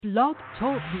Blog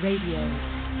Talk Radio.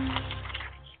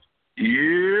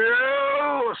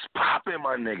 Yeah, what's poppin',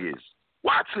 my niggas?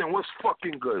 Watson, what's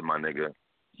fucking good, my nigga?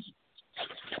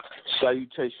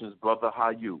 Salutations, brother. How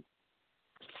you?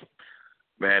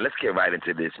 Man, let's get right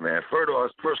into this, man.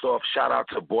 First off, shout out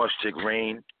to Boss Chick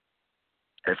Rain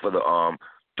and for the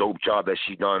dope job that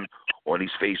she done on these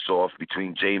face-offs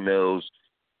between J Mills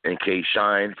and K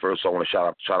Shine. First, I want to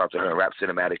shout out to her and Rap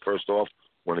Cinematic. First off,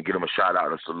 want to give them a shout out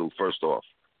and a salute. First off,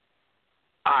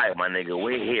 all right, my nigga,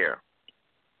 we're here.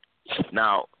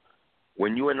 Now,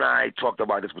 when you and I talked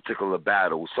about this particular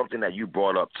battle, something that you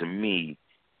brought up to me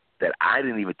that I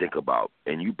didn't even think about,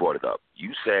 and you brought it up. You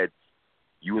said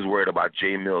you was worried about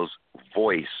J Mill's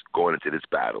voice going into this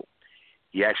battle.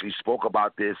 He actually spoke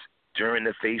about this during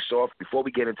the face-off. Before we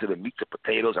get into the meat and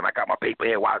potatoes, and I got my paper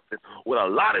here, Watson, with a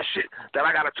lot of shit that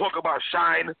I got to talk about,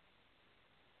 Shine.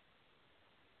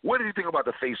 What did you think about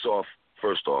the face-off,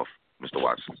 first off, Mr.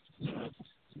 Watson?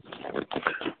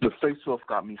 The face-off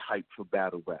got me hyped for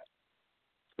battle rap.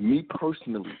 Me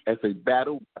personally, as a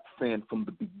battle rap fan from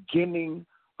the beginning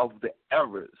of the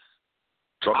eras.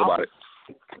 Talk about it.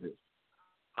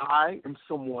 I am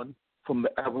someone from the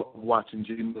era of watching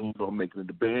J Mills on Making It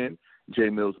the Band, J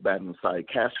Mills battling Sai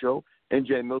Castro, and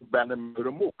J Mills battling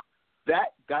Murder Mook.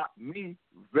 That got me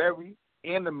very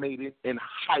animated and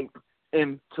hyped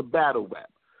into battle rap.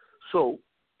 So,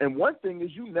 and one thing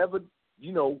is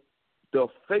the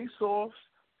face-offs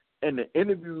and the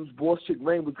interviews Boss Chick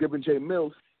Rain was giving J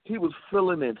Mills, he was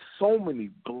filling in so many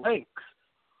blanks.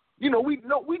 We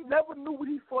never knew what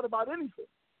he thought about anything.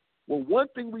 Well, one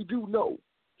thing we do know,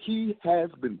 he has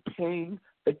been paying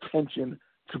attention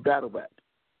to battle rap.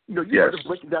 You yes. Heard him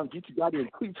breaking down Geechee Gotti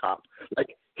and Clee Top.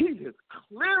 Like, he has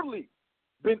clearly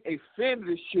been a fan of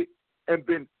this shit and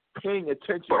been paying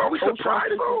attention. But are we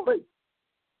surprised, though?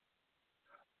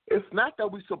 It's not that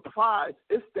we surprised.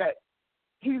 It's that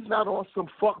he's not on some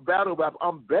fuck battle rap.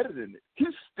 I'm better than it.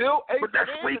 He's still a. But that's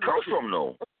where he comes from,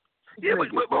 though. Yeah, but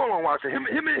hold on, Watson. Him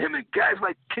and guys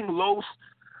like King Los,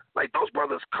 like those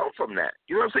brothers come from that.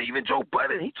 You know what I'm saying? Even Joe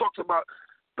Budden, he talks about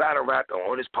battle rap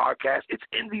on his podcast. It's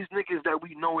in these niggas that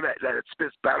we know that it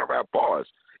spits battle rap bars.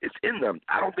 It's in them.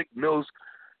 I don't think Mills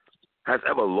has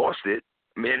ever lost it.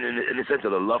 I mean, in the sense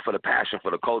of the love for the passion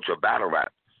for the culture of battle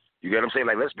rap. You get what I'm saying?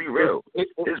 Like, let's be real.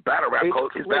 His battle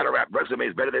rap resume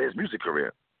is better than his music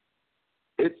career.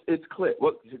 It's clear.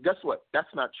 Well, guess what?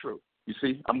 That's not true. You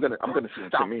see, I'm gonna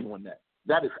stop you on that.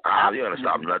 That is you're gonna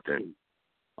stop nothing.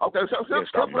 Okay, so here's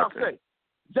what I'm saying.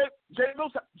 J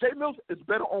Mills is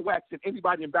better on wax than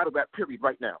anybody in battle rap. Period.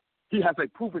 Right now, he has a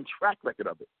proven track record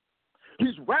of it.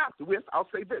 He's rapped with. I'll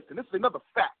say this, and this is another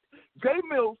fact. J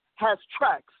Mills has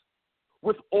tracks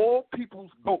with all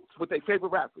people's votes with their favorite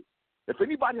rappers. If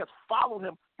anybody has followed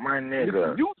him, my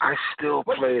nigga, I still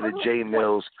play the J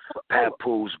Mills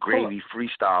Papoose Gravy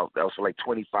freestyle. That was for like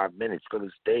 25 minutes to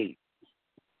this day.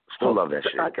 Still love that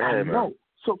shit. Go ahead, man.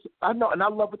 So I know, and I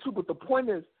love it too. But the point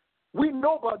is, we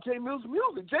know about J Mills'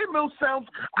 music. J Mills sounds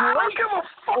great. I don't give a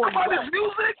fuck about his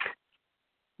music.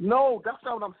 No, that's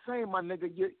not what I'm saying, my nigga.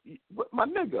 My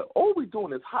nigga, all we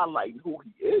doing is highlighting who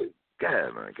he is. Go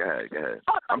ahead, man. Go ahead.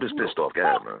 I'm just pissed off. Go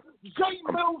ahead, man. J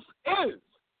Mills is.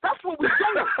 That's what we're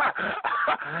saying.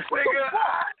 Nigga,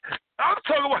 I'm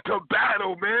talking about the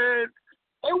battle, man.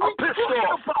 And I'm pissed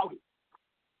off. About it.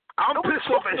 I'm pissed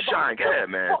off at Shine. Go ahead,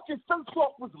 man. Fucking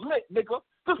face-off was lit, nigga.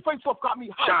 This face-off got me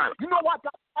hyped. Shine. You know what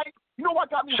got me hyped? You know what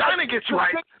got me hyped? Shine didn't get you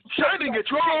hyped. Shine didn't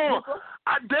get you hyped.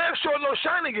 I damn sure know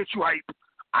Shine didn't get you hyped.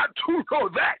 I do know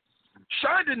that.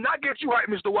 Shine did not get you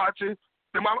hyped, Mr. Watson.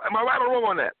 Am I right or wrong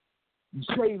on that?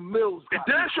 J Mills. It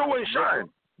damn sure wasn't Shine.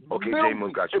 Okay, J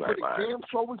Mills got you hyped. Damn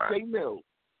sure was J Mills.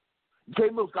 J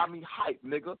Mills got me hyped,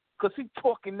 nigga. Because he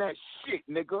talking that shit,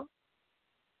 nigga.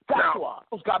 That's why.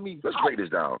 Those got me Let's hyped. break this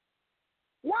down.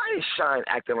 Why is Shine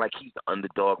acting like he's the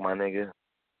underdog, my nigga?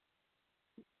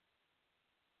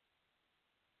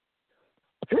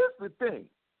 Here's the thing.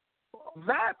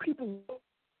 Mad people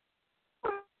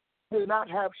did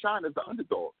not have Shine as the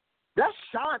underdog. That's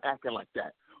Shine acting like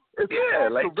that.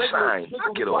 Like Shine.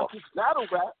 Knock it off. Battle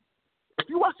rap, if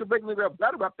you watch the regular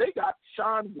battle rap, they got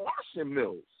Shine washing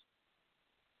Mills.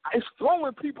 It's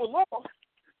throwing people off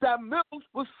that Mills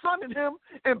was sonning him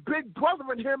and big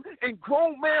brothering him and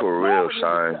grown man. For real,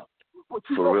 Shine. But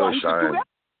you For know real, why he Shine. could do that?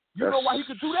 You know why he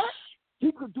could do that?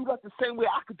 He could do that the same way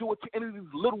I could do it to any of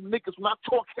these little niggas when I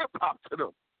talk hip hop to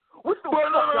them. What the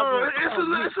fuck? No.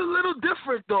 It's a little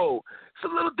different though. It's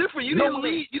a little different. You didn't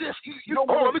lead. You didn't.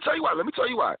 Let me tell you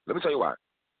why.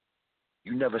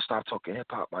 You never stopped talking hip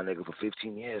hop, my nigga, for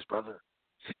 15 years, brother.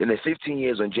 In the 15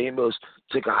 years when J Mills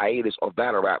took a hiatus of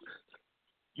battle rap,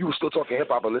 you were still talking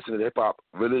hip-hop or listening to hip-hop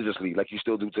religiously like you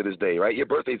still do to this day, right? Your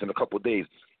birthday's in a couple of days.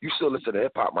 You still listen to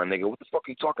hip-hop, my nigga. What the fuck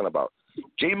are you talking about?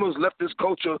 J Mills left this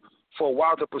culture for a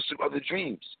while to pursue other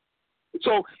dreams.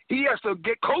 So he has to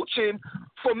get coaching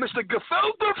for Mr.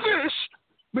 Gefelder Fish,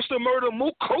 Mr. Murder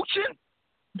Mook coaching?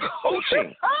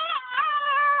 Coaching.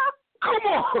 Come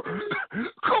on.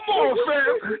 Come on,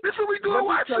 fam. This is what we doing.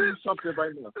 Let me tell you something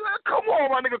right now. Come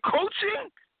on, my nigga.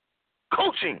 Coaching?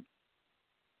 Coaching.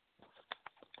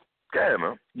 Go ahead,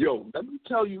 man. Yo, let me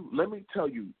tell you,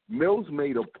 Mills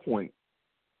made a point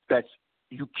that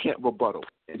you can't rebuttal.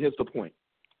 And here's the point.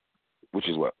 Which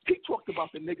is what? He talked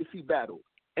about the niggas he battled.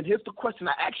 And here's the question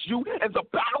I asked you as a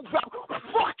battle rap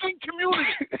fucking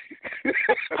community.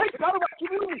 Hey, battle rap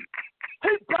community.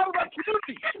 Hey, battle rap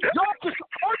community. Y'all just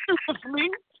argued with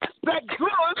me that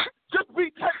Goods just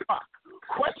beat Tupac.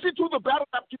 Question to the battle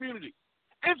rap community.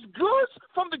 Is Goods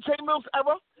from the J Mills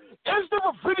era? Is there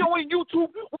a video on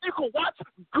YouTube where you can watch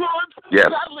Goods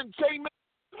battling J Mills?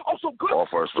 Oh, so Goods. All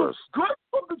first. Goods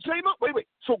from the J Mill. Wait.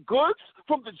 So Goods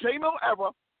from the J Mill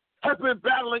era have been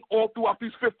battling all throughout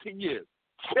these 15 years.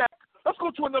 Check. Let's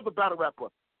go to another battle rapper.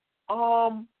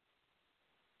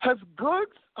 Has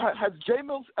J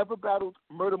Mills ever battled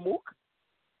Murder Mook?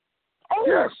 Oh,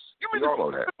 yes. You mean the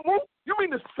Murder Mook? You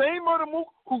mean the same Murder Mook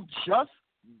who just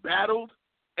battled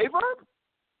Averb?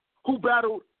 Who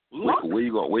battled Lux? Where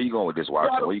you going with this,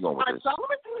 Watson? Where you going with this?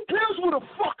 Here's where the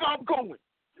fuck I'm going. Wait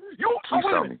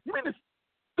a minute. You mean this?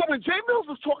 So when J Mills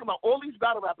was talking about all these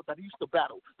battle rappers that he used to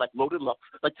battle, like Loaded Lux,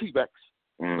 like T-Rex,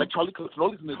 like Charlie Clips, and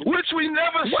all these niggas. Which we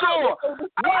never saw.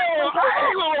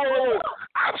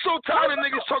 I'm so tired of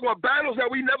niggas talking about battles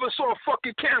that we never saw a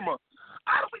fucking camera.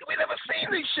 We never seen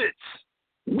these shits.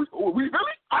 We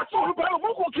really? I saw him battle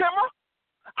Mook on camera.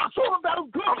 I saw him battle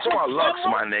Good. I'm talking about Lux,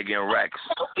 my nigga, and Rex.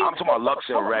 I'm talking about Lux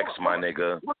and Rex, my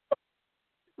nigga.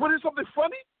 What is something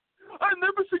funny? I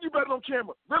never seen you battle on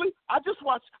camera. Really? I just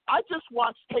watched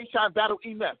K-Shine battle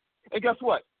Enes. And guess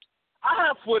what? I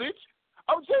have footage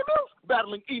of J Mills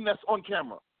battling Enes on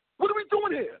camera. What are we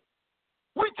doing here?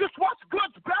 We just watched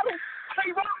Goods battle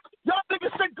K-Rock. Y'all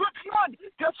niggas said Goods won.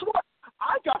 Guess what?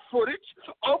 I got footage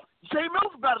of J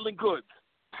Mills battling Goods.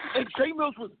 And J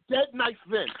Mills was dead nice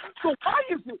then. So why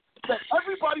is it that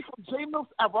everybody from J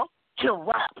Mills era can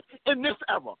rap in this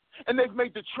era? And they've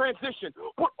made the transition.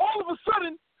 But all of a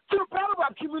sudden, to the battle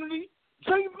rap community,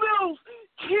 J Mills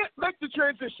can't make the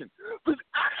transition. The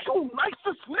actual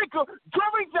nicest nigga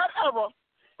during that era,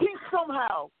 he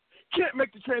somehow can't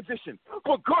make the transition.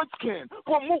 But Goods can,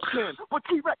 but Mook can, but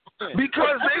T-Rex can.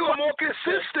 Because they were more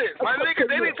consistent. My nigga,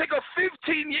 they didn't take a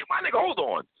 15-year. My nigga, hold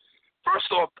on.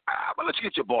 First off, I'm going to let you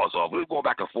get your balls off. We're going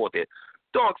back and forth here.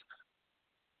 Dogs,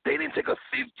 they didn't take a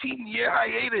 15-year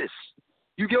hiatus.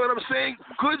 You get what I'm saying?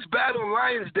 Goods battled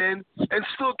Lions Den and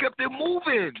still kept it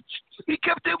moving. He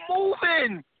kept it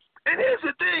moving. And here's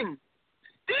the thing.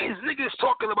 These niggas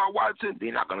talking about Watson,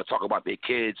 they're not going to talk about their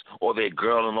kids or their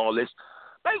girl and all this.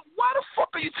 Like, why the fuck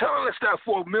are you telling us that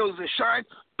for, Mills and Shine?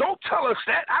 Don't tell us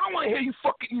that. I don't want to hear you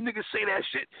niggas say that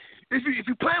shit. If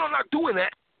you plan on not doing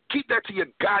that, keep that to your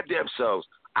goddamn selves.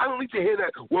 I don't need to hear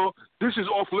that, well, this is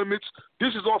off limits.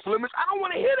 This is off limits. I don't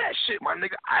want to hear that shit, my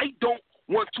nigga. I don't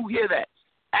want to hear that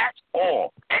at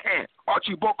all.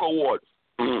 Archie Bunker Award.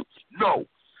 No.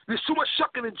 There's too much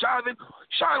shucking and jiving.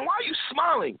 Shine, why are you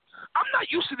smiling? I'm not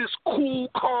used to this cool,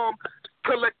 calm,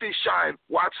 collected Shine,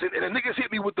 Watson. And the niggas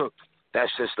hit me with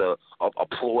that's just a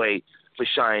ploy for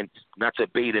Shine not to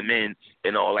bait him in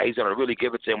and all that. He's going to really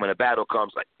give it to him when the battle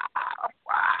comes. Like,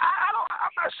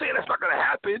 I'm not saying that's not going to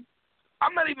happen.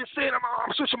 I'm not even saying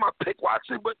I'm switching my pick,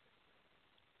 Watson, but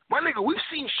my nigga, we've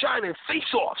seen Shine in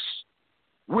face-offs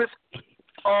with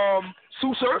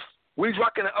Sue Surf when he's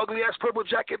rocking an ugly-ass purple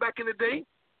jacket back in the day.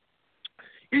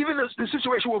 Even the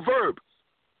situation with Verb,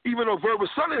 even though Verb was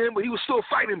sunning him, but he was still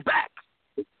fighting back.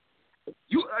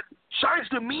 Shine's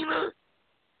demeanor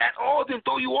at all didn't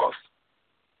throw you off?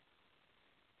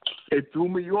 It threw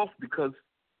me off because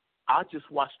I just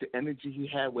watched the energy he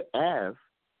had with Av,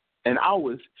 and I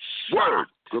was shocked. Word.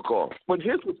 Good call. But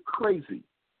here's what's crazy.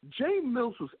 J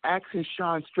Mills was asking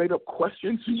Shine straight up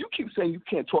questions. So you keep saying you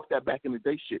can't talk that back in the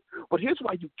day shit. But here's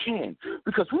why you can.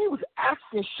 Because when he was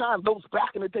asking Shine those back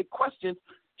in the day questions,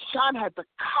 Shine had to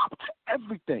cop to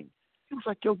everything. He was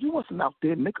like, yo, you wasn't out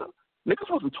there, nigga.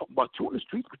 Niggas wasn't talking about you in the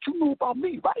streets, but you knew about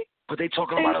me, right? But they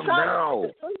talking about him now.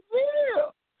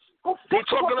 Yeah. They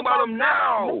talking about him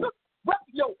now.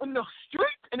 Yo, in the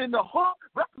street and in the hood,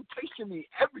 reputation means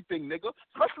everything, nigga.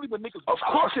 Especially when niggas. Of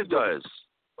course it does.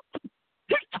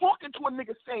 He's talking to a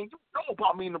nigga saying, you know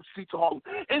about me in the streets of Harlem.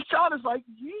 And Sean is like,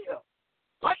 yeah.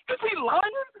 Like, is he lying?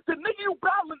 The nigga you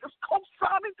battling is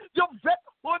co-signing your vet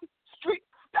hood street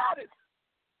status.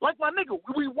 Like, my nigga,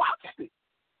 we watched it.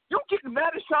 You getting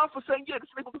mad at Sean for saying, yeah, this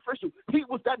nigga was official. He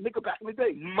was that nigga back in the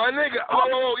day. My nigga,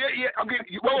 yeah.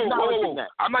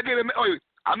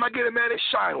 I'm not getting mad at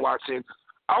Shine, Watson.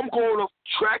 I'm going off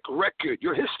track record.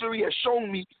 Your history has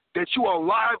shown me that you are a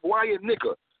live wire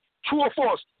nigga. True or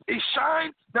false? Is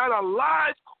Shine not a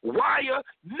live wire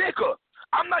nigga?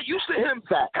 I'm not used to him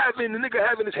having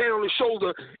his hand on his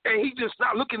shoulder and he just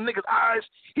not looking in niggas' eyes.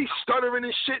 He's stuttering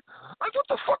and shit. Like, what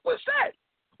the fuck was that?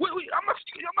 I'm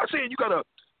not saying you gotta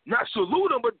not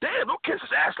salute him, but damn, don't kiss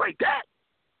his ass like that.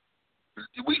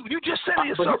 You just said it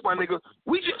yourself, my nigga.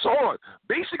 Hold on.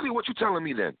 Basically, what you telling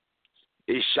me then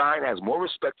is Shine has more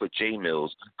respect for J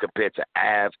Mills compared to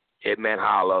Av, Hitman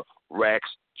Holla, Rex,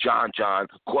 John,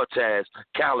 Cortez,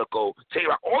 Calico,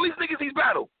 Tay-Rock, all these niggas he's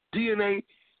battled. DNA.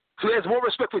 So he has more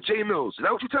respect for J Mills. Is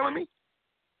that what you're telling me?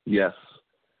 Yes.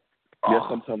 Yes,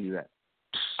 I'm telling you that.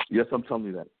 Yes, I'm telling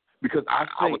you that. Because I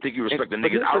would think you respect the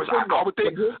niggas. I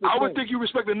would think you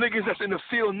respect the niggas that's in the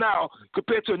field now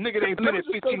compared to a nigga that ain't been in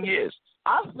 15 years.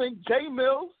 I think J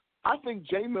Mills,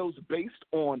 based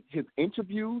on his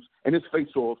interviews and his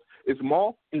face-offs, is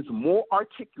more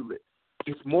articulate.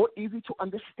 It's more easy to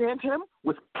understand him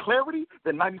with clarity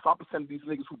than 95% of these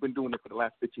niggas who've been doing it for the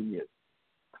last 15 years.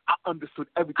 I understood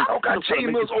everything. I don't got J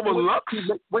Mills over Lux.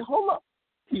 Wait, hold up.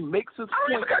 He makes his point.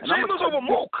 I don't got J Mills over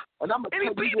Mook. And I'm going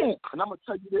to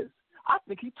tell you this. I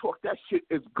think he talked that shit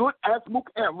as good as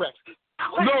Mook and Rex.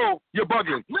 No, you're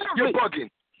bugging. You're bugging.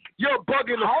 You're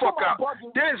bugging the fuck out.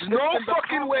 There's no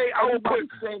fucking way I will put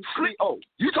Slick.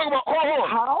 You talking about hold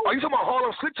on? Are you talking about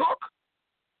Harlem Slick Talk?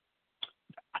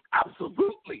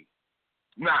 Absolutely.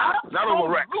 Nah, not over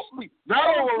Rex.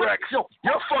 Not over Rex.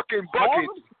 You're fucking bugging.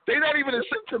 They not even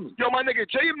yo, my nigga,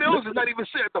 J Mills is not even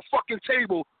sitting at the fucking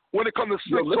table when it comes to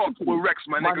Slick Talk with Rex,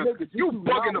 my nigga. You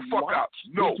bugging the fuck out.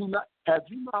 No. Have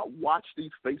you not watched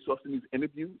these face-offs in these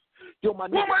interviews? Yo, my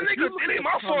nigga, it ain't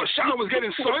my fault Shine was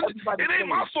getting sunned. It ain't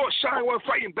my fault Shine wasn't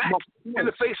fighting back in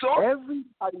the face-off.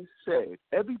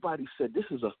 Everybody said this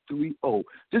is a 3-0.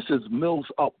 This is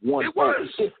Mills up 1-0. It was.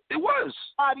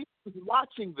 Everybody was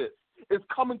watching this. Is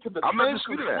coming to the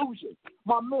same conclusion.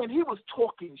 My man, he was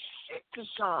talking shit to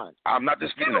Shine. I'm not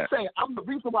disputing that. Saying, I'm the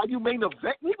reason why you main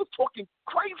event. He was talking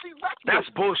crazy reckless. That's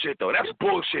bullshit, though. That's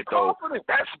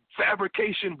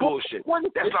fabrication bullshit.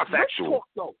 That's not factual. Talk,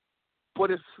 though. But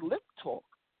it's Slick Talk.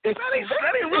 That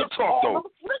ain't real talk, though.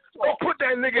 Don't put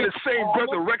that nigga in the same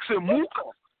breath of Rex and Mook.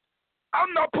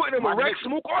 I'm not putting him with Rex,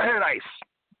 Mook, or Head Ice.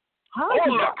 Or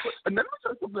Lux.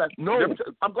 No.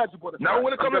 I'm glad you brought it up. Now,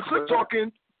 when it comes to Slick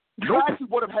Talking, glad you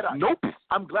would have Head Ice. Nope.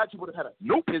 I'm glad you would have Head Ice.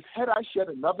 Nope. Is Head Ice yet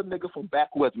another nigga from back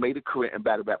who has made a career in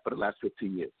battle rap for the last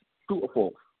 15 years? True or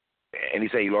false? And he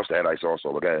said he lost to Head Ice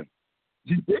also. Look at him.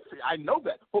 You did say, I know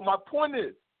that. But my point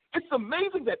is, it's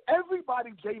amazing that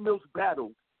everybody J Mills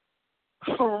battled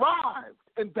thrived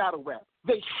in battle rap.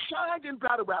 They shined in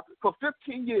battle rap for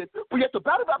 15 years, but yet the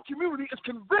battle rap community is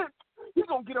convinced he's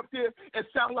going to get up there and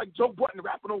sound like Joe Budden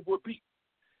rapping over a beat.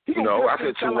 No, I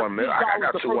said 2-1 Mill. I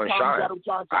got 2-1 Shine.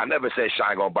 I never said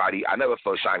Shine gonna body. I never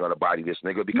felt Shine gonna body this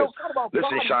nigga because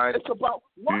listen, Shine. It's about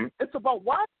It's about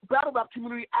why the battle rap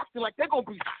community acting like they're gonna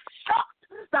be shocked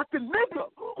that the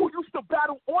nigga who used to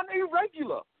battle on a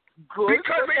regular. Good.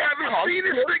 Because they haven't seen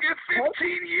this nigga in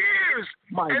 15 years.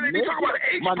 And then you talk about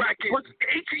age bracket.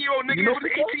 18-year-old niggas,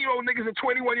 18-year-old niggas and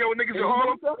 21-year-old niggas in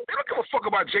Harlem. They don't give a fuck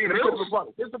about J Mills.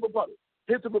 Here's the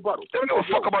rebuttal. They don't give a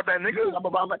fuck about that nigga.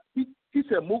 He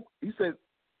said, Mook,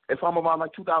 if I'm around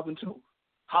like 2002,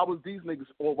 how is these niggas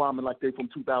all rhyming like they from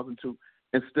 2002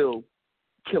 and still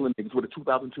killing niggas with a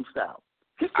 2002 style?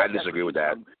 I disagree with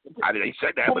that. He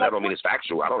said that, but that don't mean it's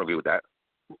factual. I don't agree with that.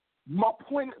 My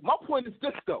point is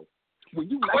this, though. When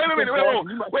you wait a minute.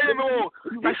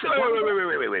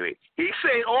 He's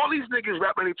saying all these niggas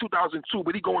rapping in 2002,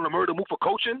 but he going to Murder Mook for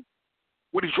coaching?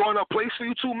 When he's drawing up plays for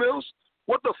you, 2 Mills?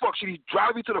 What the fuck? Should he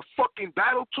drive you to the fucking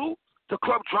battle too? To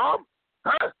Club Drum?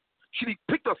 Huh? Should he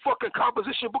pick the fucking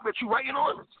composition book that you writing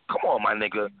on? Come on, my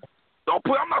nigga.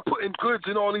 I'm not putting Goods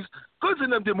in all these. Goods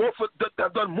in them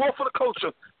have done more for the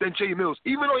culture than J Mills,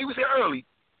 even though he was here early.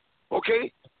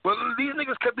 Okay? But these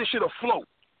niggas kept this shit afloat.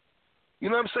 You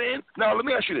know what I'm saying? Now, let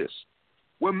me ask you this.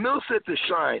 When Mills said to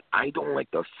Shine, I don't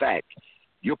like the fact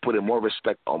you're putting more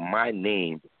respect on my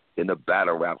name than the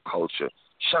battle rap culture.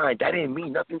 Shine, that didn't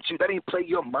mean nothing to you. That didn't play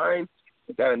your mind.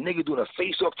 That a nigga doing a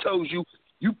face-off tells you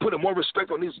putting more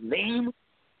respect on his name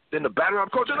than the battle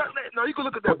rap culture. Now, you can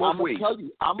look at that both ways.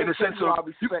 I'm going to tell you why I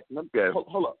respect.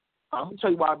 Hold up. I'm going to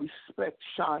tell you why I respect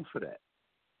Shine for that.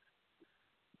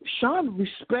 Shine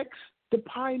respects the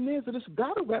pioneers of this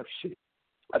battle rap shit.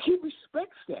 Like, he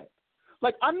respects that.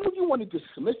 Like, I know you want to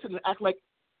dismiss it and act like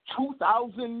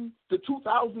 2000, the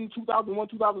 2000, 2001,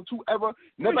 2002 era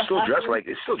never it's still happened.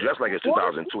 It's still dressed like it's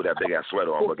 2002 with that big ass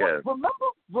sweater on. But again,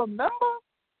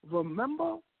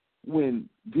 remember when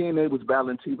DNA was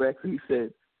battling T-Rex and he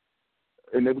said,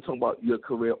 and they were talking about your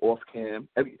career off cam.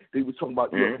 They were talking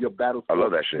about your battles I love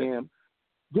off that cam. shit.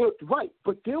 Right,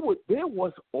 but there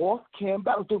was off cam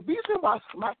battles. The reason why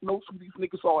Smack knows who these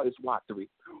niggas are is why three.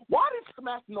 Why did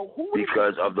Smack know who?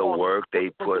 Because of the work they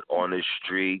put on the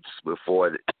streets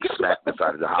before Smack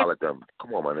decided to holler at them.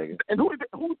 Come on, my nigga. And who's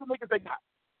the niggas they got?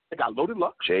 They got Loaded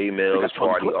Luck. J Mills,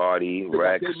 Party Artie,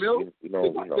 Rex. You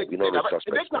know the suspects.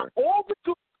 They got all the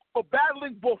dudes for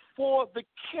battling before the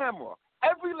camera.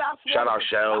 Every last one. Shout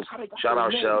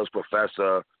out Shells,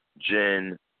 Professor,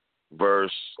 Jin,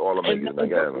 Verse, all of them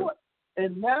niggas.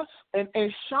 And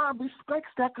Sean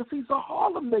respects that because he's a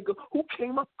Harlem nigga who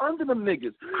came up under them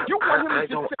niggas. You want him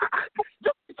to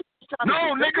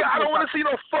No, nigga, I don't want to see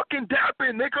no fucking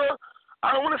dapping, nigga.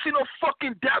 I don't want to see no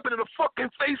fucking dapping in the fucking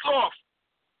face off.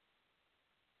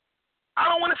 I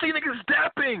don't want to see niggas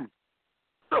dapping.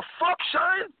 The fuck,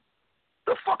 Shine?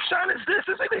 The fuck, Shine, is this?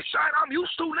 This ain't the Shine I'm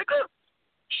used to, nigga.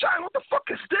 Shine, what the fuck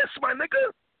is this, my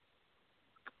nigga?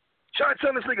 Shine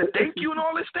telling this nigga thank you and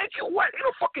all this. Thank you what? Ain't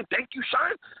no fucking thank you,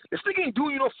 Shine. This nigga ain't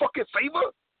doing you no fucking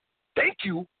favor. Thank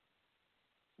you.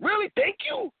 Really? Thank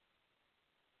you?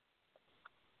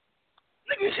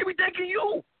 Nigga should be thanking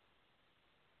you.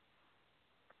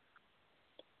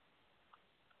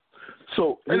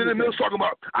 So, and then the Mills talking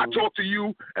about, I talk to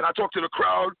you and I talk to the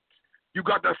crowd. You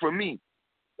got that from me.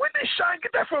 When did Shine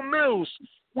get that from Mills?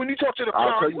 When you talk to the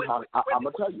crowd, I'm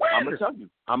gonna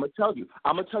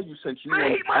tell you since you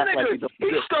man, my nigga, like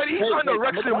he studied. He's under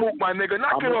Rex and Mook, my nigga.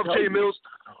 Knock it off, J Mills.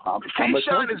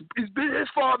 K-Shine his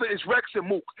father is Rex and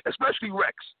Mook, especially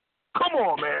Rex. Come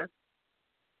on, man.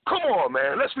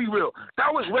 Let's be real.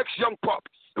 That was Rex Young Pup.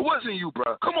 It wasn't you,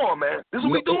 bro. Come on, man. This is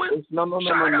what we doing? No.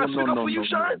 Shine, I gotta speak up for you,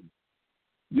 Shine.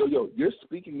 Yo, you're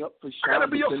speaking up for Shine. I gotta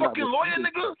be your fucking lawyer,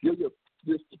 nigga.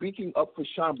 You're speaking up for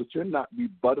Sean, but you're not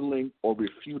rebuttaling or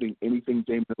refuting anything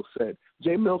J Mills said.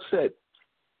 J Mills said,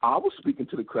 I was speaking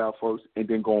to the crowd first and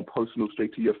then going personal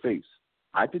straight to your face.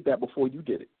 I did that before you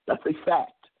did it. That's a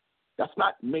fact. That's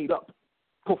not made up.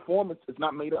 Performance is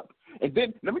not made up. And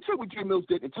then let me tell you what J Mills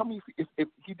did and tell me if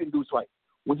he didn't do it right.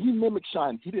 When he mimicked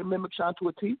Shine, he didn't mimic Shine to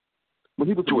a T? When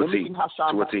he was mimicking how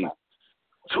Shine to a T.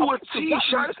 To a T,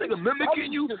 Shine. This nigga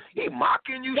mimicking you. He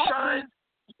mocking you, Shine.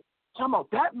 Come on,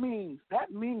 that means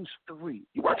three.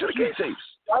 You watch the game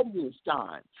tapes. Studying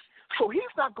Shine. So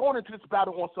he's not going into this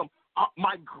battle on some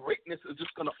my greatness is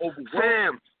just gonna overwhelm.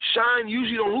 Fam, Shine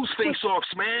usually don't lose face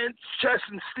offs, man. Chest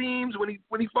and steams when he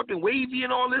fucking wavy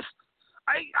and all this.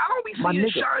 I don't be seeing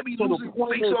Shine be losing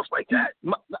face offs like that.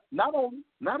 Not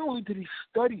only did he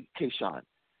study K-Shine,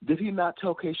 did he not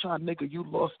tell K-Shine, nigga, you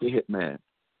lost the Hitman?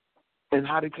 And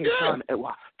how did K-Shine?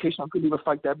 K-Shine couldn't even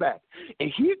fight that back.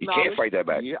 And he can't fight that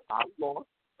back. Yeah, I lost.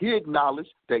 He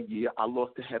acknowledged that, I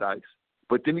lost to Head Ice.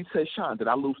 But then he said, Sean, did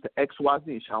I lose to XYZ?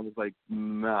 And Sean was like,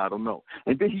 nah, I don't know.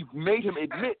 And then he made him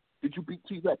admit, did you beat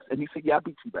T-Rex? And he said, yeah, I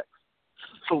beat T-Rex.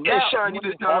 So now, Sean, you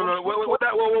did no.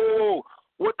 Whoa.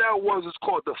 What that was is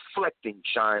called deflecting,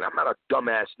 Shine. I'm not a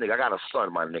dumbass nigga. I got a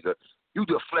son, my nigga. You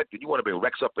deflected. You want to bring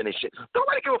Rex up in this shit.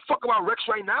 Nobody give a fuck about Rex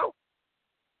right now.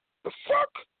 The fuck?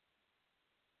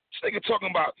 This nigga talking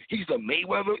about he's the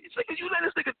Mayweather. It's like you let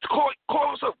this nigga call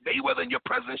himself Mayweather in your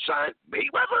presence, Shine?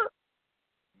 Mayweather?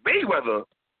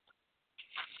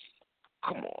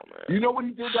 Come on, man. You know what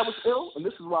he did that was ill? And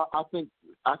this is why I think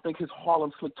his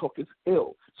Harlem slick talk is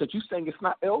ill. Since you saying it's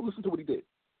not ill, listen to what he did.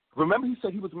 Remember he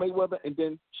said he was Mayweather and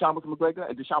then Sean was McGregor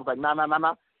and then Sean was like, nah.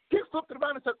 He flipped it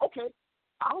around and said, okay,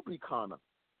 I'll be Conor.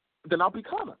 Then I'll be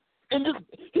Conor. And just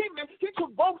he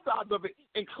took both sides of it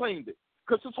and claimed it.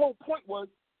 Because his whole point was,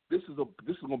 this is going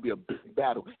to be a big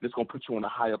battle. It's going to put you on a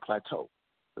higher plateau.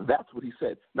 That's what he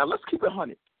said. Now, let's keep it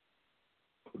 100.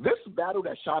 This battle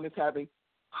that Sean is having,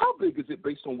 how big is it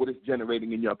based on what it's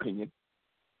generating, in your opinion?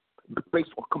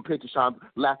 Compared to Sean's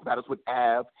last battles with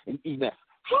Av and Enes.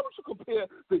 How would you compare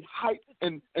the hype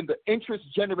and the interest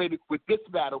generated with this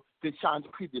battle than Sean's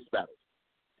previous battles?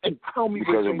 And tell me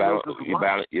because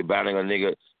you're battling a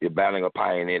nigga, you're battling a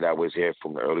pioneer that was here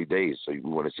from the early days, so you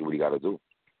want to see what he got to do.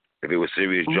 If it was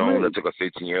Serious Jones that took a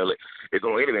 15-year wait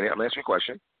a minute, I'm going to ask you a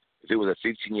question. If it was a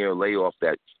 15-year layoff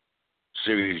that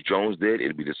Serious Jones did,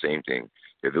 it'd be the same thing.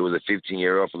 If it was a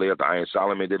 15-year layoff that Iron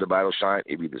Solomon did the battle Shine,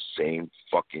 it'd be the same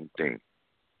fucking thing.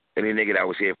 Any nigga that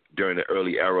was here during the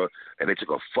early era and they took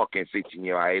a fucking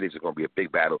 15-year hiatus, it's going to be a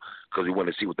big battle because we want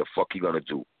to see what the fuck he going to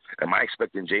do. Am I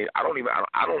expecting Jay? I don't.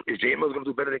 Is Jay Mills gonna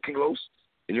do better than King Los?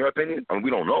 In your opinion? I mean, we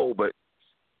don't know, but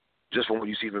just from what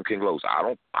you see from King Los, I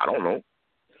don't know.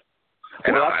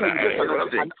 And well,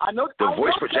 I know the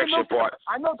voice projection part.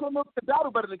 I know King Los can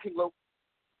battle better than King Los.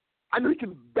 I know he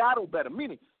can battle better.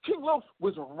 Meaning, King Los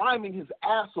was rhyming his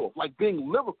ass off, like being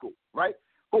lyrical, right?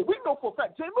 But we know for a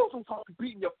fact Jay Mills will talk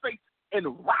beat in your face and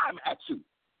rhyme at you.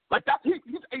 Like that, he's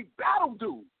a battle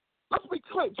dude. Let's be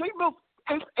clear. Jay Mills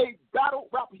is a battle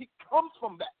rapper. He comes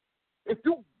from that. If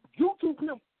you YouTube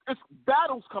him, it's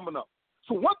battles coming up.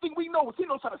 So one thing we know is he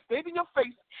knows how to stand in your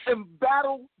face and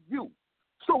battle you.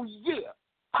 So yeah,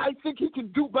 I think he can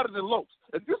do better than Los.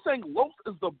 If you're saying Los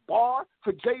is the bar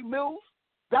for Jay Mills,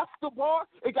 that's the bar.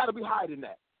 It got to be higher than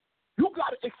that. You got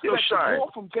to expect more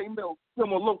from Jay Mills than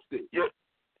what Los did.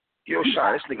 Yo,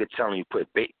 Shine, this nigga telling you put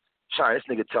bass. Shine, this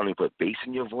nigga telling you put bass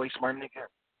in your voice, my nigga.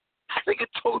 This nigga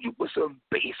told you put some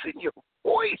bass in your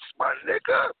voice, my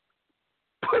nigga.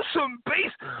 Put some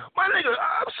bass, my nigga.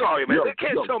 I'm sorry, man. They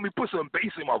can't tell me put some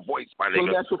bass in my voice, my nigga.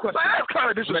 Let me ask you a question. That's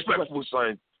kind of disrespectful,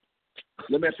 son.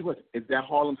 Let me ask you a question. Is that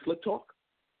Harlem Slick Talk?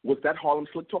 Was that Harlem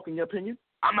Slick Talk in your opinion?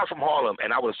 I'm not from Harlem,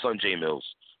 and I would have son Jay Mills.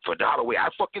 For the way I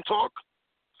fucking talk,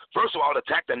 first of all, I would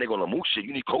attack that nigga on the Mook shit.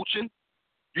 You need coaching?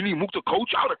 You need Mook to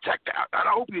coach? I would attack that.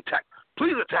 I hope you attack.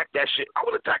 Please attack that shit. I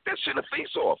would attack that shit in the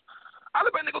face off. I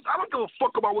don't give a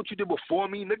fuck about what you did before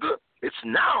me, nigga. It's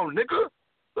now, nigga.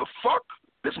 The fuck?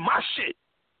 This my shit.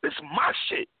 This my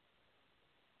shit.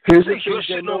 Here's the your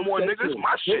shit no more, nigga. It's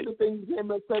my shit. Here's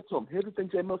the thing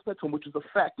Jay Mills said to him, which is a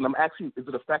fact, and I'm asking you, is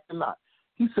it a fact or not?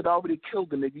 He said, I already killed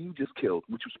the nigga you just killed,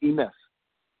 which was Enes.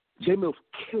 Jay Mills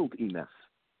killed Enes.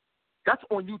 That's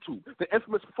on YouTube. The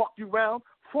infamous fuck you round.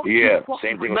 Same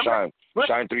thing with Shine.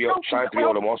 Shine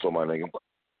 3-0 them also, my nigga.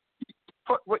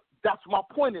 But that's my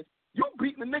point is, you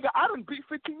beating the nigga I done beat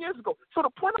 15 years ago. So the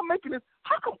point I'm making is,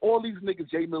 how come all these niggas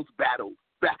Jay Mills battled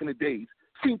back in the days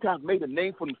seem to have made a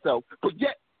name for themselves, but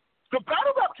yet the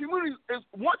battle rap community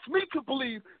wants me to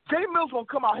believe Jay Mills gonna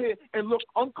come out here and look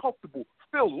uncomfortable,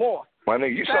 feel lost. My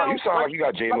nigga, you sound like you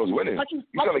got Jay Mills winning.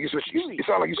 You sound like you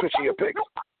switching your pick.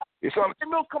 It sound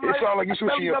like you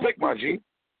switching your pick, my G.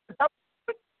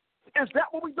 Is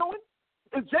that what we doing?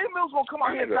 Is Jay Mills gonna come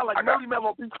out here and sound like Melly Mel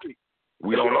on Beach Street?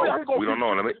 We don't know. We don't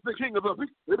know. Let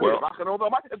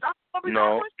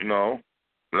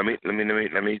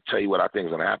me tell you what I think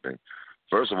is gonna happen.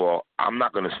 First of all, I'm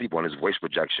not gonna sleep on his voice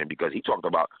projection because he talked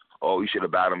about, you should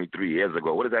have battled me 3 years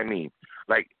ago. What does that mean?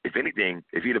 Like, if anything,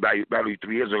 if he'd have battled you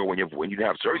 3 years ago when you didn't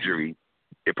have surgery,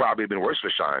 it probably been worse for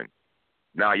Shine.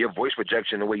 Now your voice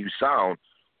projection, the way you sound,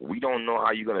 we don't know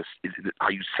how you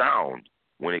sound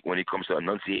when it comes to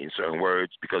enunciating certain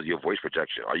words because of your voice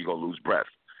projection. Are you gonna lose breath?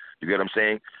 You get what I'm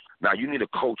saying? Now you need a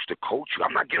coach to coach you.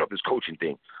 I'm not getting up this coaching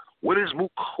thing. What is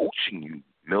Mook coaching you,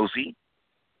 Millsy?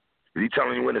 Is he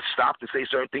telling you when to stop to say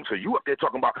certain things? So you up there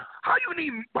talking about how you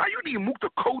need Mook to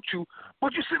coach you,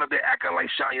 but you sitting up there acting like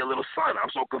Shine, your little son. I'm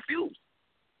so confused.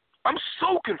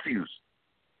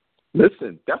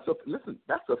 Listen, that's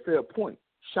a fair point.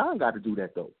 Shine got to do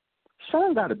that though.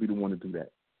 Shine got to be the one to do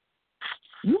that.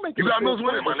 You got Mills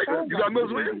winning, my nigga. You got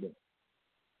Mills winning.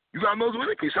 You got Mills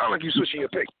winning. You sound like you switching your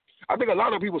pick. I think a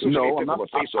lot of people switching their pick over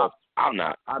face off. I'm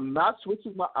not. I'm not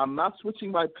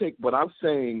switching my pick, but I'm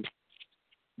saying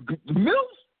Mills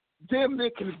damn near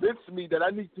convinced me that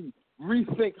I need to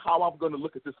rethink how I'm going to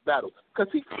look at this battle.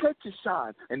 Because he said to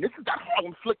Shine, and this is that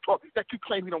Harlem Slick Talk that you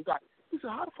claim he don't got. He said,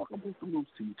 how the fuck I'm supposed to lose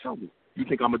to you? Tell me. You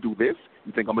think I'm going to do this?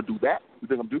 You think I'm going to do that? You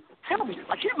think I'm going to do... Tell me.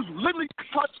 Like, he was literally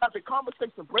trying to have a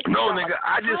conversation. No, nigga,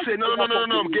 I just said, no.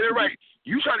 Get it right.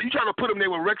 You trying to put him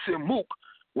there with Rex and Mook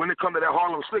when it comes to that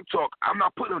Harlem Slick Talk. I'm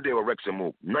not putting him there with Rex and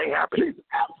Mook. Nothing happening. He's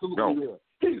absolutely there.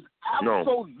 He's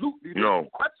absolutely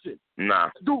no question. Nah.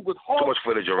 Dude was too much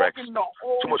footage of Rex.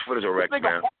 Too much footage of Rex,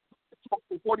 man. For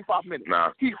 45 minutes.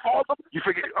 Nah. He hauled up. You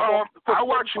forget. I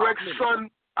watch Rex, son.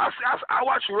 I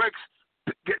watch Rex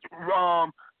get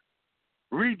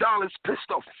Reed Dollars pissed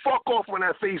the fuck off when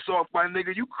that face off, my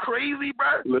nigga. You crazy,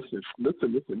 bro? Listen.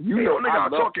 You know, nigga,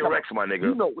 I'm talking Rex, my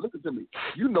nigga. Listen to me.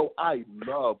 You know I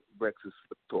love Rex's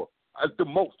talk. The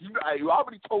most. I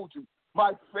already told you.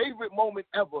 My favorite moment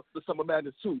ever, the Summer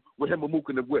Madness 2, with him and Mook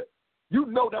in the whip. You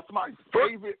know that's my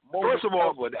favorite moment First of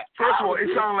all, it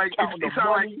sounds like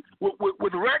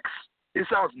with Rex, it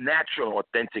sounds natural and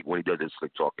authentic when he does this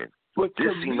slick talking. But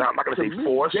this seems, I'm not going to say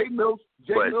forced. Jay Mills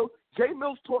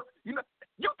talk. You know,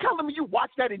 you telling me you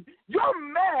watched that and you're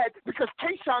mad because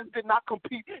K-Shine did not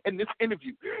compete in this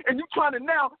interview, and you trying to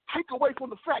now take away from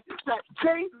the fact that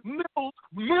Jay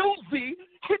Millsy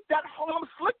hit that Harlem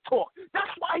Slick Talk.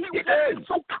 That's why he was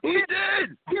so clear.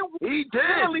 He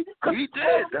did.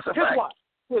 That's a fact.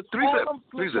 His 3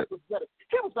 seconds.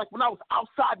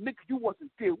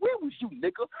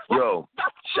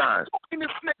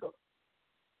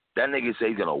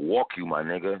 gonna walk you, my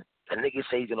nigga. That nigga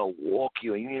say he's gonna walk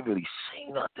you, and you ain't really say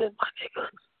nothing, my nigga.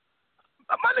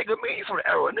 My nigga, me from the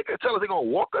era. Nigga tell us they gonna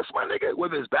walk us, my nigga,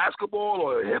 whether it's basketball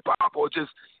or hip hop or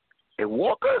just and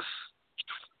walk us.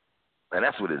 And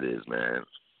that's what it is, man.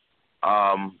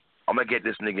 I'm gonna get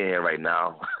this nigga in here right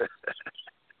now.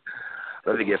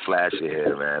 Let me get Flash in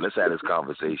here, man. Let's have this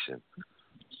conversation.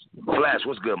 Flash,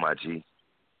 what's good, my G?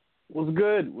 What's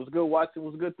good? What's good, Watson?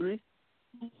 What's good, 3?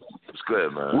 What's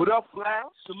good, man? What up, Flash?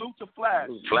 Salute to Flash.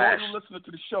 Flash. You listening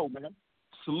to the show, man.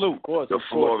 Salute. Of course, The of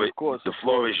floor course. The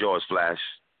floor is yours, Flash.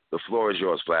 The floor is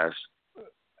yours, Flash.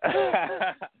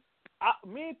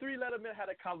 Me and 3 Letterman had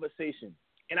a conversation,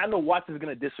 and I know Watson's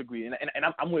gonna disagree, and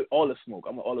I'm with all the smoke.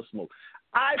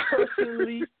 I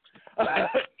personally,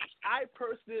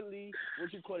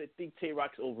 think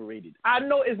Tay-Rock's overrated. I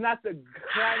know it's not the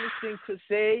kindest thing to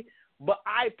say, but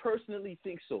I personally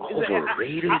think so.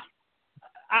 Overrated?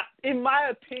 In my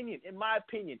opinion,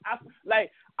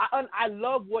 I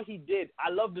love what he did. I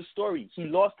love the story. He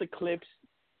lost the Clips.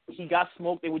 He got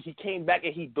smoked, and when he came back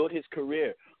and he built his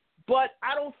career. But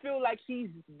I don't feel like he's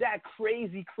that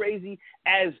crazy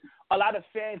as a lot of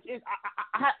fans is.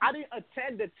 I didn't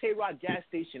attend the Tay-Rock gas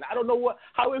station. I don't know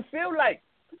how it feel like.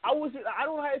 I don't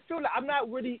know how it feel like. I'm not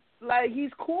really like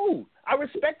he's cool. I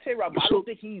respect Tay-Rock, but I don't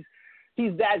think he's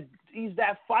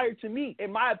that fire to me,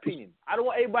 in my opinion. I don't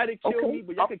want everybody to kill me,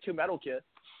 but y'all can kill me. I don't care.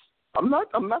 I'm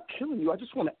not killing you. I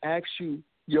just want to ask you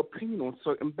your opinion on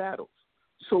certain battles.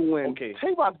 So when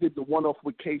Tay-Rock did the one-off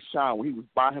with K-Shine, when he was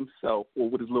by himself or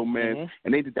with his little man,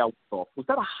 and they did that one-off, was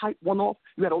that a hype one-off?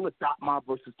 You had all the Dot Mob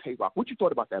versus Tay-Rock. What you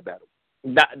thought about that battle?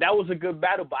 That was a good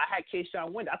battle, but I had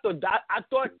K-Shine win. I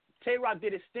thought Tay-Rock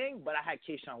did his thing, but I had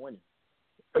K-Shine winning.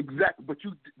 Exactly, but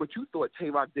you thought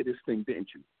Tay-Rock did his thing, didn't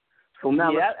you? So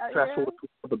now let's fast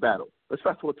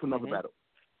forward to another battle.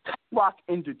 Tay-Rock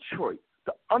in Detroit,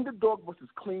 the underdog versus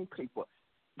Clean Paper.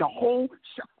 The whole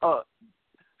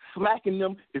smacking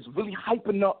them is really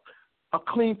hyping up a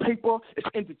Clean Paper. It's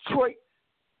in Detroit,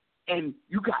 and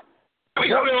you got. Wait,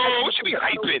 hold on. What you be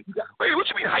hyping? What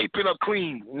you be hyping up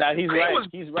Clean? Nah, he's Clean right.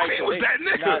 He's right. Clean was that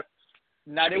nigga.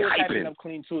 Nah, they were hyping up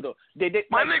Clean too, though.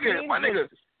 My nigga.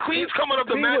 Clean's coming up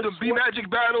the B-Magic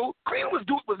battle. Clean was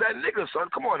that nigga, son.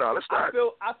 Come on now. Let's start.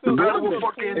 I feel the battle was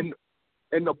fucking.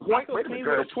 And the point. Wait a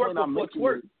minute.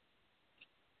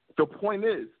 The point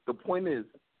is,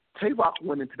 Tay-Rock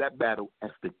went into that battle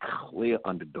as the clear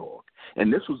underdog.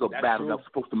 And this was a battle that was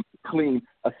supposed to make Clean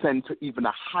ascend to even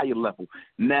a higher level.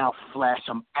 Now, Flash,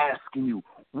 I'm asking you,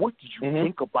 what did you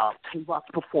think about Tay-Rock's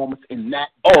performance in that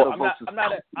battle?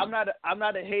 I'm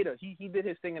not a hater. He did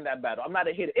his thing in that battle. I'm not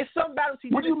a hater. It's some battles he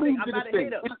did. What do you mean? I'm not a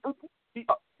hater. Wait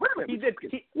a minute.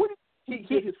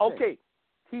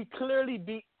 He clearly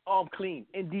beat Clean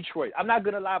in Detroit. I'm not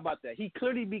gonna lie about that. He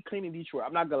clearly beat Clean in Detroit.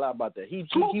 I'm not gonna lie about that. He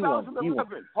won.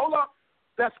 Hold up.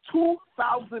 That's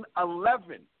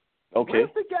 2011. Okay. Where's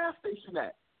the gas station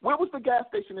at? Where was the gas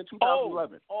station in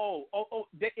 2011?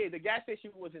 The gas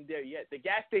station wasn't there yet. The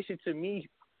gas station to me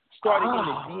started in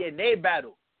the DNA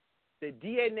battle. The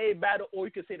DNA battle, or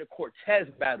you could say the Cortez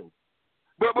battle.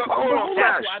 But hold on,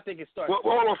 Flash. That's where I think it started.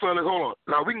 Hold on, fellas. Hold on.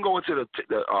 Now we can go into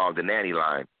the nanny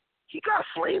line. He got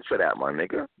flamed for that, my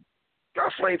nigga.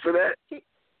 Got flamed for that. He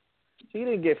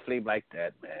didn't get flamed like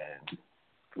that, man.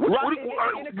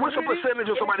 What's the percentage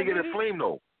of somebody getting flamed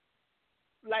though?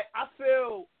 Like I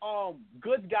feel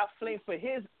Goods got flamed for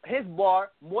his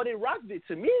bar more than Rock did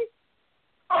to me.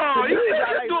 Oh, you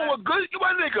doing what Goods?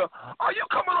 My nigga, are you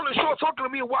coming on the show talking to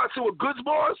me and watching with Goods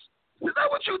bars? Is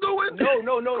that what you doing?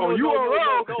 No. Oh, you are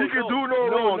wrong. He can do no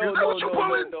wrong. Is that what you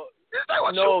pulling? Is that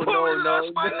what you pulling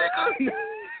us, my nigga?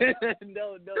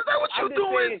 No. Is that what you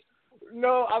doing?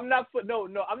 No, I'm not.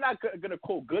 I'm not gonna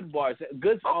quote Goods bars,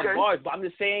 but I'm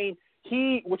just saying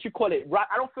I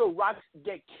don't feel Rock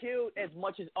get killed as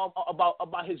much as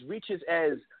about his reaches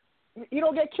as he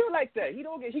don't get killed like that. He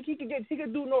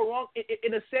could do no wrong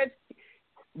in a sense.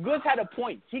 Goods had a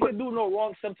point. He could do no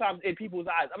wrong sometimes in people's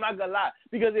eyes. I'm not gonna lie,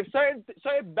 because if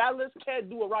certain battlers can't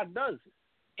do what Rock does.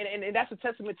 And that's a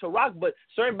testament to Rock, but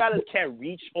certain battlers can't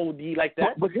reach OD like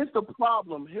that. But here's the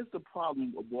problem. Here's the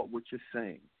problem of what you're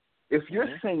saying. If you're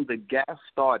saying the gas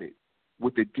started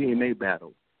with the DNA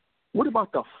battle, what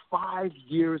about the 5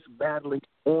 years battling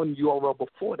on URL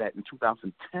before that in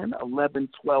 2010, 11,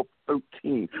 12,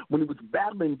 13, when he was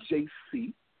battling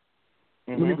JC,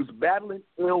 when he was battling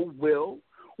Ill Will,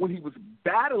 when he was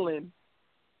battling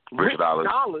Rich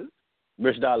Dollars?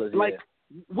 Rich Dollars, like,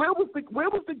 Where was the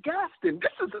gas then?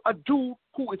 This is a dude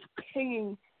who is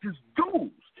paying his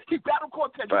dues. He battled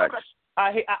Cortez.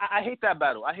 I hate that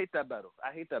battle.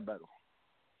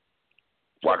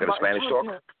 Walking the Spanish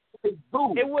talk?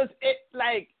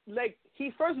 like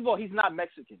he, first of all, he's not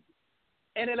Mexican.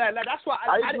 And then that's why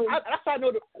I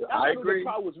know the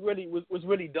crowd was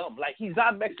really dumb. Like, he's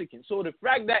not Mexican. So the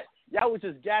fact that y'all was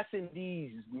just gassing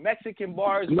these Mexican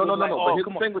bars. No. Like, But here's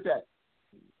the thing with that.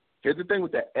 Here's the thing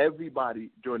with that.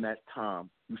 Everybody during that time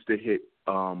used to hit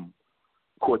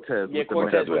Cortez. Yeah,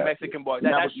 Cortez with Mexican bars.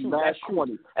 That's true. That's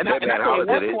corny. And that's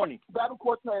corny. Battle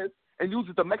Cortez and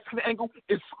uses the Mexican angle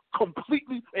is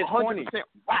completely 100%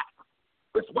 whack.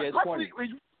 It's corny.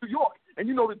 New York, and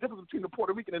you know the difference between the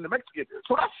Puerto Rican and the Mexican.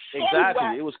 So that's so exactly.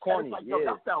 whack. It was corny. Like,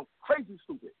 that sounds crazy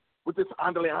stupid with this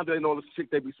Andre and all this shit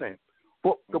they be saying.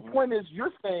 But the point is, you're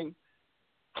saying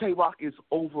K-Rock is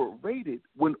overrated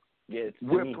when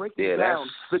we're breaking down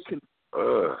the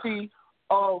consistency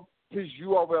of his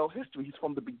URL history. He's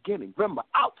from the beginning. Remember,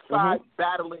 outside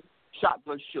battling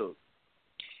Shotgun Suge.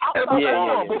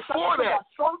 Before that,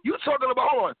 you talking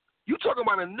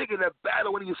about a nigga that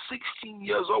battled when he was 16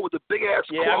 years old with the big ass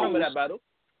clothes. Yeah, I remember that battle.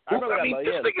 This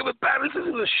nigga was battling. This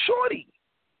is a shorty.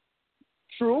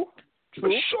 True.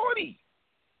 A shorty.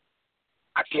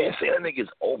 I can't say that nigga's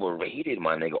overrated,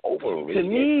 my nigga. Overrated. To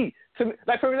me,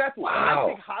 like, for example, wow. I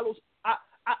think Hollow's. I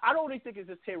don't really think it's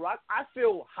just Tay-Rock. I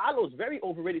feel Hollow's very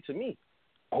overrated to me.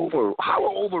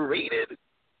 Hollow overrated?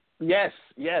 Yes,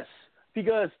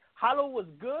 because Hollow was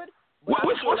good.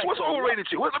 What's overrated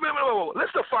to you? Let's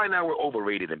define that word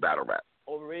overrated in battle rap.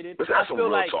 Overrated? Let's have some real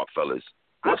talk, fellas.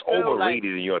 What's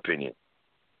overrated in your opinion?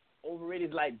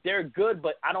 Overrated, like, they're good,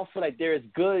 but I don't feel like they're as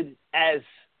good as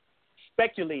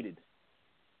speculated.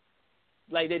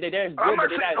 Like, they're as good, but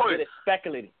they're not as good as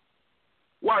speculated.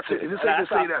 Watch it. Is it safe to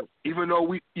say that even though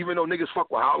niggas fuck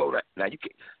with Hollow, now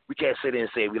we can't sit there and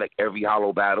say we like every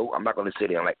Hollow battle. I'm not gonna sit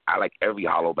there and I like every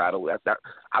Hollow battle. I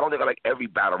don't think I like every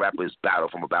battle rapper's battle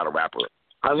from a battle rapper.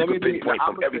 You can pinpoint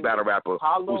from every battle rapper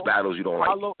whose battles you don't like.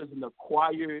 Hollow is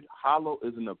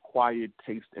an acquired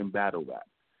taste in battle rap.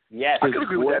 Yes, I can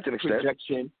agree with that to an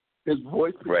extent. His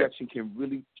voice projection can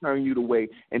really turn you away,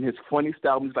 and his funny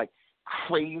style is like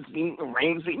crazy, you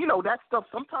know, that stuff.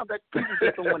 Sometimes that people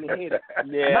just don't want to hear that.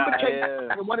 Remember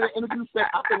in one of the interviews said,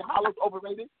 I think Hollow's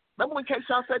overrated? Remember when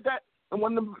K-Sean said that in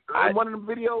one of the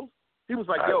videos? He was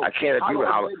like, yo, I can't agree with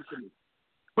Hollow.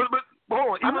 But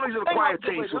hold on, even though he's an acquired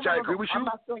taste, which I agree with you. I'm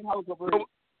not saying Hollow's overrated.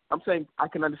 I'm saying I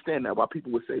can understand that, why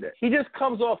people would say that. He just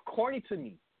comes off corny to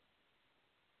me.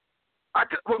 I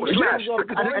could dig that.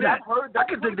 I've heard that. I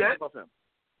can take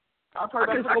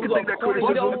that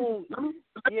criticism.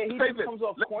 He just comes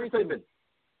off corny to me.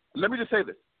 Let me just say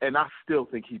this, and I still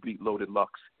think he beat Loaded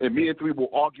Lux. And me and Three will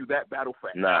argue that battle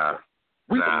fact. I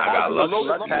got Lux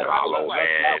beating Hollow,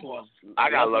 man. I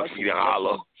got Lux beating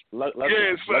Hollow. Lux won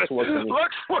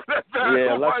that battle.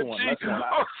 Yeah, Lux won.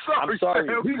 I'm sorry.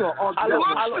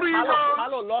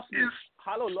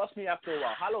 Hollow lost me after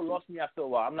a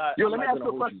while. I'm not. Let me ask you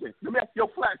a question. Let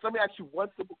me ask you one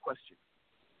simple question.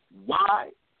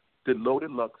 Why did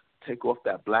Loaded Lux take off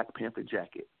that Black Panther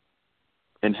jacket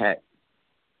and hat?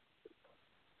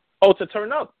 Oh, to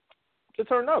turn up.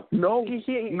 No,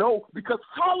 no, because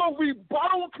Hollow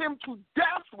rebutted him to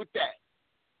death with that.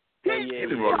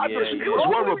 It was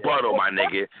one rebuttal, my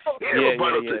nigga. He didn't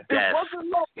rebuttal to death.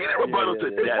 He didn't rebuttal to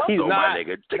death, though, my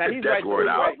nigga. Take the death word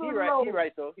out. He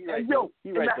right, though. Let me ask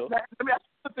you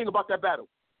the thing about that battle.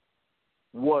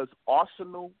 Was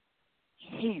Arsenal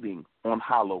hating on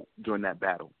Hollow during that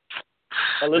battle?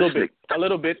 A little bit. No,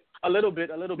 a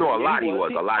lot he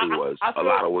was. A lot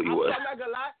of what he was. I'm not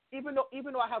gonna lie. Even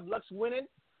though I have Lux winning,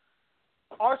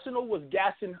 Arsenal was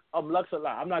gassing Lux a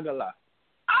lot. I'm not gonna lie.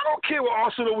 I don't care what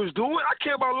Arsenal was doing. I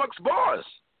care about Lux bars.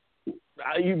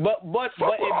 But if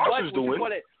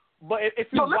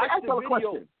you watch the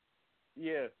video,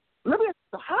 yeah. Let me ask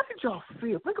you, how did y'all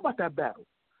feel? Think about that battle.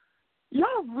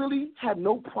 Y'all really had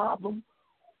no problem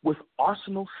with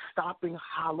Arsenal stopping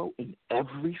Hollow in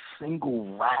every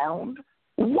single round?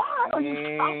 Why are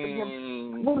you stopping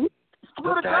him? When he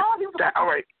threw the ground, he was like, all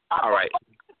right.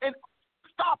 And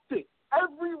stopped it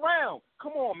every round.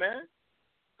 Come on, man.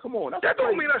 Come on. That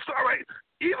don't mean that's all right.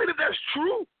 Even if that's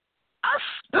true, I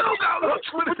still got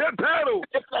Lux winning that battle.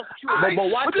 If that's true. But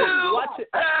watch it.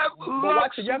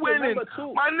 Lux winning.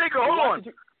 My nigga, hold on.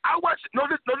 I watch. No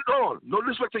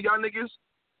disrespect to y'all niggas,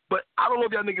 but I don't know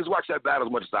if y'all niggas watch that battle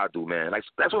as much as I do, man. Like,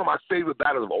 that's one of my favorite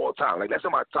battles of all time. Like, that's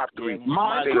in my top 3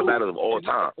 favorite battles of all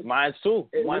time. Mine too.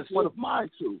 It's one of mine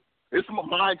too. It's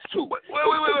mine too. Wait,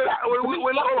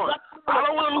 hold on. I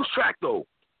don't want to lose track though.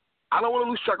 I don't want to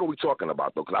lose track of what we're talking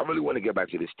about though, because I really want to get back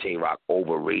to this Tay-Rock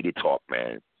overrated talk,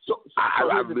 man.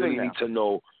 I really need to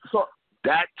know. So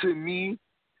that to me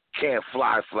can't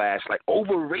fly flash. Like,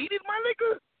 overrated, my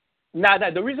nigga? Nah,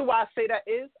 the reason why I say that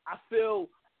is I feel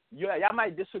y'all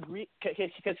might disagree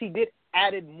because he did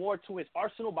added more to his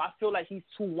arsenal, but I feel like he's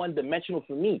too one-dimensional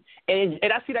for me. And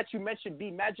I see that you mentioned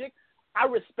B Magic. I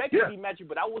respected B Magic,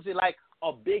 but I wasn't like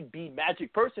a big B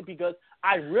Magic person because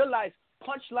I realized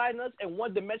punchliners and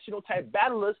one-dimensional type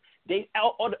battlers,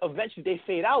 eventually they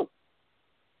fade out.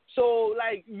 So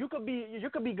like you could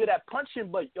be good at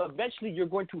punching, but eventually you're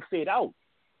going to fade out.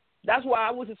 That's why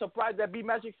I wasn't surprised that B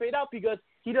Magic fade out because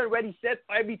he done already set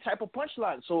every type of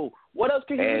punchline. So what else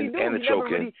can he really do? And the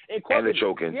choking. And the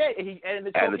choking. Yeah, and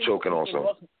the choking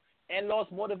also. And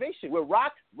lost motivation. With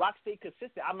Rock stayed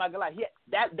consistent. I'm not gonna lie.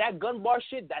 That gun bar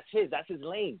shit, that's his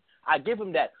lane. I give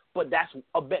him that. But that's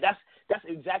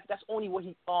only what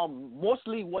he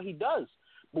mostly what he does.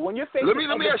 But when you're facing let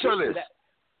me ask y'all this.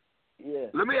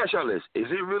 Let me ask y'all this. Is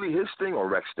it really his thing or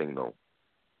Rex thing though?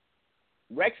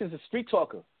 Rex is a street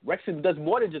talker. Rex does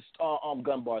more than just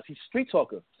gun bars. He's street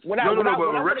talker. But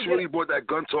Rex really brought that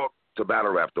gun talk to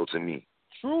battle rap though to me.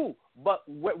 True, but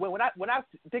when I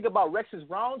think about Rex's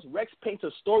rounds, Rex paints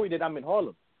a story that I'm in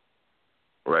Harlem.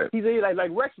 Right. He's like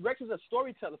Rex. Rex is a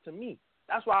storyteller to me.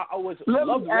 That's why I always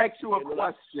love Rex.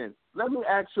 Let me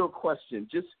ask you a question,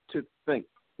 just to think.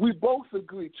 We both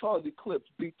agree Charlie Clips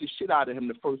beat the shit out of him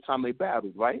the first time they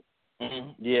battled, right?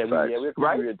 Mm-hmm. Yeah, we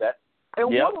agree with that. And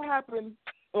what happened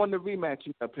on the rematch,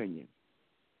 in your opinion?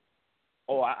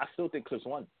 Oh, I still think Clips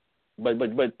won, but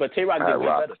Tay-Rock did way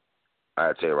better. I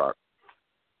had Tay-Rock.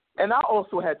 And I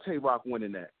also had Tay-Rock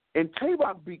winning that. And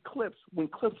Tay-Rock beat Clips when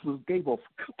Clips gave a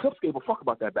fuck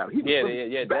about that battle. I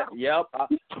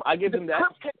give him that.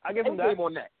 I give him that.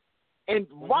 On that. And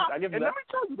Rock, and let me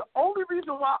tell you, the only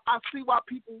reason why I see why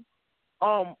people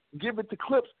give it to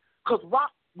Clips, because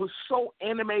Rock was so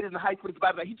animated and hyped for this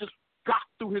battle that he just got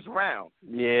through his round.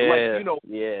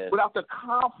 Without the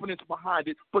confidence behind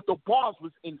it. But the bars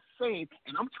was insane.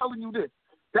 And I'm telling you this,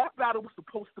 that battle was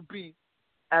supposed to be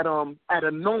at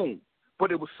a known,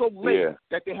 but it was so late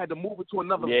that they had to move it to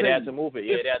another venue. They had to move it.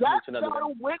 They had to move it to another venue. If that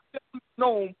battle went to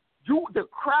known, the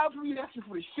crowd's reaction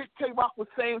for the shit Tay-Rock was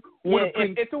saying would have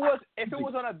been... If it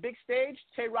was on a big stage,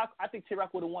 I think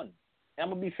Tay-Rock would have won. And I'm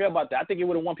going to be fair about that. I think he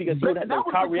would have won because he would have had the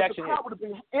crowd reaction. The crowd would have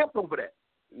been amped over that.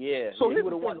 Yeah. So here's the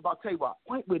thing about Tay-Rock.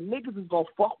 When niggas is going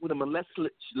to fuck with him and let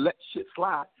shit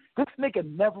slide, this nigga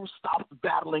never stops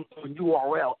battling on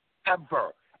URL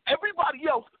ever. Everybody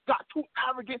else got too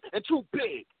arrogant and too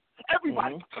big.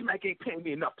 Everybody, Mac ain't paying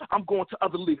me enough. I'm going to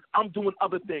other leagues. I'm doing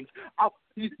other things.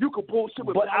 You can bullshit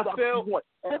with me. But I feel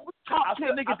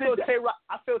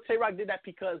Tay-Rock did that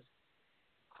because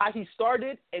how he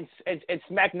started and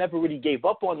Smack never really gave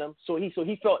up on him. So he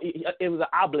felt it was an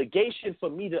obligation for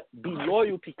me to be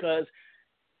loyal because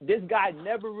this guy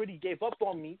never really gave up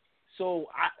on me. So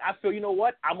I feel, you know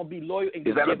what? I'm gonna be loyal and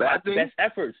give my best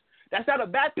efforts. That's not a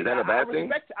bad thing. Is that a bad thing?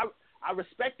 I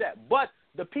respect that. But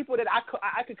the people that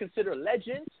I could consider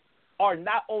legends are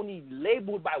not only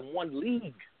labeled by one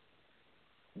league.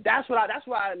 That's why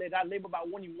I labeled by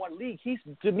one league. He's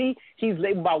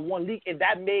labeled by one league, and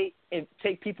that may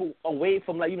take people away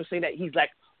from saying that he's like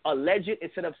a legend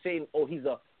instead of saying he's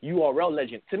a URL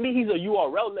legend. To me, he's a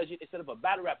URL legend instead of a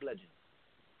battle rap legend.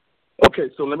 Okay,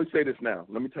 so let me say this now.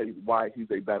 Let me tell you why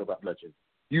he's a battle rap legend.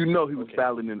 You know he was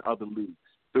battling in other leagues.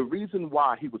 The reason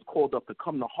why he was called up to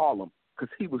come to Harlem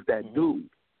because he was that dude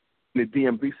in the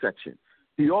DMV section.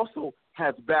 He also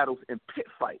has battles in pit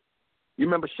fight. You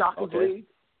remember Shaka's League?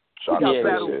 He got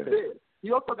battles there.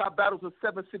 He also got battles in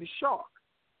Seven City Shark.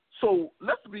 So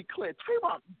let's be clear.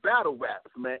 Tay-Rock battle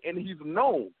raps, man, and he's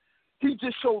known. He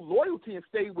just showed loyalty and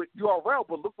stayed with URL,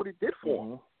 but look what he did for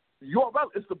him. URL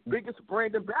is the biggest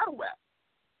brand in battle rap.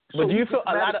 But do you feel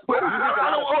a lot of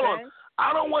fans?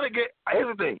 I don't want to get.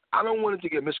 Here's the thing. I don't want it to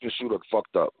get misconstrued or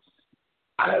fucked up.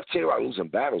 I have Tay-Rock losing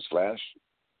battles, Flash.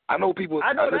 I know people.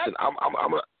 Listen,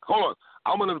 hold on.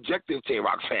 I'm an objective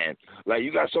Tay-Rock fan. Like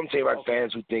you got some Tay-Rock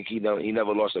fans who think he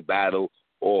never lost a battle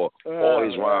or all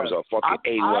his rhymes are fucking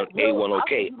A1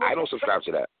 okay. I don't subscribe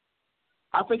to that.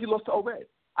 I think he lost to Obey.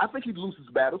 I think he loses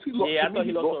battles. I thought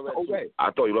he lost to Obey.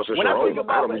 I thought he lost to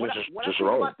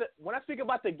Sharon. When I speak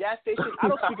about the gas station, I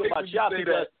don't speak about y'all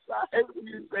because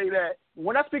you say that.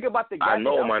 When I speak about the gas station, I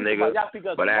know my nigga,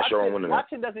 but that's Sharon winning.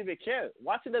 Watson doesn't even care.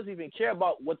 Watson doesn't even care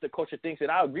about what the culture thinks, and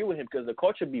I agree with him because the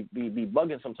culture be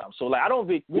bugging sometimes. So like I don't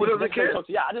really care.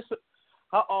 I just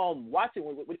Watson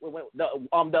when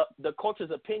the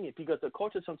culture's opinion because the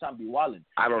culture sometimes be wilding.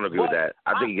 I don't agree with that.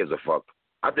 I think he gives a fuck.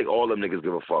 I think all them niggas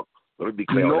give a fuck. Let me be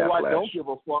clear on that, I don't give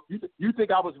a fuck. You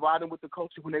think I was riding with the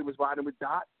culture when they was riding with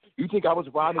Dot? You think I was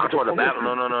riding with the culture?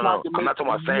 No. I'm not talking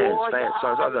about fans.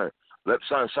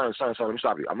 Son, let me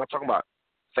stop you. I'm not talking about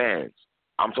fans.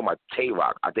 I'm talking about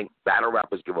Tay-Rock. I think battle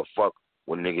rappers give a fuck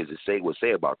what niggas would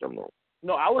say about them though.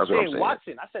 No, I was saying saying.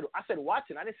 Watson. I said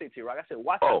Watson. I didn't say Tay-Rock. I said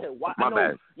Watson. Oh, I said Watson. my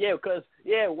bad. Yeah, because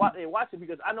Watson.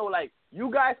 Because I know like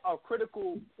you guys are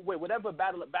critical with whatever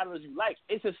battlers you like.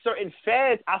 It's a certain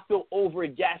fans I feel over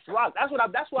gas Rock. That's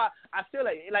why I feel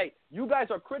like you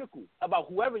guys are critical about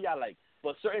whoever y'all like.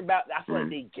 But certain I feel like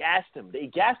they gassed him.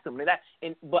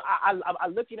 But I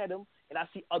looking at him and I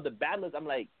see other battlers. I'm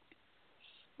like,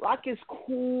 Rock is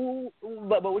cool,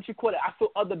 but what you call it? I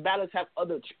feel other battlers have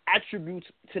other attributes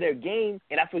to their game,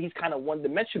 and I feel he's kind of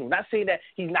one-dimensional. Not saying that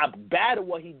he's not bad at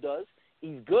what he does.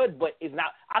 He's good, but it's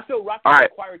not. I feel Rock has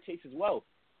acquired taste as well.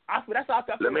 That's how I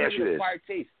feel. Let me ask you this. Acquired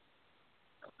taste.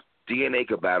 DNA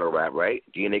could battle rap, right?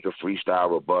 DNA could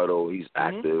freestyle, rebuttal. He's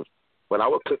active. But I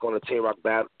would click on the Tay-Rock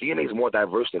battle. DNA is more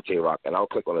diverse than Tay-Rock, and I'll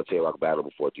click on the Tay-Rock battle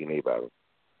before DNA battle.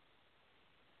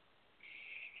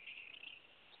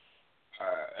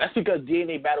 That's because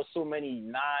DNA battles so many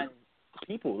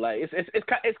non-people. Like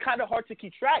it's kind of hard to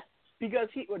keep track because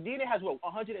DNA has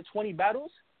 120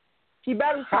 battles. He can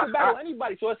battle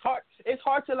anybody, so it's hard. It's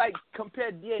hard to like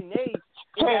compare DNA.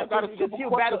 I got a simple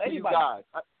question battle for anybody. you guys.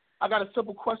 I got a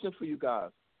simple question for you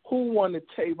guys. Who won the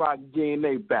Tay-Rock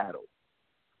DNA battle?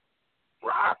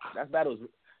 Rock. That battle's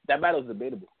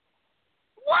debatable.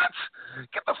 What?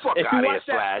 Get the fuck out of here,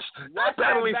 Flash. That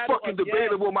battle ain't fucking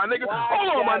debatable, my nigga. Hold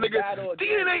on, my nigga.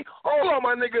 DNA, hold on,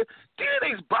 my nigga.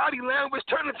 DNA's body language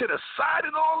turning to the side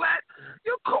and all that.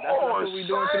 Yo, come on, that's what we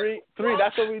doing. Three.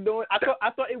 That's what we doing. I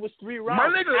thought it was 3 rounds. My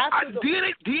nigga,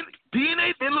 DNA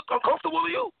didn't look uncomfortable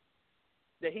to you?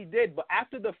 That he did, but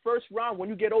after the first round, when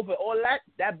you get over all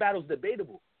that battle's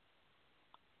debatable.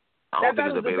 I don't think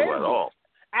it's debatable at all.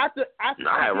 After I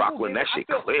had Rock win that shit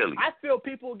clearly. I feel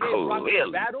people gave Rock the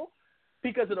battle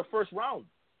because of the first round.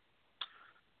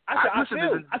 I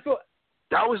feel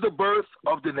that was the birth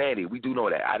of the nanny. We do know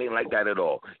that. I didn't like that at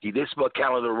all. He did spell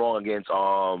calendar wrong against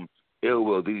Ill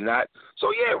Will, did he not?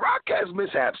 So yeah, Rock has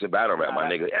mishaps in battle rap, my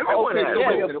nigga. Everyone has.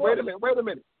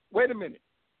 Wait a minute.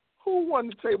 Who won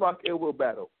the Tay-Rock Ill Will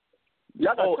battle?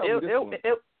 Y'all gotta tell me this one.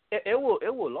 It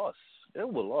will lost. It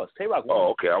will lost. Tay-Rock won. Oh,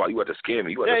 okay. You had to scare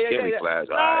me. You had to scare me, Flash.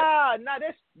 Nah.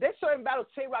 There's certain battles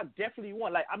Tay-Rock definitely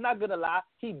won. Like, I'm not gonna lie,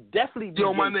 he definitely did.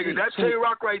 Yo, my nigga, that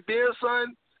Tay-Rock right there,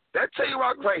 son. That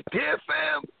Tay-Rock right there,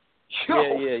 fam.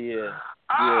 Yo. Yeah.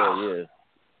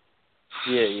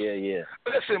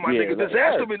 Listen, my nigga,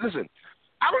 Disaster. Listen,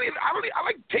 I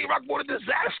like Tay-Rock more than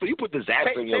Disaster. You put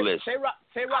Disaster on your list. Tay-Rock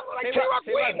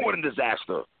way more than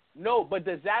Disaster. No, but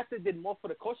Disaster did more for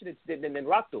the culture than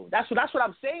Rock though. That's what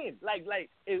I'm saying. Like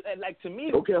to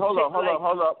me. Okay, hold up.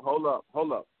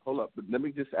 But let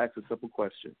me just ask a simple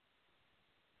question.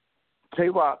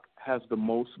 Tay-Rock has the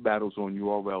most battles on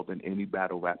URL than any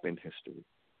battle rap in history.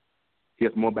 He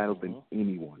has more battles than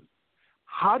anyone.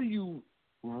 How do you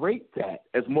rate that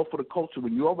as more for the culture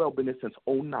when URL been there since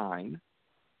 2009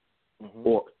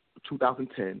 or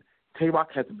 2010?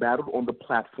 Tay-Rock has battled on the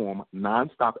platform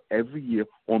nonstop every year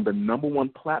on the #1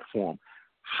 platform.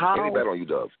 How any battle you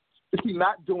dub? Is he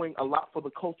not doing a lot for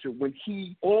the culture when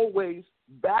he always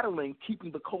battling, keeping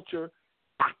the culture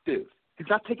active? He's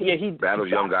not taking. Yeah, he battles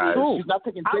young guys. He's not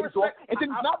taking days off, and then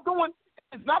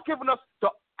he's not giving us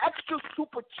the extra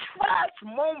super trash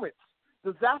moments.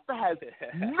 Disaster has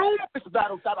numerous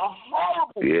battles that are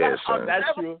horrible. Yes,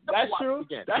 that's true.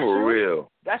 For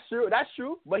real. That's true.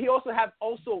 But he also have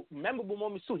memorable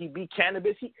moments too. He beat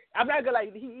Cannabis. I'm not gonna like.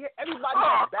 Everybody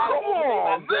has bad. Come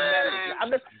on,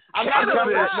 man. I'm not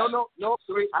gonna lie. No.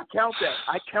 I count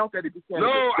that. If you can. No,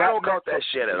 I don't count that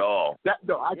shit at all. I count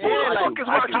it.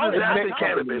 Watching Disaster and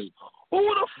Cannabis. Who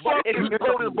the fuck is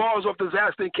pulling bars off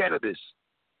Disaster and Cannabis?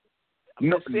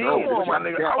 No, my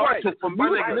nigga. I watch it for me.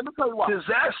 Let me tell you why.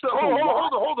 Disaster.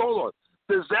 Hold on.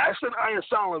 Disaster and Iron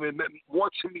Solomon meant more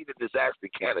to me than Disaster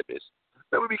and Cannabis.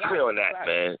 Let me be clear on that,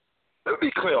 man.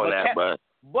 Man.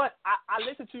 But I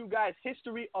listened to you guys'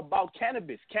 history about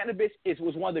Cannabis. Cannabis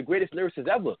was one of the greatest lyricists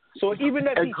ever. So even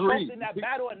if he choked in that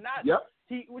battle or not,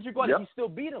 he still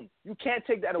beat him. You can't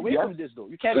take that away from this, though.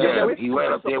 You can't take that away from he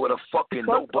went up there with a fucking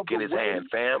notebook in his hand,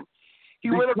 fam. He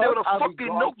went up there with a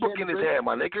fucking notebook in his hand,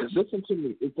 my niggas. Listen to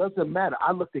me. It doesn't matter.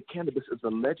 I looked at Cannabis as a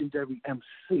legendary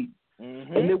MC.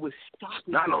 And it was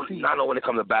shocking. Not when it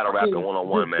comes to battle rapping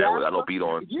one-on-one, man. Without no beat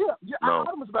on. Yeah. No. I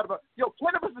thought it was battle rap. Yo,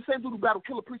 Cannabis the same dude who battled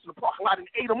Killer Priest in the parking lot and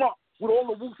ate him up with all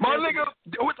the Wu. My nigga,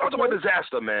 we're talking about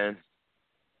Disaster, man.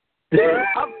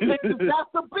 I'm thinking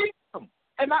Disaster beat him.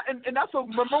 And that's a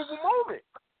memorable moment.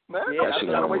 Man. Yeah, that shit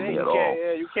not with me at all.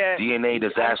 You can't. DNA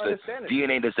Disaster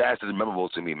is memorable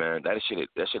to me, man. That shit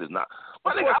is not.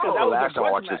 My nigga, I don't know the last time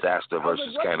I watched Disaster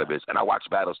versus Cannabis, and I watch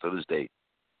battles to this day,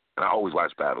 and I always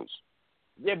watch battles.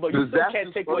 Yeah, but you still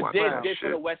can't take what Diz did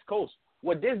for the West Coast.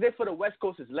 what this did for the West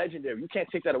Coast is legendary. You can't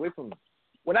take that away from me.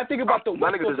 When I think about the my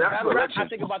West nigga, Coast battle rap, I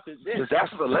think about this.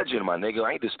 Disaster's a legend, my nigga.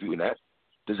 I ain't disputing that.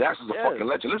 Disaster's a fucking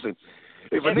legend. Listen,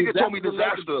 if a And nigga told me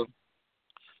Disaster's Disaster,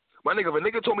 my nigga, if a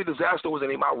nigga told me Disaster was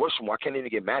in my Rushmore, I can't even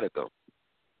get mad at them.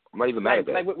 I'm not even mad at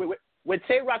that. Like with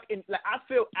Tay Rock, I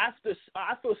feel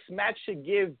Smack should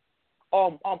give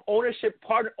ownership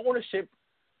to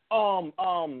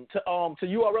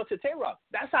URL to Tay Rock.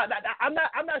 That's how I'm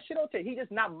not shit on Tay. He's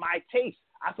just not my taste.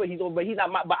 I feel he's over. He's not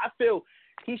my. But I feel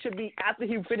he should be, after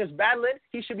he finished battling,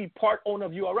 he should be part owner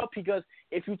of URL, because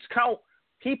if you count,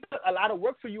 he put a lot of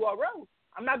work for URL.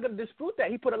 I'm not gonna dispute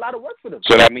that. He put a lot of work for them.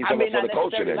 So that means something for the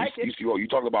culture. Then like you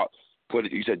talk about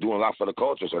you said doing a lot for the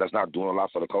culture. So that's not doing a lot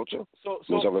for the culture. So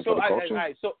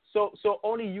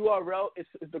only URL is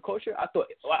the culture. I thought.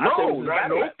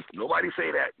 Nobody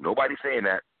say that. Nobody's saying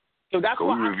that. So that's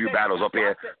why we review battles up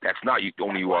here. That's not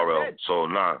only URL. So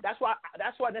nah. That's why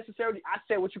necessarily I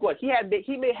said what you call it.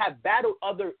 He may have battled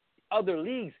other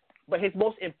leagues, but his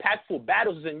most impactful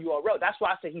battles is in URL. That's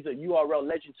why I say he's a URL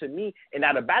legend to me and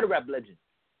not a battle rap legend.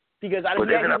 Because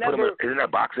isn't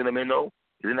that boxing him in though?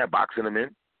 Isn't that boxing him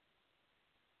in?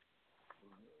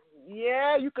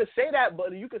 Yeah, you could say that,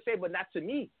 but not to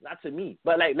me.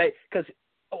 But like because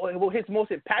his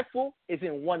most impactful is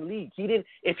in one league.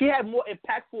 If he had more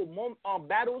impactful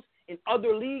battles in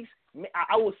other leagues,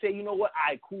 I would say, you know what,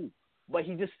 cool. But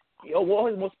he just one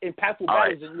of his most impactful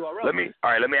battles in URL. Let me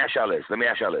ask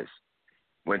y'all this.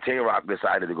 When Tay Rock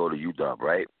decided to go to UW,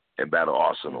 right, and battle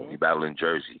Arsenal, he battled in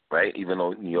Jersey, right? Even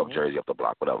though New York, Jersey up the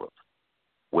block, whatever.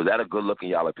 Was that a good look in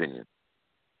y'all opinion?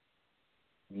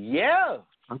 Yeah.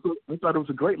 I thought it was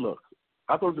a great look.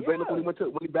 I thought it was a great look when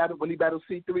he battled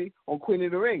C3 on Queen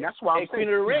of the Ring. That's why I'm saying Queen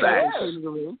of the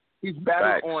Ring. He's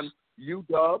battled on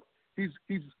UW. He's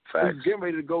getting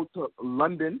ready to go to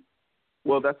London.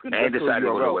 Well, that's good. And decided to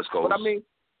go to the West Coast. But I mean,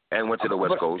 and went to the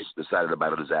West Coast. Decided to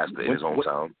battle Disaster in his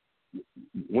hometown.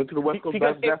 Went to the West Coast.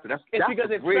 Battle Disaster. That's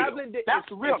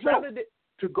real.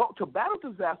 To battle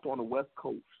Disaster on the West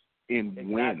Coast and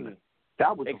win.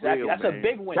 That was real, That's man. a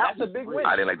big win. That's a big win.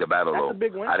 I didn't like the battle though. That's a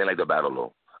big win. I didn't like the battle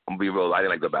though. I'm gonna be real. I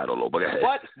didn't like the battle though. But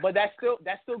that still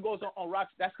goes on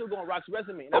Rock's. That's still going on Rock's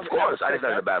resume. Of course, I didn't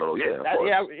like the battle though. Yeah, of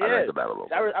course. I didn't like the battle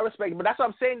though. I respect it, but that's what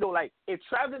I'm saying though. Like, if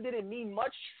traveling didn't mean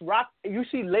much, Rock. You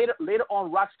see later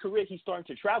on Rock's career, he's starting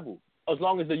to travel as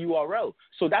long as the URL.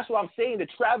 So that's what I'm saying. The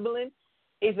traveling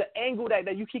is an angle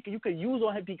that you could use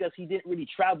on him, because he didn't really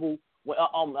travel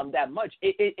that much.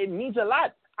 It means a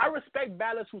lot. I respect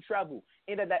battlers who travel,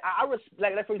 and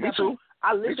like for example,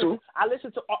 I listen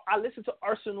to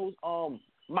Arsenal's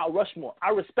Mount Rushmore. I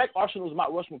respect Arsenal's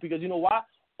Mount Rushmore, because you know why?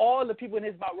 All the people in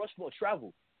his Mount Rushmore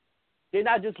travel. They're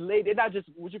not just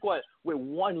what you call it with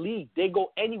one league. They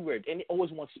go anywhere and they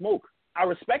always want smoke. I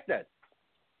respect that.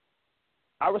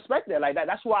 Like that.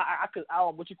 That's why I could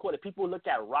what you call it. People look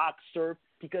at Rock, Surf,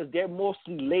 because they're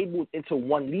mostly labeled into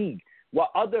one league.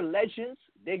 While other legends,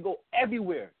 they go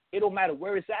everywhere. It don't matter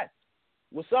where it's at.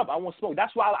 What's up? I want smoke.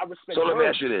 That's why I respect. So let me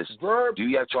ask you this: do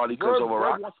you have Charlie Clips over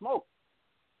Rock? Want smoke.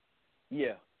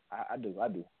 Yeah, I do.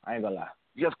 I ain't gonna lie.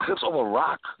 You have Clips over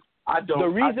Rock? I don't. The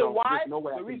reason why I do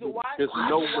that. The reason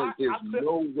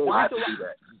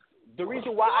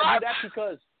why I do that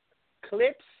because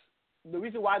Clips. The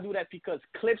reason why I do that because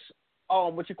Clips.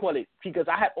 What you call it? Because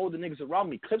I had older niggas around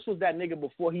me. Clips was that nigga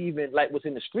before he even was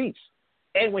in the streets.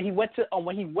 And when he went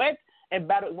and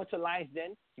battled, went to Lions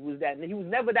Den, he was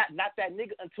never not that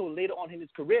nigga until later on in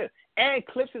his career. And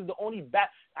Clips is the only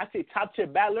top tier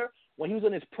battler. When he was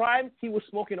in his prime, he was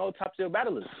smoking all top tier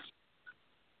battlers.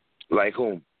 Like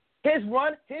whom? His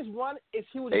run is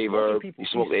he was smoking people. He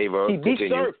smoked Averb. He beat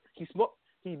Surf.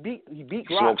 He beat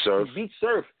Rock. Surf. He beat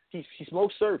Surf. He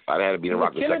smoked Surf. I had to beat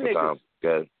Rock the second time.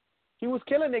 Good. He was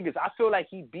killing niggas. I feel like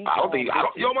he beat. My nigga,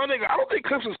 I don't think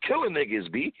Clips was killing niggas,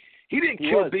 B. He didn't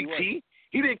kill Big T.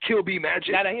 He didn't kill B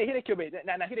Magic. Nah, he didn't kill B.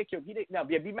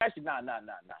 B Magic. Nah.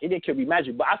 He didn't kill B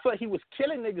Magic. But I felt he was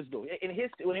killing niggas though. In his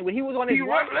when he was on his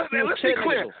run, let's be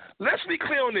clear. Let's be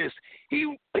clear on this.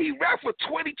 He rapped for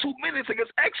 22 minutes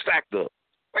against X Factor.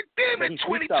 Like damn it,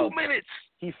 22 minutes.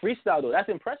 He freestyled though. That's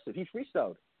impressive. He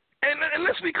freestyled. And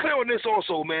let's be clear on this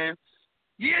also, man.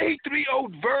 Yeah, he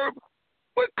 3-0'd Verb,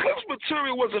 but Clips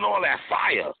material wasn't all that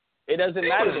fire. It doesn't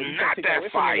matter. It was not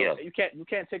that fire. You can't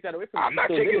take that away from him. I'm not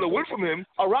taking it away from him.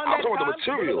 Around I'm that talking time, about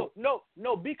the material.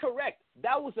 No, be correct.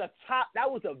 That was a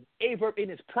Averb in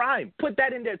his prime. Put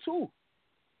that in there too.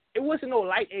 It wasn't no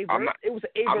light Averb. It was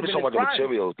an Averb in his prime. I'm just talking about the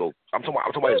materials though. I'm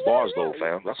talking about his bars though,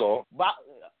 fam. That's all. But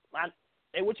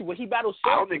when he battled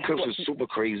Surf, I don't think Clips was super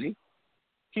crazy.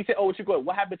 He said,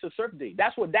 what happened to Surf Day?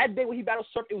 That's what that day when he battled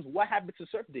Surf, it was what happened to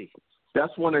Surf Day.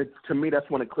 That's one of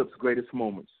Clip's greatest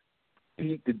moments. He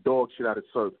beat the dog shit out of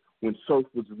Surf when Surf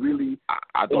was really.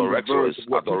 I thought Rex was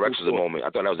a moment. I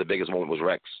thought that was the biggest moment was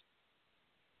Rex.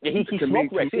 Yeah, he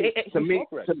smoked Rex.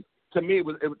 To me, it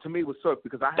was Surf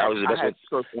because I had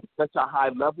Surf on such a high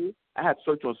level. I had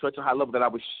Surf on such a high level that I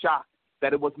was shocked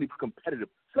that it wasn't even competitive.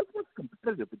 Surf was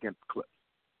competitive against Clip.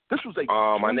 This was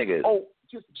my nigga.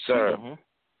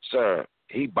 Sir,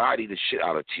 he bodied the shit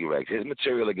out of T-Rex. His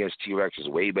material against T-Rex is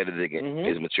way better than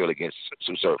his material against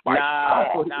Surf.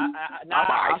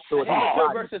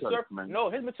 No,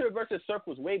 his material versus Surf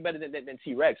was way better than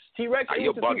T-Rex. T-Rex.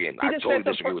 You're bugging. I totally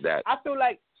disagree with that. I feel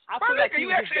like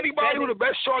you ask anybody who the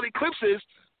best Charlie Clips is,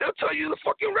 they'll tell you the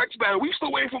fucking Rex battle. We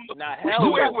still waiting for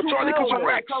Charlie Clips and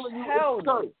Rex. Hell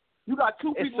no. You got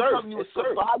two people telling you it's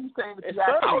Surf. So how you saying that you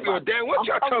I don't give a damn what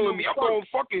y'all telling me. I'm going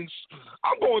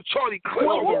Charlie Clips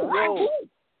over Rex.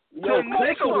 The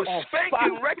nigga was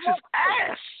spanking Rex's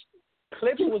ass.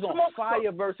 Clips was on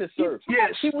fire versus Surf.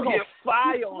 Yes, he was on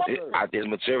fire on Surf. I think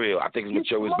his material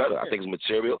is better. I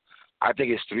think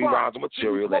his 3 rounds of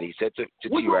material that he said to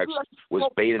T-Rex was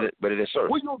better than Surf.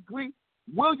 Will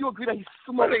you agree that he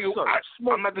smoked Surf?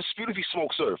 I'm not disputing if he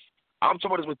smoked Surf. I'm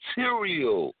talking about his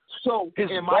material. So,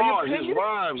 his bars, his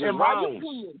rhymes, his rounds.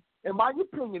 In my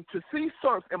opinion, to see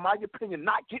Surf, not get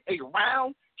a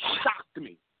round shocked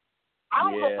me. I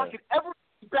don't know if I could ever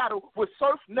battle where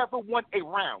Surf never won a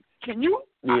round. Can you?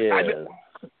 Yeah.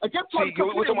 We're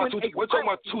talking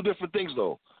about two different things,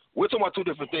 though. We're talking about two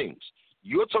different things.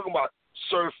 You're talking about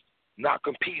Surf not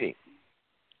competing.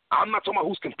 I'm not talking about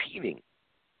who's competing.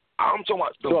 I'm talking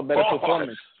about the better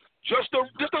performance. Just the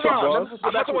round.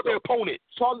 I'm not talking about the opponent.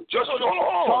 Just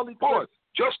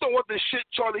on what the shit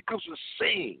Charlie Clips was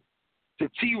saying to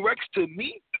T-Rex to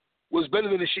me was better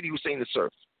than the shit he was saying to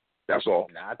Surf. That's all.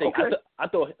 Nah, I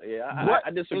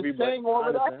disagree. In saying all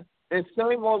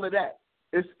of that,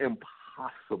 it's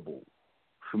impossible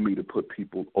for me to put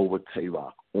people over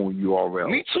Tay-Rock on URL.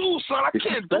 Me too, son. I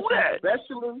can't do that.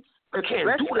 Especially, I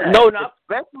can't do that. No,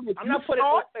 I'm not putting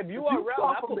if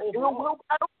URL.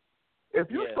 If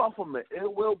you start from the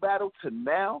Ill Will battle to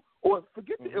now, or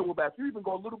forget the Ill Will battle, you even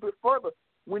go a little bit further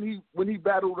when he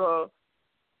battled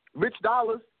Rich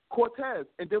Dollars, Cortez,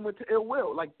 and then went to Ill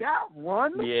Will. Like that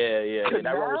run. Yeah.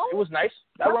 That run was nice.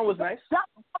 That run was nice.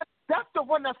 That's the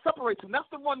one that separates him. That's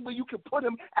the one where you can put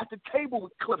him at the table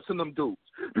with Clips and them dudes.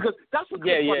 Because that's what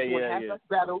Clips had that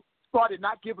battle. Started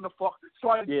not giving a fuck.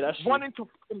 Started running to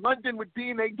London with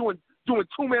DNA, doing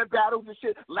 2-man battles and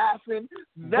shit, laughing,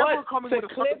 never coming with a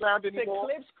fucking round anymore.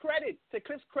 To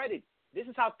Clips' credit, this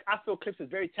is how I feel Clips is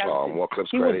very talented. More Clips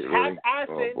credit.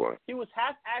 He was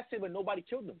half-assed, but nobody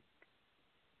killed him.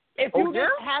 If you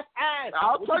just half-assed,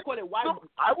 I will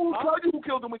tell you who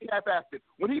killed him when he half-assed it.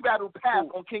 When he battled Path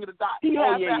on King of the Dot. He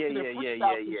half-assed it.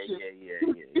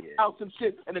 Out some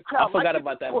shit, and the crowd. I forgot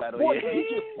about that battle. Away.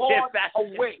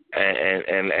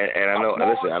 And I know.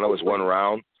 Listen, I know it's 1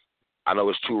 round. I know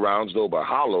it's 2 rounds though, but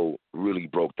Hollow really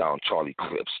broke down Charlie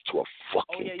Clips to a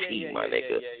fucking T, my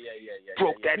nigga.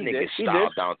 Broke that nigga style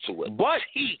down to it. But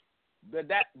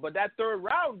that third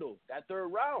round,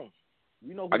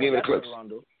 you know who I gave it to Clips.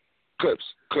 Clips,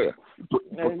 clear. He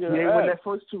ain't win that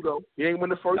first 2 though. He ain't win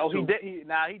the first 2. He did.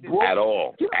 At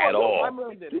all.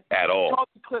 Charlie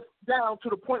Clips down to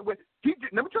the point where he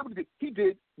did. Let me tell you what he did. He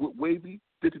did what Wavy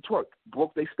did to Twerk.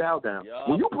 Broke their style down.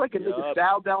 When you break a nigga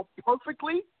style down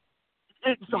perfectly,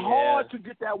 it's hard to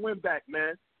get that win back,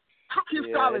 man. Took his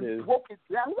style and broke it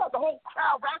down. He got the whole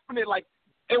crowd rapping it like,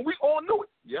 and we all knew it.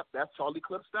 Yep, that's Charlie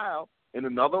Clips style. In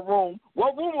another room.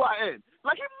 What room were I in?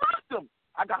 Like, he murked him.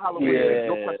 I got Halloween.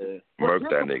 No question. Murked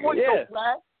that nigga.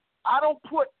 I don't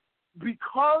put,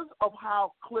 because of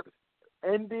how Clips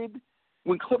ended,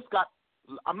 when Clips got,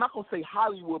 I'm not going to say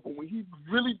Hollywood, but when he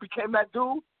really became that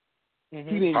dude, he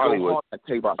didn't Hollywood. go hard at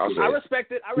Tay-Rock. I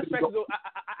respect it. I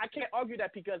can't argue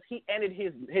that because he ended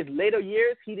his later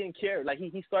years. He didn't care. Like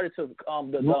he started to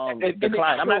decline.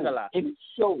 I'm not gonna lie. And it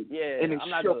showed. I'm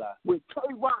not gonna lie. With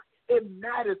Tay-Rock, it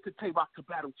matters to Tay-Rock to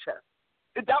battle chess.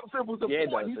 That was the point.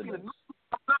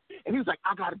 And he was like,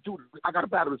 I gotta do this. I gotta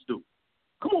battle this dude.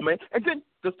 Come on, man. And then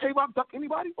does Tay-Rock duck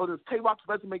anybody, or does Tay-Rock's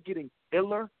resume getting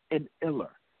iller and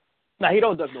iller? Nah, he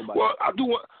don't duck nobody. Well, I do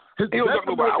want. He don't duck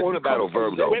nobody. I want to battle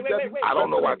Verb though. Wait, I don't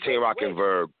know why Tay-Rock and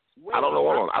Verb. I don't know.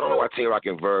 Hold on. I don't know why Tay-Rock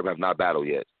and Verb have not battled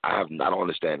yet. I don't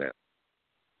understand that.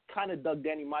 Kind of ducked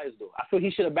Danny Myers though. I feel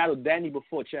he should have battled Danny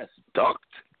before chess. Ducked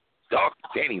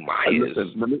Danny Myers.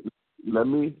 Let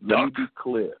me be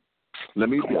clear. Let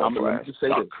me just say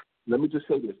this.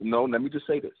 No, let me just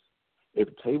say this. If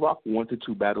Tay-Rock wanted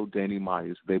to battle Danny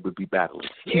Myers, they would be battling.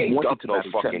 He ain't wanted ducked to no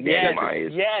battle fucking Chad. Danny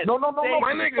Myers. Yes. No,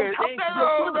 My nigga,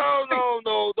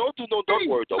 no. Don't do no duck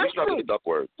word, though. He's not the duck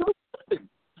word.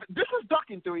 This is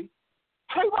ducking 3.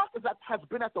 Tay-Rock has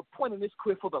been at the point in his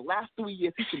career for the last 3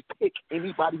 years he can pick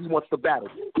anybody he wants to battle.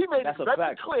 He made it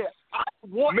very clear. I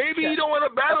want Maybe he don't want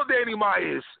to battle Danny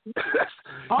Myers. You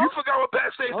forgot what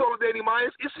Pat Stay told Danny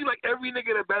Myers? It seems like every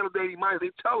nigga that battled Danny Myers,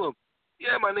 they tell him,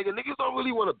 yeah, my nigga, niggas don't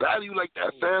really want to battle you like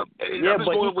that, fam. And yeah, I'm just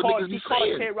but going with niggas he be called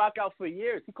saying. Tay-Rock out for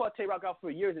years. He called Tay-Rock out for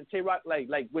years, and Tay-Rock, like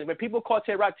when people call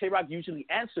Tay-Rock usually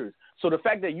answers. So the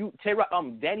fact that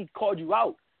Danny called you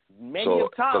out many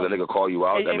of times. So the nigga call you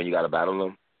out, that mean you got to battle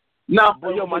him? No,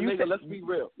 my nigga, let's be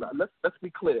real. Let's be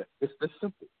clear. It's this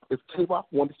simple. If Tay-Rock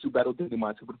wanted to battle Danny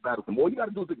Myers, he would battle him. All you got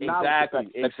to do is acknowledge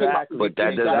Exactly. But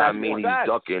that does not mean he's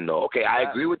ducking, though. Okay, I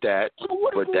agree with that.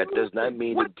 But that does not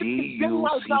mean the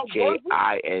D-U-C-K-I-N-G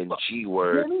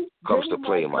word comes to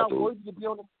play in my dude.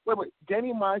 Wait.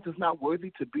 Danny Myers is not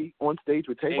worthy to be on stage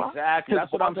with Tay-Rock? Exactly.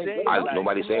 That's what I'm saying.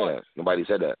 Nobody's saying that. Nobody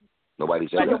said that. Nobody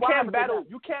said that. You can't battle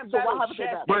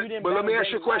Chet. But let me ask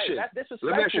you a question.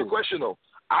 Let me ask you a question, though.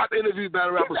 I've interviewed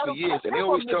battle rappers for years, and they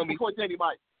always tell me, hold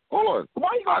on.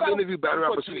 I've interviewed battle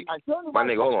rappers for years. My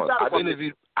nigga, hold on.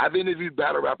 I've interviewed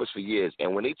battle rappers for years,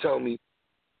 and when they tell me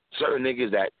certain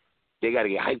niggas that they got to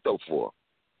get hyped up for,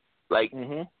 like,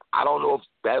 I don't know if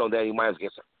battling Danny Myers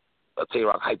gets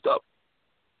Tay-Rock hyped up.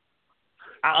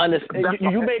 I understand.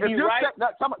 You may be right.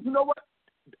 You know what?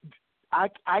 I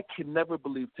can never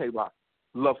believe Tay-Rock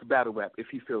loves battle rap if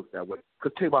he feels that way,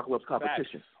 because Tay-Rock loves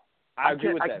competition. Facts. I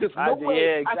agree with that. There's no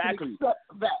way exactly. I can accept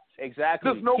that.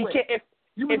 Exactly. There's no way. If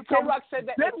Tay-Rock said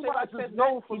that,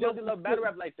 he doesn't love battle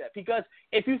rap like that. Because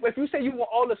if you say you want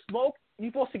all the smoke,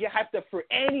 you're supposed to get hyped up for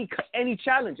any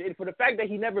challenge. And for the fact that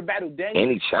he never battled Danny,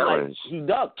 any challenge, he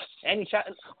ducked any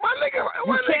challenge. My nigga,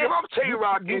 if I'm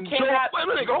Tay-Rock and Joe,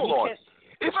 hold on.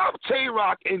 If I'm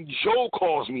Tay-Rock and Joe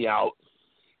calls me out,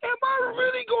 am I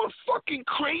really going fucking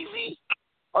crazy?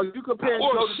 Are you comparing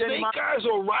Joe to Danny Myers? Snake Eyes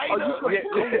or Ryder? What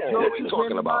are you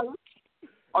talking about?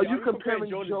 Are you comparing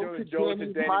Joe to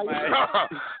Danny Myers?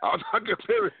 I'm not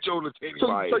comparing Joe to Danny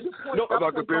Myers. I'm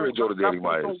not comparing Joe to Danny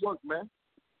Myers.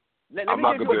 I'm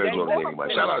not comparing Joe to Danny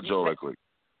Myers. Shout out Joe right quick.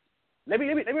 Let me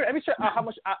check how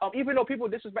much. Even though people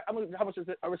disrespect, how much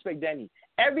I respect Danny.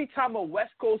 Every time a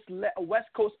West Coast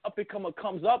up and comer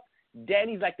comes up,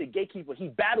 Danny's like the gatekeeper. He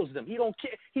battles them. He don't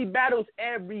care. He battles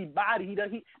everybody.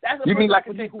 That's the you person mean like I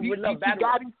can say who he would love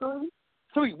battle.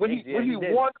 When he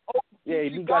won,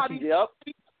 he got you up.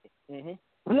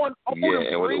 Won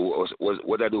and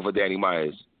what that do for Danny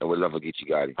Myers? And what love for Geechee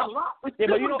Gotti? A lot. Yeah,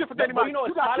 but you know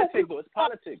it's politics, though. It's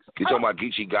politics. You're talking about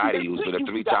Geechee Gotti, who's been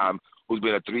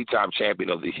a three-time champion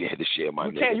of the year, my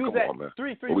nigga. Come on, man.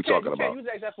 What we talking about?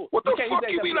 What the fuck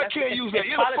you mean I can't use that?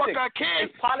 Yeah, the fuck I can.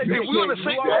 If we on the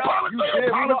same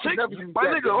politics, my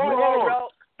nigga, hold on.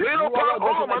 There ain't no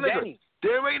politics, my nigga.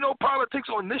 There ain't no politics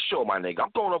on this show, my nigga.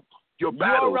 I'm throwing up your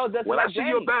battles. When I see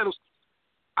your battles,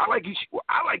 I like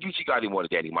Geechee Gotti more than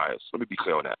Danny Myers. Let me be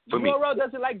clear on that. For me, URL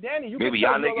doesn't like Danny. Maybe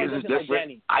y'all niggas is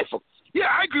different. I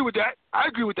agree with that. I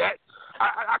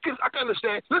can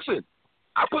understand. Listen,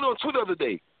 I put on Twitter the other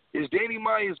day. Is Danny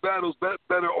Myers' battles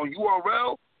better on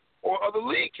URL or other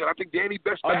leagues? And I think Danny's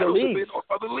best battles have been on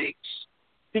other leagues.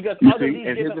 Because other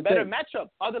leagues give him better matchup.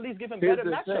 Other leagues give him better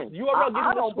matchup. URL gives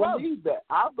him a scrub. Believe that.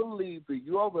 I believe the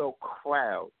URL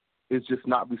crowd is just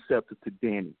not receptive to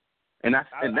Danny. And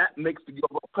that makes the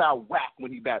URL crowd whack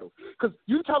when he battles. Because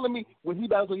you telling me when he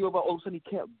battles on URL, all of a sudden he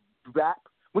can't rap?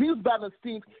 When he was battling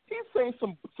schemes, he's saying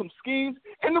some schemes.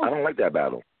 And I don't like that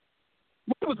battle.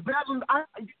 When he was battling,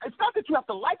 it's not that you have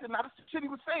to like it. Not the shit he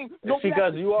was saying. It's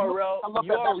because URL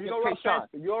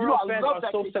fans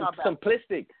are so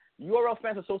simplistic. URL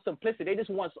fans are so simplistic. They just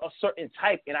want a certain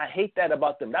type, and I hate that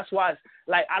about them. That's why,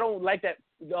 I don't like that.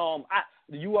 The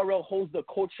URL holds the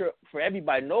culture for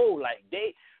everybody. No,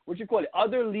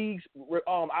 other leagues.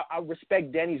 I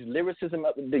respect Danny's lyricism.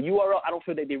 The URL, I don't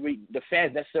feel that the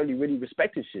fans necessarily really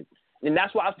respect his shit, and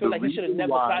that's why I feel like he should have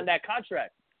never signed that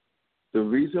contract. The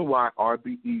reason why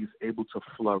RBE is able to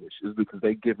flourish is because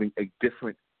they're giving a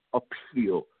different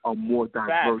appeal, a more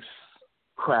diverse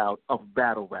crowd of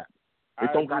battle rap. It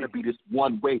don't got to be this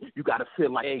one way. You got to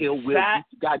feel like Ill Will.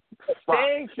 You got to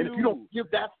and if you don't give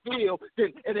that feel,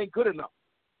 then it ain't good enough.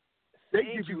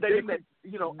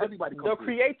 Everybody. The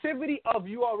creativity of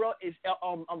URL is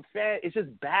it's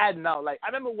just bad now. Like I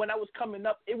remember when I was coming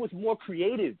up, it was more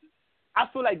creative. I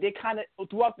feel like they kind of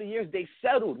throughout the years they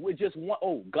settled with just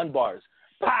gun bars,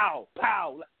 pow,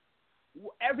 pow.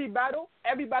 Every battle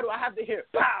I have to hear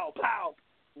pow, pow.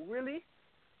 Really?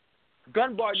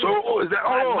 Gun bar. So is that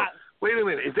Wait a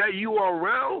minute. Is that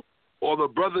URL or the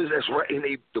brothers that's writing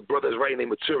their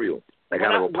material? Like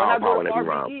I go power in every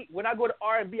round. When I go to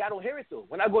R&B, I don't hear it though.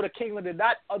 When I go to King of the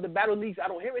Dot or the Battle Leagues, I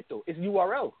don't hear it though. It's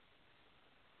URL.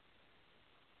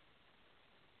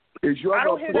 Is URL? I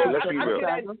don't hear that. Let's be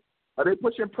real. Are they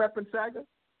pushing Prep and Saga?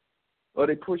 Or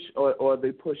they are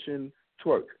they pushing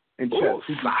Twerk and Chess?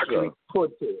 Saga.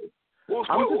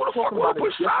 I'm just talking about a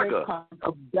different kind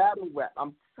of battle rap.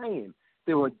 I'm saying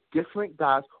there are different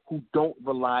guys who don't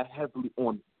rely heavily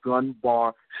on gun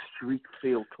bar, street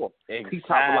field talk. Exactly.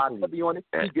 T-Top relies heavy on it.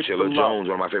 Chilla Jones,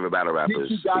 one of my favorite battle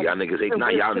rappers. Y'all niggas hate,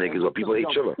 not y'all niggas, but people hate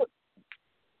Chilla.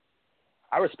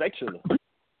 I respect Chilla.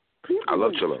 I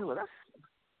love Chilla.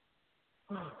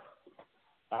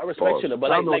 I respect Chilla, but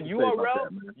like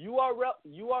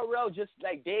URL, just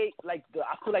like I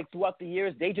feel like throughout the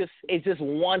years, it's just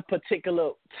one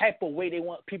particular type of way they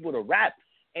want people to rap,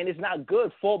 and it's not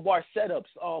good. 4-bar setups,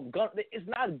 it's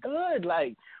not good.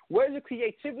 Like, where's the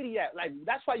creativity at? Like,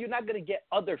 that's why you're not gonna get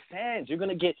other fans. You're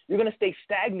gonna stay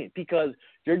stagnant because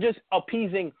you're just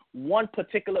appeasing one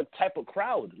particular type of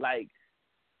crowd. Like,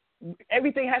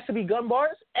 everything has to be gun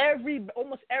bars.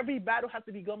 Almost every battle has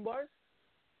to be gun bars.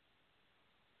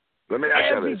 Let me ask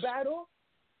you this. Every battle?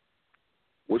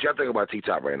 What y'all think about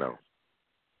T-Top right now?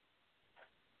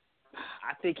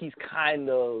 I think he's kind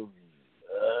of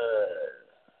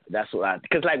that's what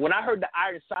because like when I heard the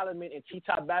Iron Solomon and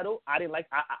T-Top battle, I didn't like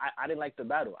the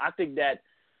battle. I think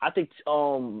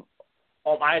Iron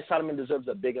Solomon deserves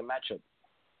a bigger matchup.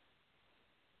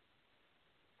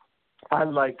 I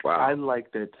like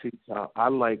that T-Top. I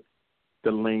like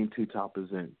the lane T-Top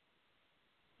is in.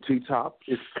 T-Top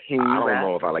is king rap. I don't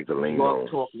know if I like the lane, though.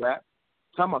 Talk rap.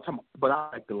 Talk about, but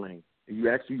I like the lane. You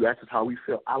ask us how we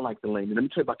feel. I like the lane. And let me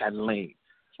tell you about that lane.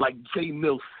 Like Jay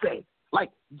Mills said. In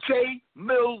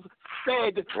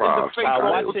the face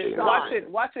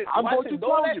Watch it. I'm going to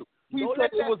tell you. He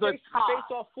said it was a tie.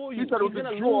 Face-off fool you. He said it was He's a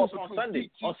gonna draw lose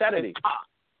on Saturday.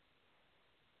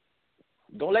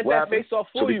 Don't let what that happened? face-off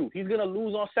fool you. He's gonna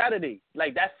lose on Saturday.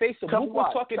 Like that face-off. Mook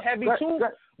was talking heavy too.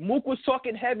 Mook was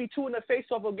talking heavy too in the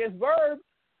face-off against Verb.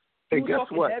 And guess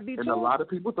what? And a lot of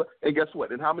people and guess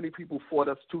what? And how many people fought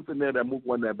us tooth and nail that Mook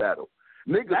won that battle?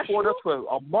 Niggas fought us for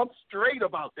a month straight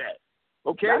about that.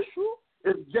 Okay? That's true.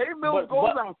 If Jay Mills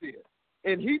goes out there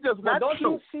and he does not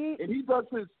shoot, and he does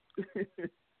his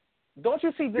Don't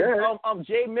you see this?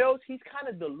 Jay Mills, he's kind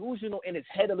of delusional in his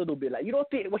head a little bit. Like, you don't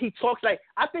think when he talks, like,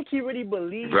 I think he really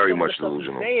believes. Very much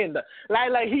delusional.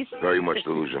 Like he's very much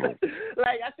delusional.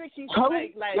 Like, I think he's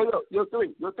Yo,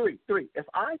 three. If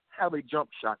I have a jump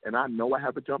shot and I know I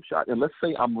have a jump shot, and let's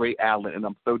say I'm Ray Allen and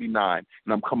I'm 39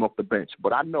 and I'm coming off the bench,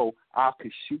 but I know I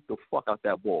can shoot the fuck out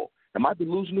that ball. Am I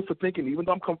delusional for thinking even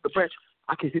though I'm coming off the bench,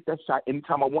 I can hit that shot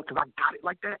anytime I want because I got it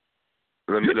like that?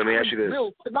 Let me ask you this.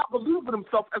 Bill could not believe in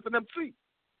himself as an MC.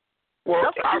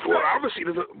 Well, obviously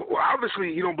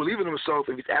he don't believe in himself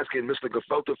if he's asking Mr.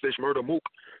 Gefilte Fish Murder Mook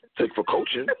for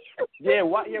coaching. I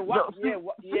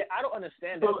don't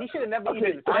understand that. He should have never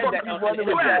even said that.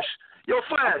 Flash.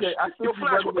 Flash,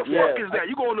 what the fuck is that?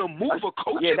 You going to Mook for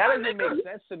coaching? Yeah, that doesn't make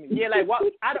sense to me. Yeah, like, what?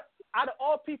 Out of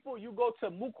all people, you go to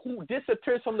Mook, who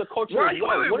disappears from the culture. Why you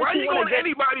going to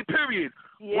anybody, period?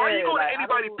 Yeah, why you going to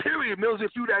anybody, period, Mills,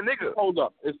 if you that nigga? Hold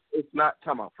up. It's not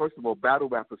time out. First of all, battle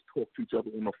rappers talk to each other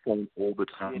on the phone all the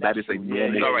time. That is a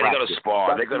normal all right, they're going to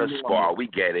spar. They're going to spar. We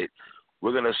get it.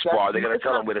 We're going to spar. They're going to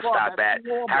tell them where to stop at,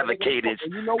 have a cadence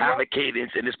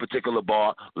in this particular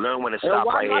bar, learn when to stop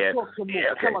right here.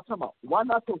 Come on. Why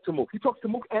not talk to Mook? He talks to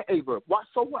Mook and Averb. Why?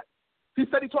 So what? He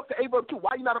said he talked to Averb too.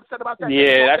 Why are you not upset about that?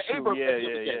 Yeah, that's true.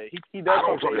 Yeah. He does. I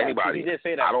don't talk to anybody. He did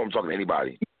say that. I don't talk to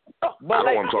anybody. But I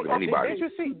don't want to talk to anybody.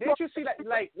 Didn't you see that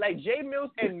like Jay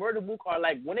Mills and Murder Mook are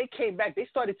like, when they came back, they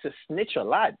started to snitch a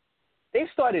lot. They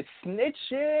started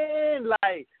snitching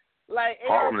like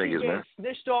Harlem niggas, man.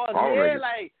 Snitched on there,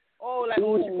 like what you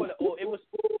call it? Oh,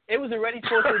 it was already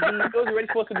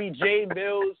supposed to be Jay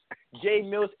Mills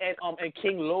and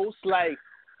King Los, like.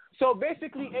 So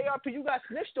basically, ARP, you got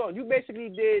snitched on. You just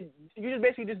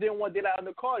basically didn't want that out on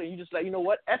the card, and you just like, you know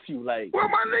what, F you, like. Well,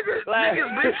 my niggas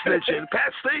been snitching.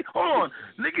 Pat Stay, hold on,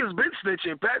 niggas been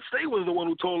snitching. Pat Stay was the one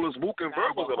who told us Mook and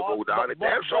Verb was gonna go down. It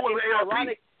damn sure was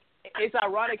ARP. It's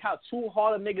ironic how two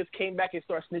Harlem niggas came back and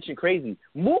started snitching crazy.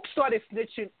 Mook started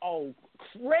snitching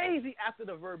crazy after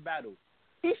the Verb battle.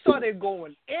 He started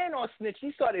going in on snitch.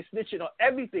 He started snitching on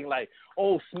everything. Like,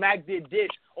 Smack did this.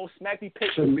 Smack be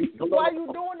picking. Why you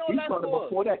doing all that for?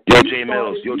 Yo, Jay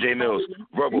Mills.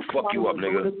 Verb will fuck you up,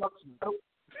 nigga.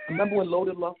 Remember when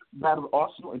Loaded Luck battled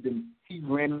Arsenal and then he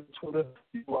ran on Twitter?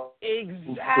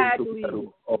 Exactly.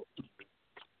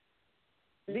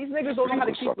 These niggas don't know how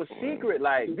to keep a secret.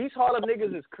 Like, these Harlem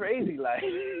niggas is crazy. Like,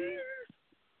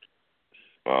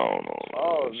 I don't know.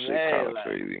 Oh, Shit man, kind of like-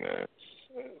 crazy, man.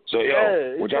 So,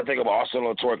 Yeah, what y'all think about Arsenal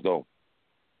and Twerk, though?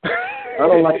 I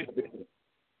don't like it.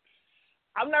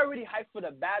 I'm not really hyped for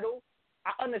the battle.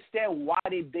 I understand why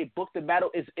they booked the battle.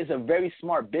 It's a very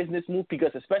smart business move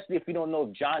because especially if you don't know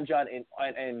if John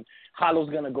and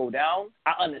Hollow's gonna go down,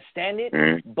 I understand it.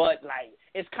 Mm-hmm. But like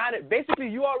it's kind of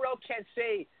basically URL can't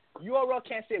say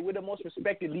we're the most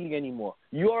respected league anymore.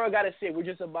 URL gotta say we're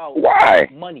just about Why?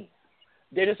 money.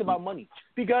 They're just about money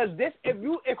because if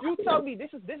you tell me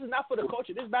this is not for the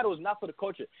culture, this battle is not for the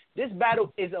culture. This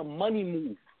battle is a money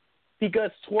move because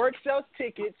Twerk sells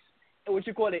tickets. What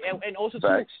you call it, and also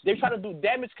too, they try to do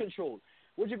damage control.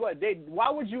 What you call it?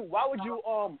 Why would you out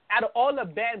of all the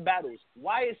band battles,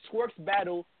 why is Twerk's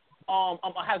battle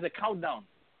has a countdown?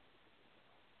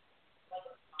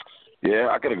 Yeah,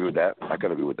 I could agree with that.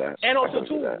 And also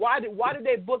too, why did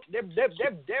they book their what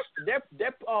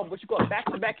you call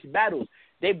back-to-back battles?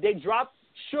 They dropped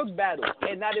Suge battle,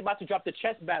 and now they're about to drop the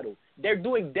chess battle. They're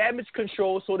doing damage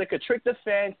control so they could trick the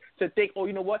fans to think, oh,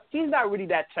 you know what? He's not really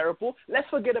that terrible. Let's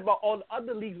forget about all the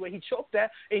other leagues where he choked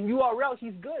at. In URL,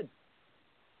 he's good.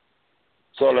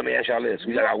 So let me ask y'all this: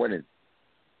 who y'all got winning?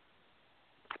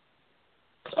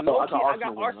 I got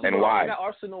Arsenal. And why? I got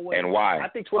Arsenal winning. And why? I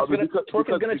think Twerk is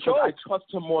gonna choke. I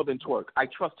trust him more than Twerk. I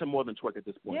trust him more than Twerk at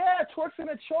this point. Yeah, Twerk's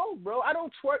gonna choke, bro. I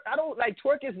don't like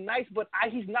Twerk is nice, but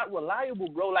he's not reliable,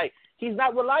 bro. Like he's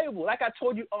not reliable. Like I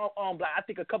told you, like I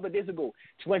think a couple of days ago,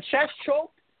 when Chess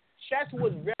choked, Chess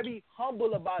was very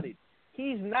humble about it.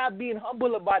 He's not being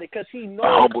humble about it because he knows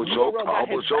A humble his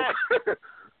choke. back.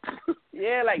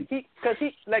 Yeah,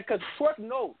 because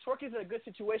Twerk is in a good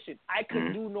situation. I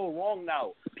can do no wrong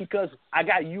now because I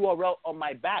got URL on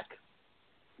my back.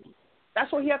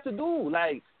 That's what he have to do.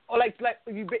 Like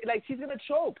he's gonna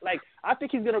choke. Like I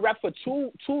think he's gonna rap for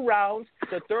two rounds.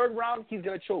 The third round he's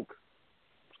gonna choke.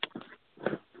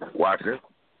 Watch it.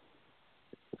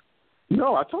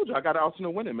 No, I told you I got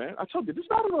Arsenal winning, man. I told you this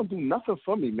battle don't do nothing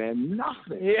for me, man.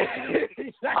 Nothing. Yeah,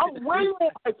 I'm way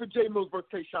more hyped for J Mills versus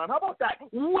Tayshaun. How about that?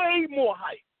 Way more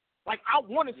hype. Like I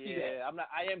want to see that. Yeah,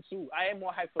 I am too. I am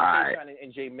more hyped for Tayshaun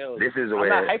and J Mills. I'm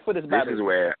not hyped for this battle. This is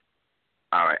where.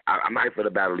 All right, I'm not hyped for the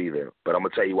battle either, but I'm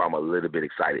gonna tell you why I'm a little bit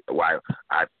excited. Why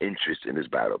I have interest in this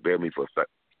battle. Bear with me for a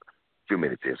few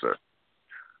minutes here, sir.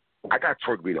 I got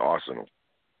Twerk beating Arsenal,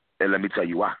 and let me tell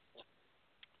you why.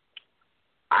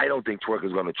 I don't think Twerk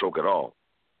is going to choke at all.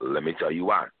 Let me tell you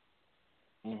why.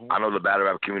 Mm-hmm. I know the battle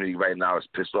rap community right now is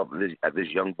pissed off at this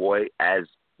young boy, as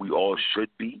we all should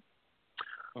be.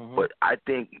 Mm-hmm. But I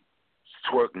think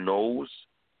Twerk knows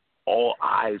all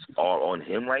eyes are on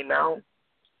him right now,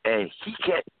 and he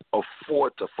can't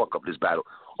afford to fuck up this battle.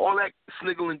 All that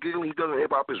sniggle and giggling he does in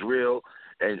hip-hop is real,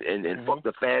 and fuck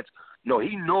the fans. No,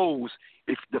 he knows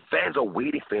if the fans are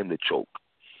waiting for him to choke.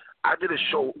 I did a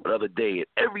show the other day, and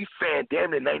every fan, damn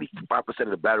near 95%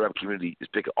 of the battle rap community is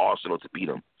picking Arsenal to beat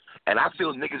him. And I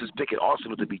feel niggas is picking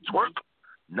Arsenal to beat Twerk,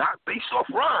 not based off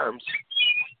rhymes,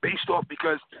 based off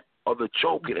because of the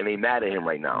choking, and they mad at him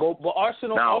right now. But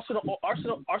Arsenal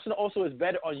also is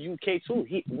better on UK too.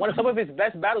 Some of his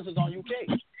best battles is on UK.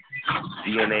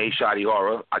 DNA, Shoddy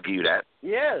Horror, I give you that.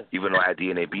 Yeah. Even though I had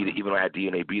DNA beating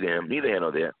him, neither here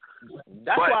nor there.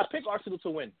 That's why I pick Arsenal to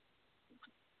win.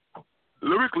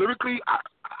 Lyrically, I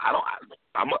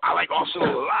like Arsenal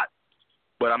a lot,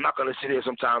 but I'm not gonna sit here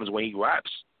sometimes when he raps.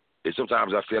 And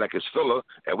sometimes I feel like it's filler,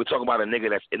 and we're talking about a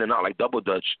nigga that's in and out like Double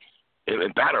Dutch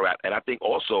in battle rap. And I think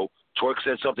also Twerk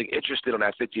said something interesting on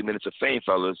that 15 Minutes of Fame,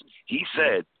 fellas. He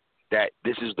said that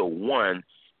this is the one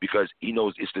because he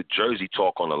knows it's the Jersey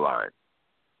talk on the line.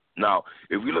 Now,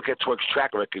 if we look at Twerk's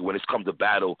track record when it's come to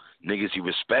battle niggas he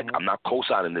respect, I'm not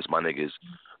co-signing this, my niggas.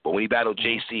 But when he battled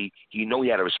JC, he know he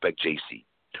had to respect JC.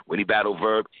 When he battled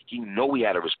Verb, he know he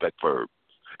had to respect Verb.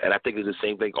 And I think it's the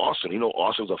same thing Arsenal. You know,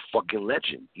 Arsenal's a fucking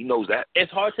legend. He knows that.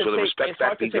 It's hard to so the take, respect it's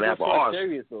hard factor to take his word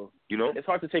serious, though. You know? It's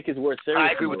hard to take his word serious.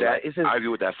 I agree with that. I agree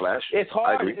with that, Flash. It's hard.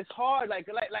 I agree. It's hard. I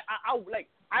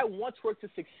want Twerk to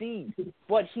succeed,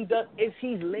 but he's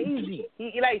lazy.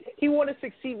 He want to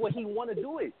succeed when he want to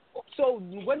do it. So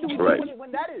when do we know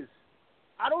when that is?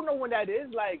 I don't know when that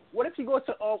is. Like, what if he goes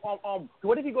to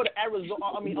what if he go to Arizona?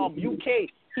 UK.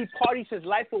 He parties his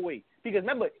life away because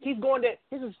remember he's going there.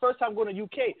 This is his first time going to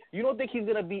UK. You don't think he's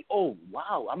gonna be? Oh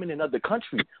wow, I'm in another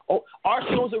country. Oh,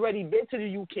 Arsenal's already been to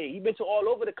the UK. He's been to all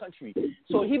over the country.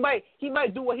 So he might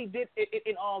do what he did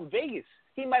in Vegas.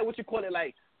 He might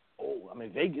oh, I'm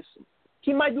in Vegas.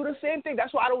 He might do the same thing.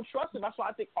 That's why I don't trust him. That's why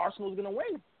I think Arsenal's gonna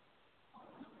win.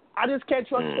 I just can't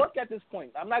trust Twerk at this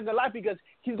point. I'm not gonna lie because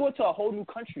he's going to a whole new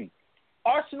country.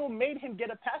 Arsenal made him get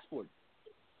a passport.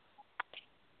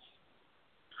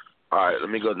 All right, let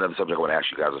me go to another subject I want to ask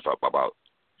you guys about.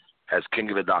 Has King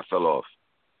of the Dot fell off?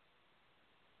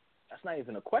 That's not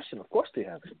even a question. Of course they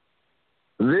have.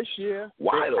 This year,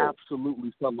 Why they though?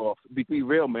 absolutely fell off. Be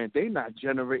real, man. They not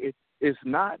generating. It's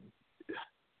not,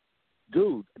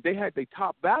 dude. They had their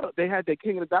top battle. They had their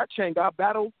King of the Dot chain got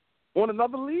battle on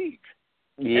another league.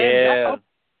 Yeah. And that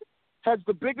has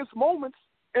the biggest moments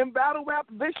in battle rap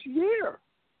this year.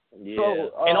 Yeah.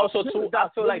 So, and also King too, of the I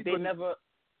Dot's feel like really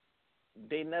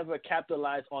they never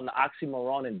capitalized on the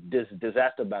oxymoron and this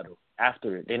disaster battle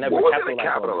after it. They never What was going to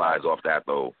capitalized capitalize off that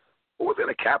though? What was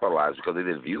going to capitalize because they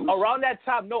didn't view? Around that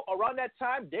time,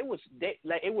 it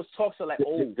was talks of like,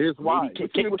 oh, here's why.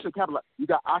 maybe What's your capital? You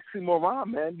got oxymoron,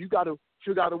 man. You got to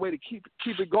figure out a way to keep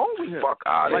it going with him. Fuck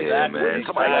out of Like here, that, man.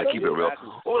 Somebody got to keep it real.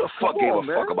 Who the fuck Come gave on,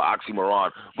 a fuck man. about oxymoron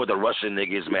with the Russian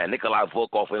niggas, man? Nikolai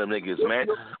Volkov and them niggas, man.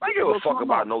 I give a fuck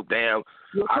about no damn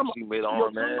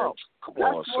oxymoron, man. Come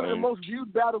on, That's one of the son. most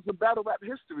viewed battles in battle rap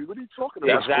history. What are you talking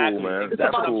about? That's cool, man.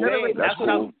 That's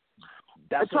cool.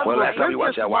 That's cool. When's the last time you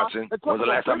watched that, Watson? When's the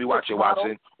last time you watched it,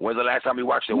 Watson? When's the last time you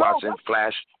watched it, Watson?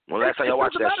 Flash. When's the last time you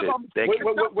watched that shit? Thank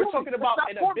you. We're talking about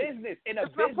in a business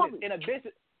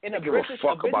Give a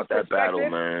fuck about that battle,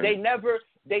 man. They never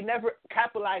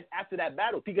capitalized after that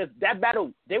battle because that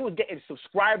battle they was getting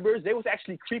subscribers. They was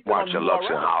actually creeping on Watching Lux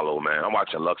and Hollow, man. I'm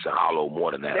watching Lux and Hollow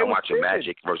more than that. I'm watching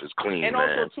Magic versus Clean, and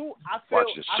man. Also too,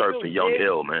 Watching Surf and Young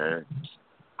Hill, man.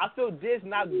 I feel Diz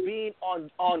not being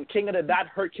on King of the Dot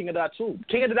hurt King of the Dot too.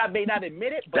 King of the Dot may not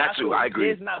admit it, but That's true. I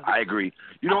agree. I agree.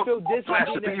 You know, Flash,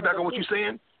 to piggyback on what you're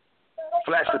saying,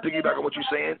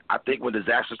 I think when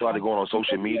Disaster started going on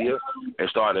social media and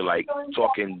started like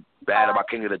talking bad about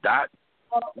King of the Dot,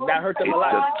 that hurt them a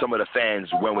lot. Some of the fans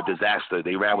went with Disaster.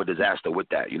 They ran with Disaster with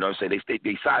that. You know what I'm saying?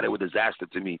 They sided with Disaster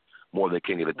to me more than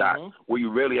King of the Dot. Where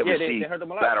you really ever see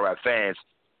battle rap fans.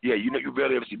 Yeah, you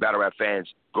rarely ever see battle rap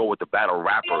fans go with the battle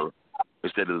rapper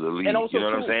instead of the lead. And also, you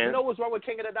know what I'm saying? You know what's wrong with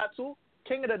King of the Dot too?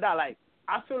 King of the Dot, like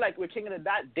I feel like with King of the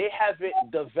Dot, they haven't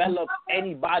developed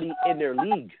anybody in their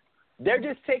league. They're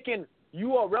just taking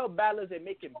URL battlers and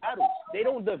making battles. They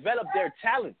don't develop their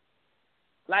talent.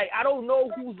 Like I don't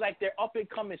know who's like their up and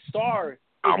coming star.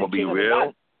 I'm gonna be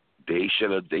real. They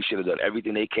should have done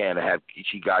everything they can to have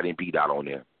Ichi God and B Dot on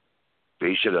there.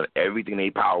 They should have everything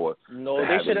they power. No,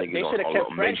 they should have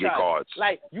kept Franchise. Cards.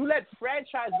 Like you let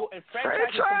Franchise go, and Franchise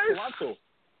is from Toronto,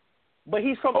 but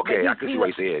he's from. Okay, I can see what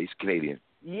he's saying. He's Canadian.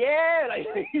 Yeah, like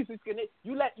he's Canadian.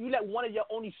 You let one of your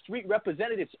only street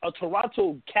representatives, a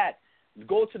Toronto cat,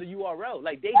 go to the URL.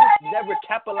 Like they just never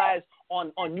capitalize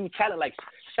on new talent. Like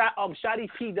Shotty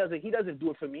P doesn't do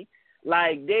it for me.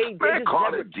 Like they just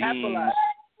never capitalize.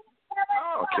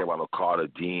 I don't care about no Carter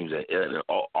Deems and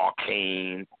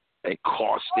Arcane. And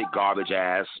Caustic garbage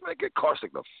ass. Man, get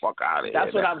Caustic the fuck out of here.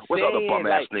 That's what I'm saying. What's other bum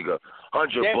ass nigga?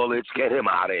 100 bullets, get him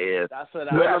out of here. That's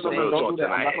what I'm saying.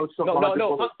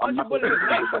 No. 100 bullets is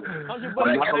nice. 100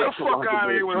 bullets. Get the fuck out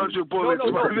of here with 100 bullets,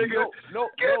 nigga.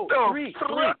 Get the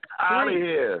fuck out of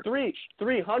here.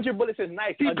 300 bullets is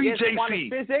nice. He beat Against quantum JC.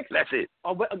 physics. That's it.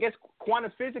 Against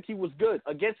quantum physics, he was good.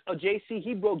 Against a JC,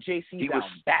 he broke JC down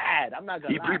bad. I'm not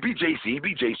gonna lie. He beat JC. He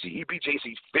beat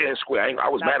JC fair and square. I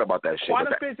was mad about that shit.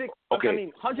 Quantum physics. Okay. I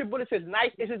mean, 100 bullets is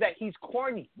nice. It's just that he's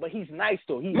corny, but he's nice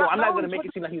though. I'm not gonna make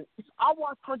it seem like he's. I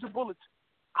watched 100 bullets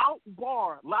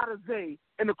outbar Lotta Zay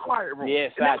in the quiet room. Yeah,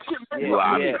 facts. Facts.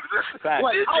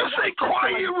 Did you say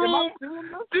quiet room?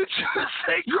 Did you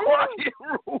say quiet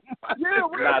room? Yeah,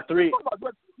 nah, 3.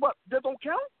 What? That don't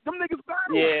count? Them niggas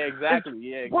battle. Yeah,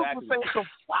 exactly. Wolf was saying some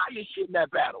fire shit in that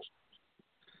battle.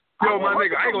 Yo, my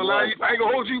nigga, I ain't gonna lie. I ain't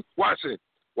gonna hold you.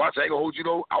 Watch, I ain't gonna hold you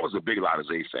though. I was a big Lotta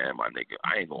Zay fan, my nigga.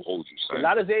 I ain't gonna hold you, son.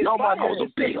 Lotta Zay, I was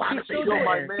a big Lotta Zay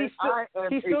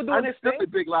fan. He's still doing his thing. I'm a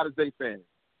big Lotta Zay fan.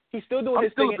 He's still doing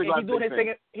his thing.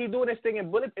 He's doing his thing in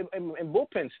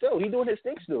bullpen still. He's doing his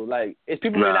thing still. Like it's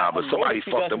people. Nah, but somebody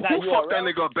fucked him. Who fucked that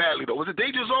nigga up badly though? Was it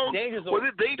Danger Zone? Was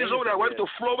it Danger Zone that wiped the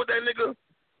floor with that nigga?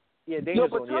 Yeah, Danger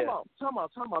Zone. Time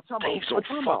out. Danger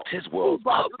Zone fucked his world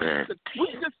up, man. We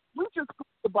just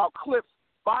talked about Clips,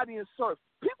 Body and Surf.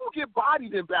 People get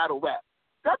bodied in battle rap.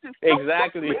 That's just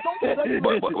exactly.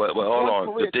 But hold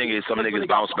on. The thing is, some niggas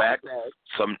bounce back.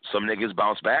 Some niggas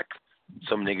bounce back.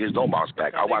 Some niggas don't bounce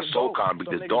back. I watched SoulCon beat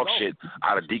this dog shit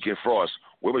out of Deacon Frost.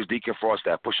 Where was Deacon Frost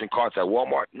at? Pushing carts at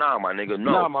Walmart? Nah, my nigga,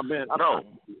 no. Nah, my man. No.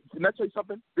 Can I tell you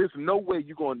something? There's no way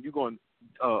you're going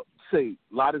say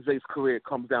Lotta Zay's career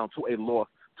comes down to a loss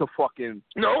to fucking.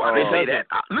 No, I didn't say that.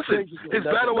 Listen, his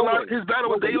battle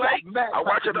with Daylight, I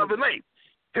watched it the other night.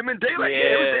 Him and Daylight,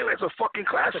 him and Daylight's a fucking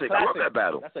classic. I love that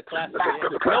battle. That's a classic.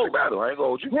 That's a classic battle. I ain't gonna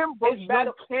hold you. Him versus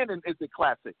Battle Cannon is a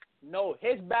classic. No,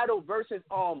 his battle versus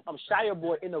Shire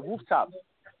Boy in the rooftop.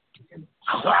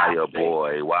 Fire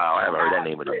Boy. Wow, I haven't heard that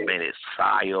name in a minute.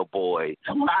 Fire Boy.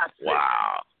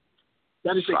 Wow.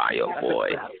 That is Fire Boy.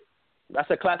 That's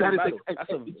a classic battle.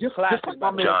 That's a classic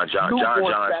battle.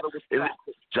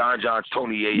 John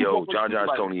Tony Ayo. John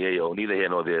John's Tony Ayo. Neither here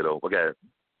nor there though. Okay.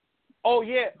 Oh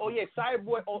yeah. Fire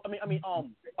Boy.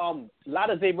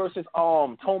 Latazay versus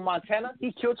Tone Montana.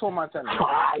 He killed Tone Montana.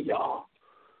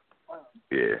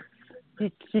 Yeah.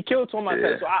 He killed Tone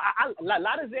Montana. So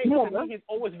Latazay to me, he's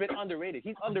always been underrated.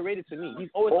 He's underrated to me. He's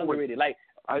always underrated. Like,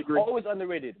 I agree. Always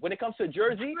underrated. When it comes to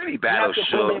Jersey, he battled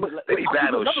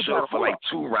Suge for like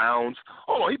 2 rounds.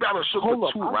 Hold on, he battled Suge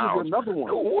for 2 rounds. Another one.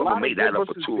 Whoever made that up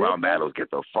for 2-round battles, get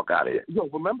the fuck out of here. Yo,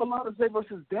 remember Latazay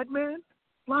versus Deadman?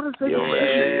 Latazay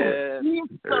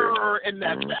in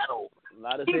that battle.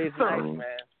 Latazay's nice, man.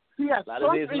 He had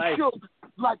Latazay's nice.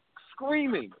 Like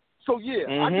screaming. So yeah,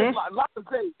 I guess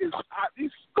Latazay is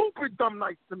he's stupid dumb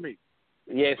nice to me.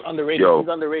 Yeah, it's underrated. He's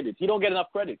underrated. He don't get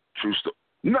enough credit. True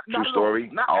story.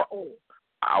 Not at all.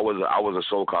 I was a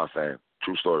Soul Con fan.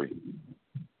 True story.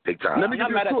 Big time. Let me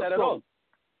give you a true story. At all.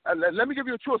 Let me give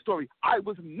you a true story. I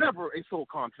was never a Soul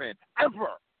Con fan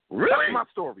ever. Really? That's my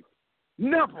story.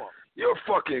 Never. You're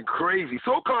fucking crazy.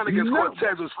 Soul Con against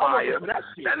Cortez was fire.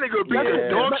 That nigga beat the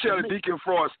dog shit of Deacon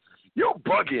Frost. You're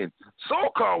bugging. Soul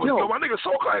Con was good. My nigga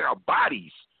Soul Con got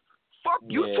bodies. Fuck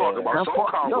you talking about? Soul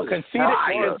Con was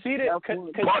fire.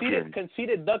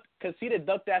 Conceded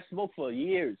ducked that smoke for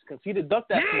years. Conceded ducked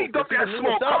that smoke. He ain't ducked that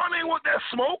smoke. Con ain't want that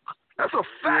smoke. That's a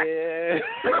fact. Yeah.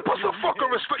 Man, put some fucking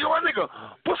respect. Yo, my nigga,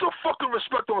 put some fucking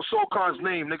respect on Soul Con's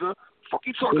name, nigga. Fuck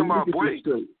you talking about, boy?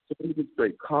 So let me get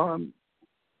straight. Con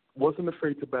wasn't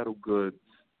afraid to battle Goods.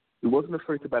 He wasn't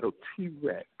afraid to battle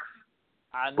T-Rex.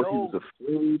 I know. But he was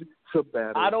afraid to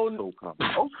battle Soul Con.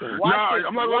 Okay.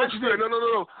 I'm not going to do that.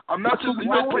 No. I'm not just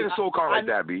playing Soul Con like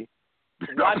that, B.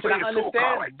 I understand,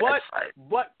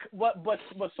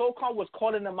 but Soul Con was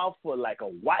calling him out for like a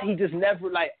while. He just never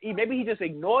maybe he just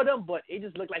ignored him, but it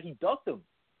just looked like he ducked him.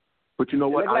 But you know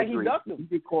what? I agree. He ducked him. If you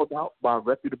get called out by a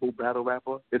reputable battle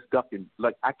rapper, it's ducking.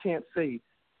 Like I can't say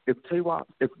if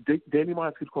Danny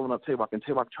Myers keeps calling out Tay-Rock and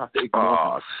Tay-Rock tries to ignore him.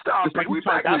 Oh, stop it. We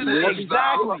back to the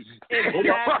Exactly.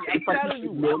 I'm telling you.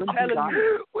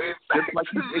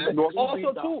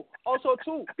 Also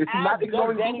too. It's not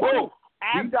ignoring Danny. Hold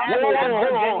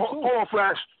on,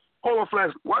 Flash.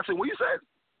 Watch it. What you said?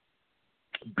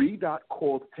 B-Dot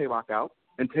called Tay-Rock out,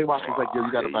 and Tay-Rock was like, yo,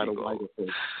 you got to battle Lighter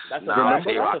first. That's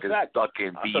Tay-Rock is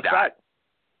ducking B-Dot.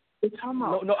 It's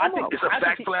I think it's a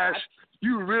fact, Flash.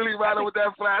 You really riding with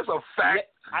that, Flash? A fact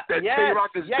that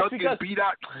Tay-Rock is ducking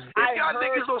B-Dot? Y'all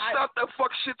niggas don't stop that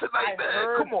fuck shit tonight,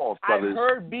 man. Come on, brothers. I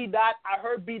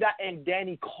heard B-Dot and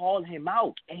Danny call him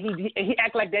out, and he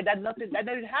act like that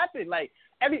didn't happen. Like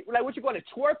what you call it?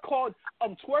 Twerk called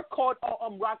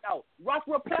Rock out. Rock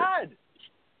replied.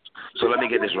 So let me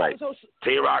get this right.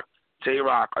 Tay-Rock,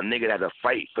 a nigga that had to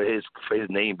fight for his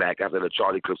name back after the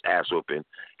Charlie Clips ass whooping,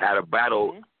 had a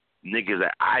battle. Niggas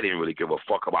that I didn't really give a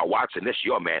fuck about watching. This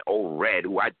your man, Old Red,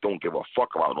 who I don't give a fuck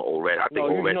about. No, Old Red. I think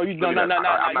Old Red. No. You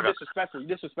disrespectful.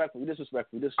 Old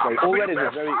Red is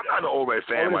very. I'm not an Old Red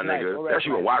fan, my nigga. That's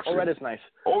you watching. Old Red is nice.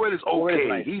 Old Red is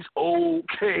okay. He's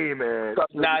okay, man.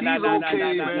 Nah.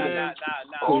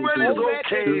 Old Red is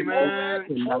okay, man.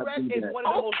 Old Red is one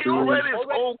of the most. Old Red is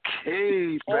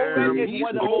okay, man. He's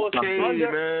okay,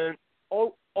 man.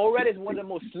 Old Red is one of the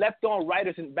most slept on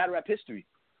writers in battle rap history.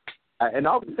 And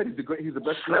I would say he's the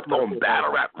best slept on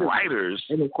battle rap writers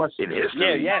in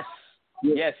history. Yes.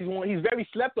 He's very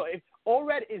slept on. Old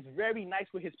Red is very nice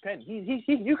with his pen.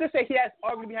 You could say he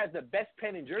arguably has the best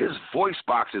pen in Jersey. His voice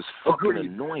box is fucking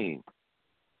annoying.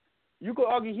 You could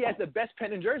argue he has the best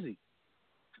pen in Jersey.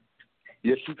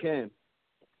 Yes, you can.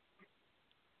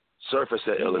 Surfer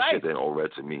said iller shit than Old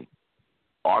Red to me.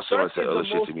 Arsenal said iller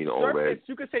shit to me than Old Red.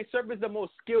 You could say Surfer is the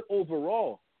most skilled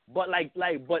overall. But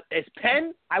but as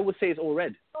pen, I would say it's Old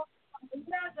Red.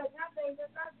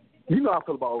 You know how I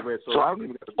feel about Old Red, so I don't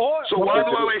even. So why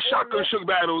do I like Shotgun Shook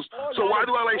battles? So why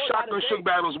do I like Shotgun Shook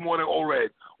battles more than Old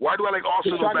Red? Why do I like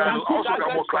Arsenal battles? Also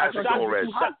got more classics than Old Red.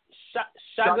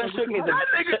 Shotgun Shook is that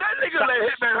nigga let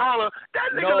Hitman Holler.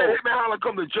 That nigga let Hitman Holler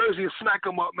come to Jersey and smack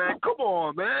him up, man. Come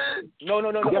on, man. No.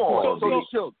 Come on.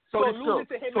 So losing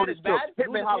to Hitman is bad.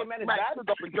 Hitman Holler smacked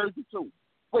up in Jersey too.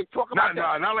 Wait, talk about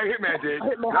that. Not like Hitman did.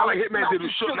 Not like Hitman did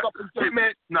with Shook.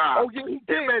 Hitman,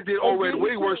 Hitman did already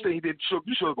way worse than he did Shook,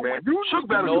 man. Shook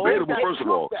battle's debatable, first of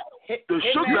all. The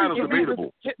Shook battle's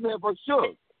debatable. Hitman versus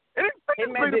Shook. It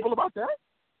ain't debatable about that.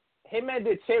 Hitman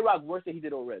did Tay-Rock worse than he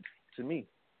did Red, to me.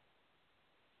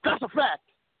 That's a fact.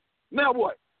 Now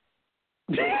what?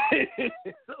 I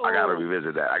gotta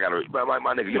revisit that.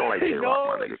 My nigga, you don't like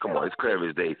Tay-Rock, my nigga. Come on, it's clear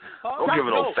as day. Don't give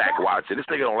him no fact watching. This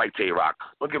nigga don't like Tay-Rock.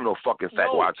 Don't give him no fucking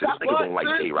fact watching. This nigga don't like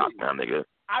Tay-Rock, my nigga.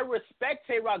 I respect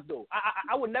Tay-Rock, though.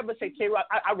 I would never say Tay-Rock.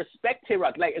 I respect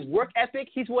Tay-Rock. Like, his work ethic,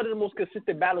 he's one of the most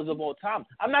consistent battlers of all time.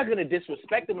 I'm not going to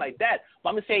disrespect him like that. But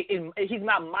I'm going to say he's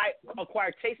not my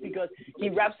acquired taste because he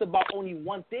raps about only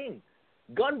one thing.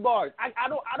 Gun bars. I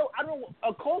don't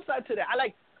a co-side to that.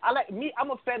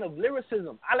 I'm a fan of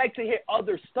lyricism. I like to hear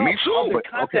other stuff. Me too. Other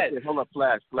content. Okay, hold up.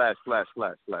 Flash. Now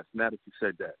that you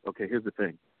said that. Okay, here's the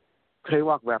thing.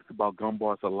 Tay-Rock raps about gun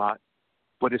bars a lot,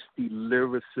 but it's the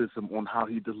lyricism on how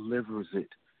he delivers it.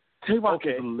 Tay-Rock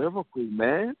is lyrical,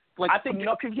 man. Like, I think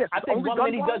Rum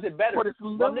Nitty does it better.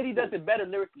 Rum Nitty does it better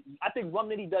lyrically. I think Rum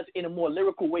Nitty does it in a more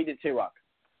lyrical way than Tay-Rock.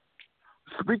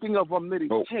 Speaking of Rum Nitty,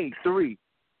 K3,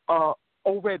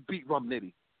 O-Red beat Rum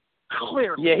Nitty.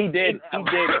 Clearly. Yeah, he did. Yeah,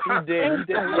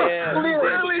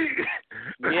 Really?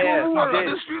 Yeah,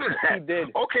 he did.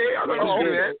 Okay, I'm not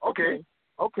disputing that.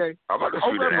 Okay. I'm not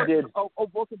disputing that. He did.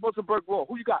 Rosenberg Raw.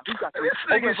 Who you got? This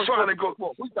nigga's trying to go.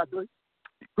 Who you got, dude?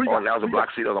 That was in Block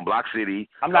City. That was in Block City.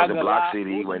 I'm not gonna lie.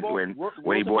 City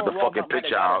when he brought the fucking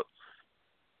picture out.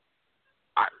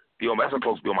 That's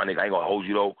supposed to be on my nigga. I ain't gonna hold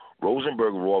you though.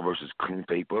 Rosenberg Raw versus Clean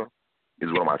Paper is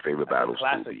one of my favorite battles.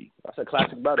 That's a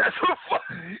classic battle.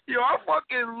 I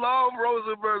fucking love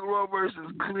Rosenberg Raw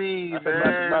versus Clean, That's man. A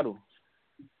classic battle.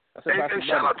 And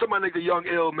shout out to my nigga Young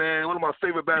Ill, man. One of my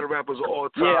favorite battle rappers of all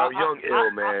time. Young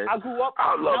Ill, man. I grew up.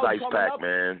 I love Ice Pack,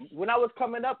 man. When I was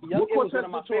coming up, Young Ill was one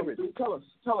of my favorites. Tell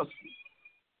us.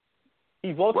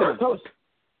 He voted him. Tell us.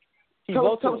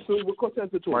 What Cortez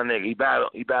did to him? My nigga, he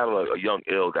battled a Young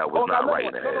Ill that was not right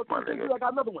in the head, my nigga. I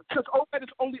got another one. Because O-Red is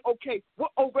only okay.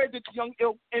 What O-Red did to Young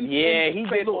Ill in he did in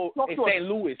St.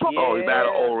 Louis. Oh, he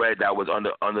battled O-Red that was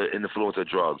under influence of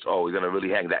drugs. Oh, he's gonna really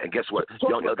hang that. And guess what?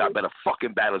 Young Ill got better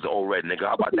fucking battles than O-Red, nigga.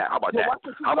 How about that? How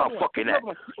about fucking that?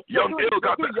 Young Ill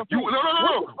got better.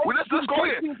 No. Well, let's go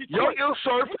here. Young Ill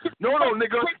surf. No,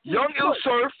 nigga. Young Ill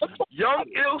surf. Young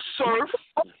Ill surf.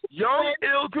 Young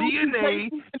Ill DNA.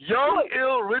 Young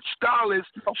Ill Rich Dollars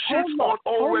shits on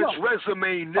O-Red's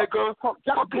resume, nigga. What is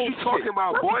you talking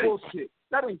about, boy?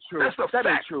 That ain't true. That's a fact.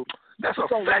 Ain't true. That's a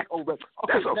fact.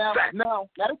 That's a fact. Now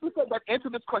that you said that, answer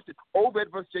this question.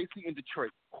 O-Red versus JC in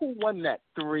Detroit. Who won that?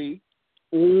 3.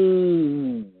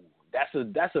 Ooh.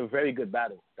 That's a very good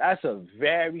battle. That's a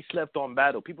very slept on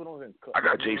battle. People don't even. I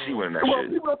got JC winning that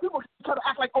shit. People try to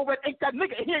act like O-Red ain't that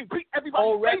nigga. He ain't beat everybody.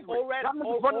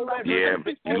 Yeah,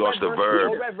 he lost the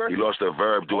verb. He lost the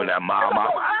verb doing that ma.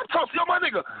 I talk to my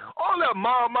nigga. All that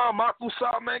ma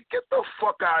makusa, man. Get the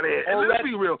fuck out of here. And let's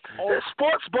be real. The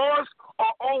sports bars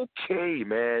are okay,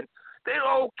 man. They're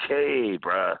okay,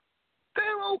 bruh.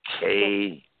 They're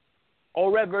okay.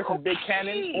 O-Red versus Big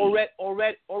Cannon.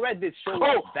 O-Red did show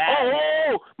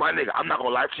bad. My nigga, I'm not gonna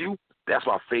lie to you. That's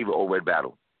my favorite O-Red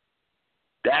battle.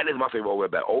 That is my favorite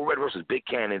O-Red battle. O-Red versus Big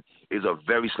Cannon is a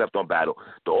very slept on battle.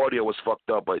 The audio was fucked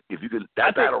up, but if you could,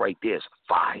 battle right there is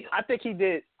fire. I think he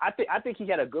did. I think he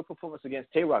had a good performance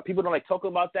against Tay-Rock. People don't like talk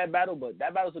about that battle, but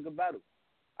that battle's a good battle.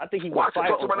 I think he was fire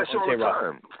talks about that shit all the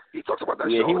time. He talks about that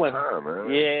shit all the time, man.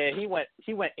 Yeah, he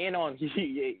went in on.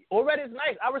 O-Red is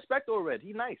nice. I respect O-Red.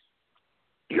 He's nice.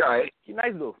 You alright? He's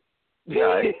nice though. You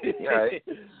alright?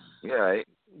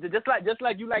 Just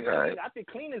like you like. Right. I think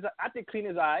Clean is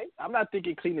alright. I'm not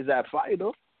thinking Clean is that fire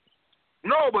though.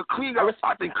 No, but Clean got.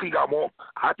 I think Clean got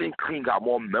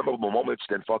more memorable moments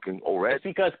than fucking O-Red. It's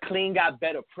because Clean got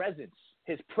better presence.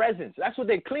 His presence. That's what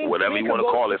they Clean. Whatever you want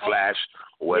to call it, Flash.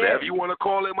 Whatever you want to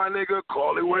call it, my nigga.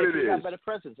 Call it what it is. Got better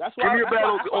presence. That's why.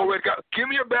 Give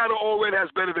me a battle O-Red has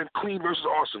better than Clean versus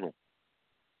Arsenal.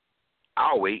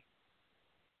 I'll wait.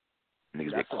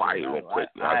 Niggas get quiet real quick.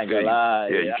 I ain't gonna lie.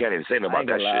 Yeah, you can't even say nothing about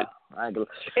that shit. I ain't gonna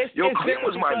Clean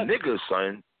was my nigga,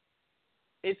 son.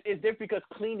 It's different because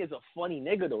Clean is a funny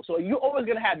nigga, though. So you're always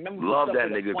going to have memories. Love that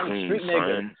nigga Clean,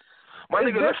 son. My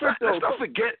nigga,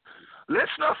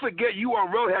 let's not forget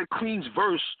URL had Clean's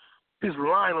verse, his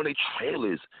line on their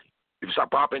trailers. If you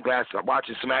stop popping glass, stop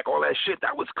watching Smack, all that shit,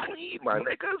 that was Clean, my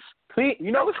niggas. Clean,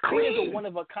 that was Clean. Clean is one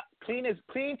of a Clean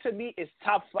to me is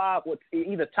top 5, or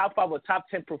either top 5 or top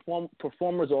 10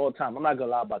 performers of all time. I'm not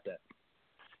gonna lie about that.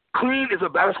 Clean is a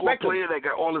basketball player that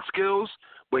got all the skills,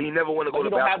 but he never want to go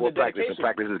to basketball practice and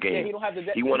practice his game. Yeah, he don't have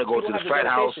he want to go to the frat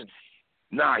house.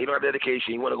 Nah, he don't have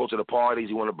dedication. He want to go to the parties.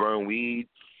 He want to burn weed.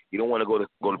 He don't want to go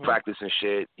to practice and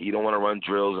shit. He don't want to run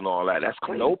drills and all that. That's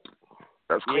Clean. Nope.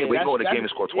 That's Clean. We can go in the game and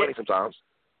score 20 sometimes.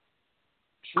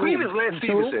 True. Clean is Lance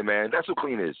Stevenson, man. That's who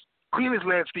Clean is. Clean as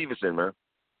Lance Stevenson, man.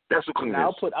 That's what clean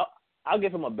is. I'll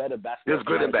give him a better basketball. There's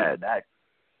good and bad.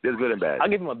 There's good and bad. I'll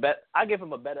give him a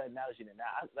better analogy than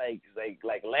that.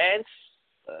 Like Lance.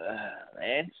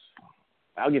 Lance.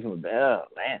 I'll give him a better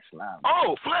Lance. Nah.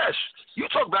 Oh, Flash, you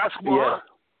talk basketball. Yeah.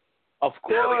 Of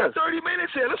course. Yeah, we got 30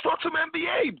 minutes here. Let's talk some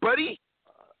NBA, buddy.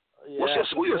 Yeah.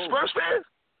 Who you, a Spurs fan?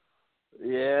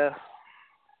 Yeah.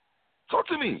 Talk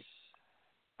to me.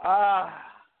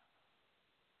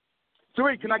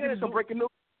 Three, can I give you some breaking news?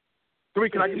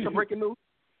 Can I give you some breaking news?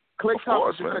 Klay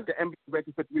Thompson just set the NBA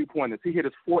record for 3-pointers. He hit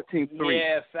his 14th three.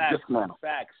 Yeah, facts. Just now.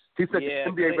 Facts. He set the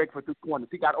NBA record for 3-pointers.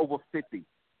 He got over 50.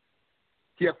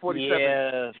 He had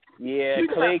 47. Yeah.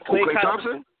 Klay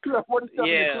Thompson? He had 47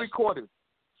 in 3 quarters.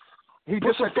 He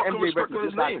just set the NBA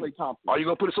record for Klay Thompson. Are you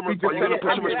gonna put some respect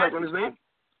on his name?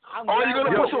 Are you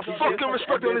gonna put some fucking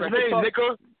respect on his name,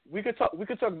 nigga? We could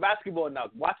talk basketball now.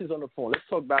 Watch is on the phone. Let's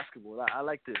talk basketball. I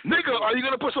like this. Nigga, are you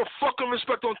gonna put some fucking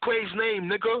respect on Klay's name,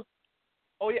 nigga?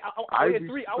 Oh yeah,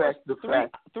 three. I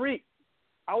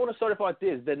want to start about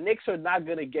this. The Knicks are not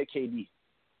gonna get KD.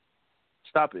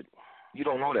 Stop it. You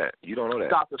don't know that.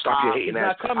 Stop your hating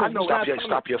ass.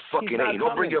 Stop your fucking hating.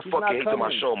 Don't bring your fucking hate to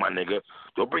my show, my nigga.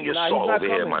 Don't bring your soul over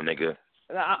here, my nigga.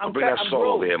 Don't bring that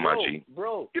soul over here, my G.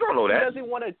 Bro, you don't know that.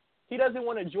 He doesn't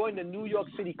want to join the New York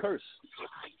City curse.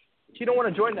 He don't want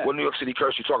to join that. What New York City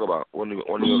curse you talk about? What New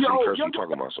York City curse you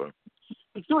talking about, sir?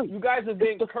 You guys have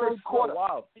been cursed for a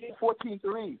while. 14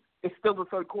 threes. It's still the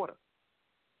third quarter.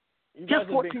 You guys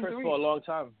have been cursed for a long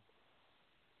time.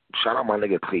 Shout out my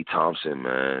nigga Klay Thompson,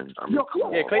 man.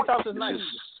 Klay Thompson's nice.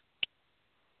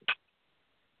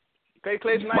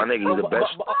 Clay's nice. My nigga, he's the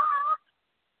best.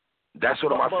 That's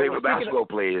one of my favorite basketball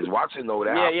players. Watson know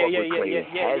that. I fuck with Klay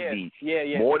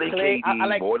heavy. More than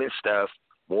KD, more than Steph,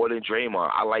 more than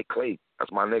Draymond. I like Klay.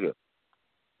 That's my nigga.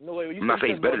 I'm not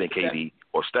saying he's better than KD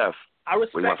or Steph. I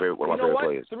respect. One of my favorite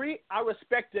players. I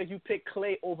respect that you pick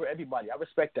Klay over everybody. I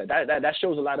respect that. That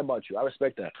shows a lot about you. I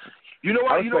respect that. You know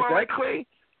what? I like Klay?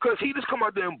 Because he just come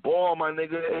out there and ball, my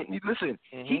nigga. And listen,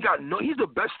 he's the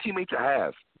best teammate to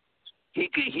have. He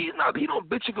don't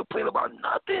bitch and complain about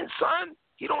nothing, son.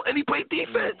 He play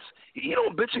defense. He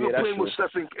don't bitch and complain with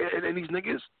Steph and these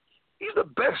niggas. He's the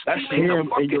best teammate to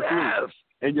fucking have.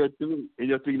 And your three,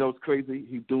 you know what's crazy?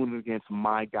 He's doing it against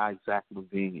my guy Zach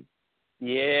LaVine.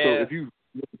 Yeah. So if you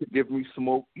give me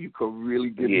smoke, you could really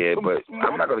give me some but smoke.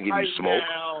 I'm not gonna give you smoke.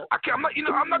 I'm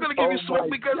not gonna give you smoke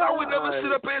because I would never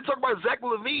sit up here and talk about Zach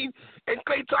LaVine and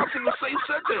Klay Thompson in the same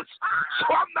sentence.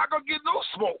 So I'm not gonna get no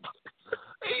smoke.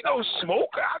 Ain't no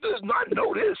smoke. I just not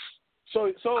know this.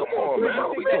 So come on,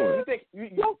 man. You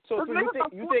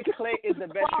think Klay is the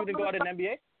best shooting guard in the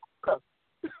NBA?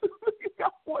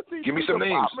 Give me some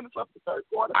names.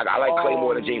 I like Klay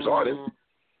more than James Harden.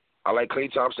 I like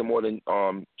Klay Thompson more than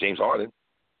James Harden.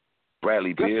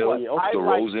 Bradley Beal,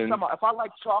 DeRozan. If I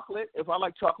like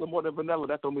chocolate more than vanilla,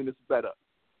 that don't mean it's better.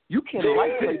 You can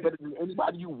like Klay better than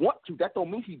anybody you want to. That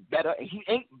don't mean he's better, and he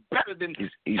ain't better than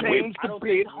James the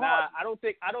Big Harden. I don't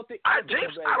think. I don't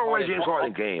like James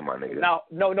Harden game, my nigga.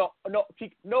 No.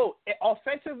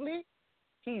 Offensively,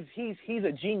 he's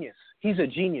a genius. He's a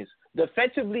genius.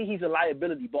 Defensively, he's a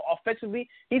liability, but offensively,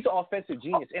 he's an offensive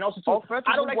genius. And also,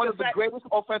 I don't like one of the greatest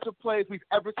offensive players we've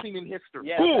ever seen in history.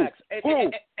 Yeah, facts.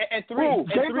 And three.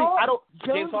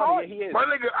 James Harden. He is. My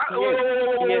nigga,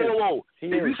 whoa.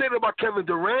 If you say that about Kevin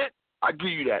Durant, I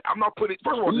give you that. I'm not putting.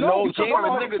 First of all, you're talking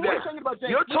about a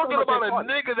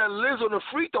nigga that lives on the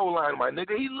free throw line, my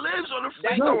nigga. He lives on the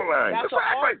free throw line. That's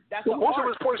art. Most of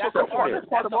his points are from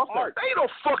That's art. That ain't no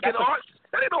fucking art.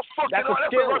 That ain't no fucking art.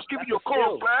 That's a rush giving you a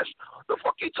call, Flash. The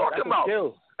fuck you talking about?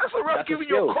 That's a rush giving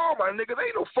you a call, my nigga. That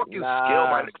ain't no fucking skill,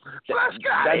 my nigga. Flash,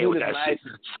 get out of here with that shit.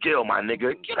 Skill, my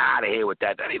nigga. Get out of here with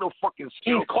that. That ain't no fucking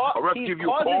skill. A ref give you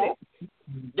a call.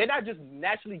 They're not just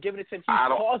naturally giving it to him. He's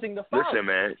causing the foul. Listen,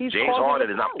 man. James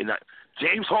Harden is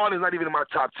not even in my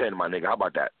top 10, my nigga. How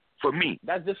about that? For me.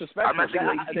 That's disrespectful. I'm not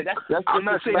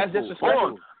saying that's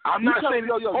disrespectful. I'm not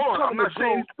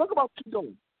saying. Think about what you're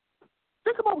doing.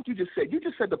 Think about what you just said. You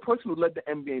just said the person who led the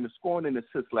NBA in the scoring and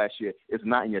assists last year is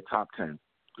not in your top 10.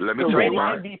 Let me tell you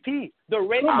why. MVP. The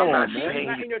reigning MVP is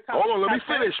not in your top 10. Hold on, let me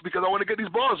finish because I want to get these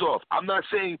bars off. I'm not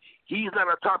saying he's not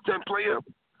a top 10 player,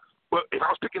 but if I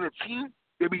was picking a team,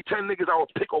 there'd be 10 niggas I would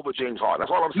pick over James Harden.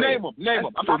 That's all I'm saying. Name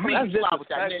them. I'm not going to lie with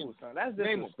that. Name them. That's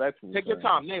disrespectful. Take your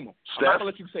time. Name them. I'm not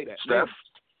going to let you say that.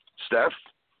 Steph.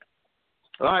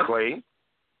 Klay.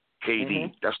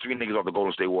 KD, that's 3 niggas off the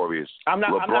Golden State Warriors. I'm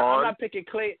not picking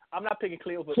Klay. I'm not picking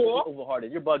Klay over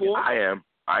Harden. You're bugging. I am.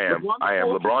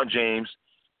 LeBron James,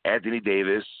 Anthony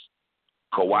Davis,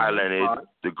 Kawhi Leonard,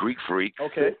 the Greek Freak.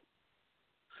 Okay.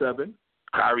 7.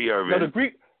 Kyrie Irving.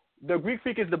 No, The Greek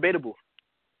Freak is debatable.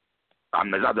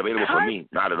 It's not debatable for me.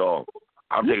 Not at all.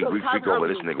 I'm taking Greek Freak over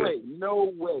this nigga. Play.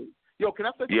 No way. Yo, can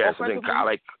I say yes, I think I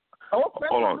like.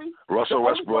 Hold on, Russell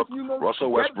Westbrook.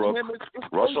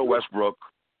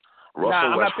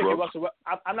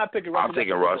 I'm not picking Russ. I'm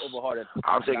taking Russ.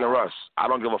 I'm taking Russ. I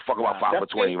don't give a fuck about 5 for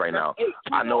 20 right now.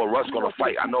 I know Russ gonna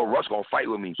fight. I know Russ gonna fight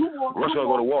with me. Russ gonna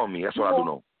go to war with me. That's what I do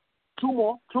know. Two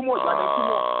more.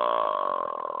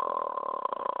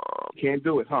 Can't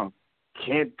do it, huh?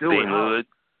 Can't do it. Huh?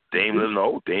 Dame Lillard,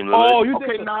 no. Dame Lillard. Oh, you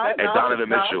think and Donovan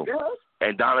Mitchell.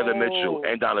 And Donovan Mitchell.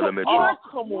 And Donovan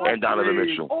Mitchell. And Donovan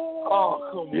Mitchell. Oh,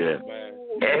 come on. Yeah.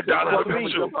 And Donovan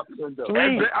Mitchell. I'll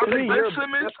take Ben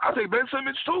Simmons. I'll take Ben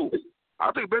Simmons too.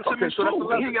 I'll take Ben Simmons too.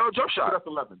 He ain't got no jump shot. That's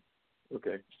 11.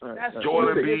 Okay. That's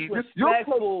Joel Embiid.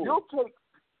 You'll take.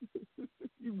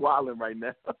 You wilding right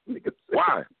now.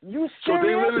 Why? You so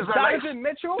serious? Donovan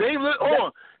Mitchell? Dame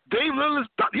Lillard's.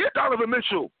 Yeah, Donovan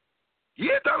Mitchell.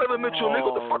 Yeah, Donovan Mitchell, nigga.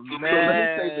 What the fuck you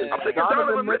mean? I'm taking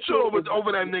Donovan Mitchell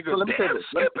over that nigga. So let me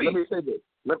say this.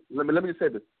 Let me say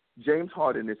this. James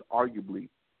Harden is arguably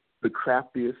the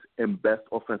craftiest and best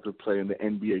offensive player in the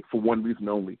NBA for one reason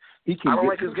only. He can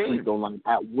get to the free throw line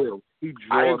at will. He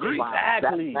draws. I agree.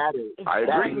 Exactly. I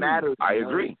agree. I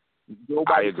agree.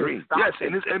 Nobody I agree. Yes,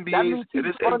 in this NBA, it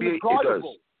does.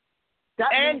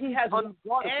 And he has and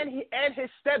his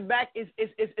step back is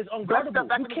unguardable.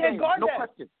 You can't guard that. No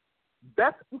question.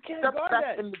 Best step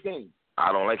back in the game.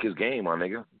 I don't like his game, my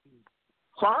nigga.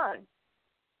 Fine.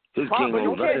 His game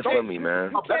ain't nothing for me,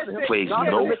 man. He plays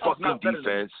no fucking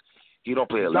defense. He don't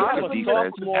play a lot of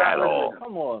defense at all.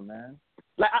 Come on, man.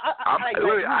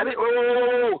 I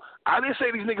didn't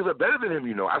say these niggas are better than him,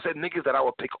 you know. I said niggas that I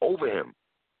would pick over him.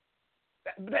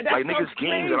 Like niggas'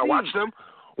 games that I watch them.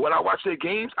 When I watch their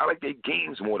games, I like their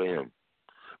games more than him.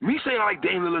 Me saying I like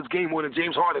Dame Lillard's game more than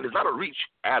James Harden is not a reach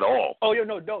at all. Oh,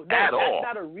 no, that's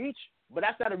not a reach. But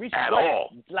that's not a reach at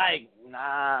all. Like,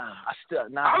 nah.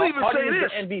 I'll even say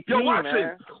this. MVP, yo,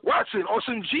 Watson, on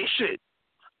some G shit.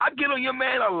 I get on your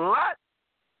man a lot,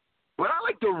 but I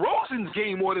like DeRozan's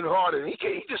game more than Harden. He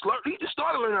just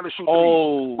started learning how to shoot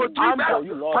threes. But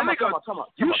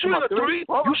you shooting a three?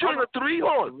 You shooting a three?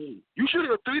 You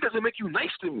shooting a three doesn't make you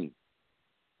nice to me.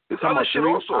 It's other shit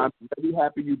also. I'm very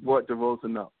happy you brought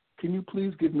DeRozan up. Can you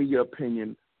please give me your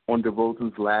opinion on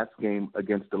DeRozan's last game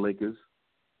against the Lakers?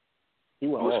 He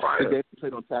was fire. The game he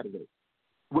played on Saturday.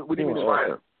 What do you mean? He was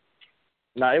fire.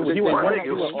 Nah, it was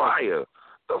fire.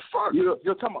 The fuck?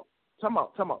 You're talking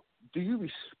about. Do you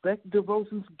respect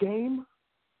DeRozan's game?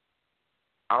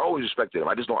 I always respected him.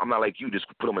 I'm not like you. Just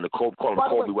put him in the call him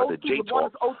Kobe with the J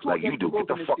talk like you do. Get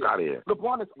the fuck out of here.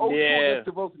 LeBron is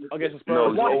 0-2 against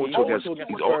DeRozan. No, he's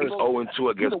 0-2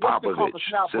 against Popovich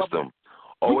system.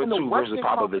 0-2 versus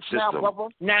Popovich system. 0-2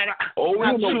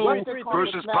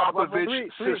 versus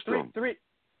Popovich system.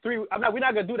 We're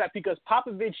not gonna do that because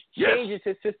Popovich changes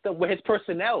his system with his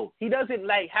personnel. He doesn't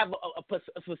have a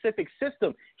specific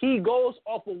system. He goes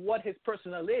off of what his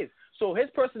personnel is. So his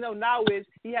personnel now is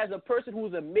he has a person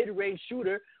who's a mid-range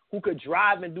shooter who could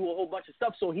drive and do a whole bunch of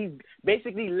stuff. So he's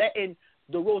basically letting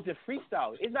DeRozan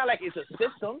freestyle. It's not like it's a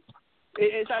system.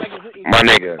 It's not like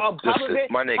it's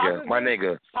my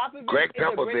nigga. Greg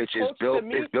Popovich is Bill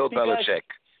Belichick.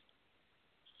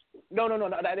 No.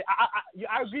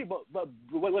 I agree, but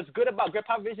what's good about Greg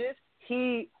Popovich is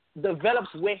he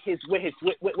develops with his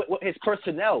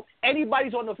personnel.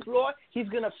 Anybody's on the floor, he's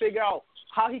gonna figure out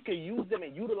how he can use them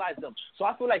and utilize them. So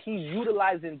I feel like he's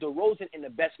utilizing DeRozan in the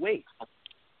best way.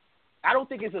 I don't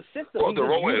think it's a system. Well,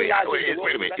 wait a minute.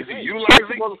 Is it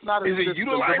utilizing?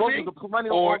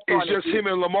 Or is just him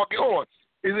and LaMarcus?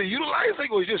 Is it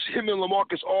utilizing, or is just him and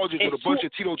LaMarcus Aldridge with a bunch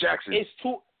of Tito Jacksons? It's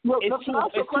two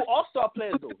all-star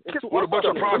players, though. With a bunch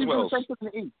of Proswells.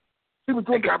 He was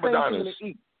doing the same thing in the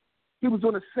East. He was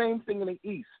doing the same thing in the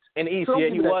East. In the East,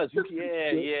 he was.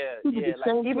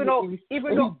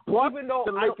 Even though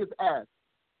the Lakers' ass.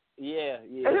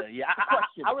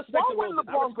 I respect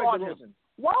DeRozan.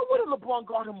 Why wouldn't LeBron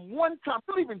guard him one time?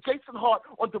 Not even Jason Hart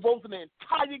on DeRozan the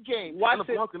entire game.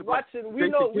 Watson. We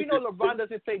know LeBron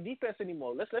doesn't play defense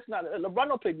anymore. Let's not. LeBron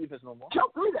don't play defense no more.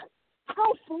 Don't believe that. I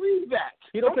don't believe that.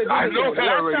 He don't play defense. I know that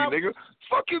already, nigga.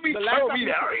 Fuck you, me telling me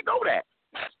that. I already know that.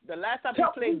 The last time he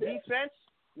played defense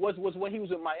was when he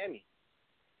was in Miami.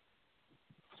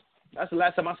 That's the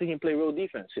last time I seen him play real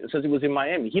defense since he was in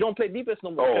Miami. He don't play defense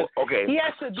no more. Oh, okay. He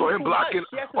has to do so him blocking.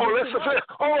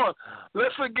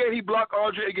 Let's forget he blocked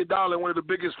Andre Iguodala in one of the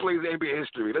biggest plays in NBA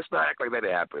history. Let's not act like that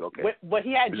happened. Okay. But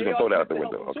he had J.R. Throw that out the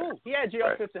Smith window. to help him too. He had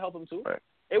J.R. Smith to help him too. Right.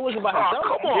 It wasn't by himself.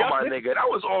 Oh, come on, my nigga. That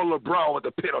was all LeBron with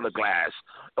the pin on the glass.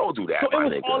 Don't do that, so my it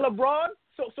was nigga. all LeBron?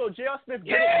 So J.R. Smith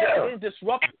didn't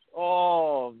disrupt.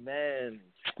 Oh, man.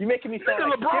 You're making me sound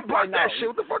like LeBron shit blocked right now. that shit.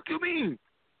 What the fuck you mean?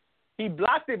 He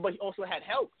blocked it, but he also had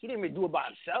help. He didn't even do it by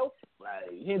himself. Like,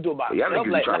 he didn't do it by Y'all himself.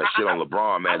 niggas Like, trying to shit on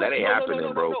LeBron, man. That ain't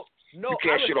happening, bro. No, you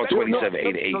can't shit on 27,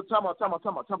 8 to 8. No, time out. I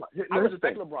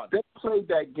respect LeBron. They played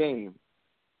that game.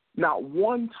 Not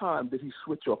one time did he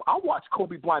switch off. I watched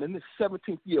Kobe Bryant in his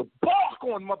 17th year bark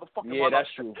on motherfucking Yeah,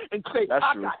 that's true. and say, That's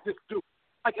I true. got this dude.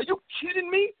 Like, are you kidding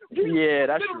me? Yeah,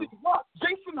 that's true.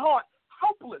 Jason Hart,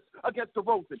 helpless against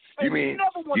DeRozan. You mean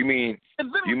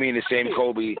the same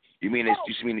Kobe? You mean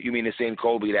the same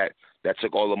Kobe that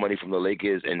took all the money from the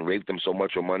Lakers and raped them so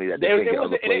much of money that they couldn't get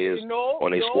other players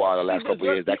on their squad the last couple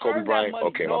of years? That Kobe Bryant?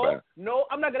 Okay, my bad. No,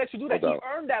 I'm not gonna let you do that. He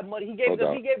earned that money. He gave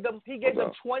them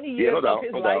 20 years of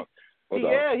his life. He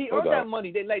earned that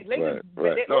money. They Lakers,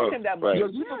 they owed him that money. He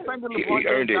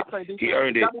earned it. He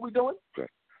earned it. That's what we're doing.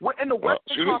 We're in the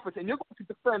Western Conference, and you're going to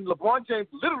defend LeBron James.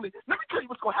 Literally, let me tell you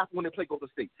what's going to happen when they play Golden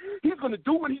State. He's going to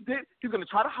do what he did. He's going to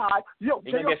try to hide. Yo,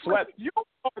 he's going to get swept. You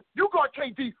guard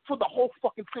KD for the whole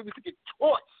fucking series to get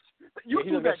torched. You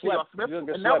do that, J.R. Smith. And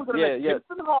that was going to make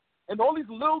Jason Hart and all these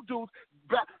little dudes.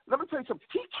 Let me tell you something.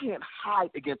 He can't hide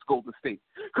against Golden State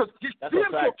because you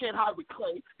can't hide with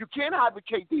Clay, you can't hide with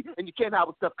KD, and you can't hide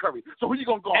with Steph Curry. So who you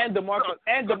gonna guard? And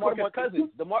DeMarcus Cousins.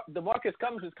 DeMarcus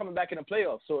Cousins is coming back in the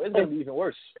playoffs, so it's gonna be even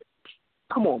worse.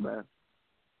 Come on, man.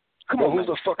 Who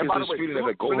the fuck is disputing that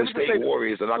the Golden State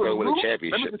Warriors are not gonna win a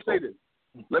championship?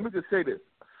 Let me just say this.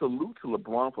 Salute to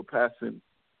LeBron for passing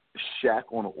Shaq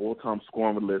on an all-time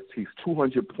scoring list. He's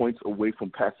 200 points away from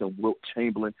passing Wilt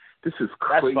Chamberlain. This is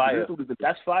crazy.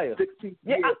 That's fire. 16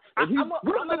 yeah, years. I'm a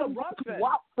LeBron fan.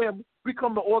 Watch him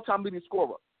become the all-time leading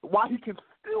scorer. Why he can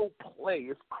still play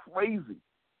is crazy.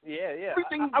 Yeah. I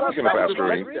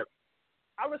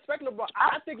respect LeBron.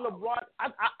 I think LeBron.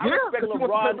 I respect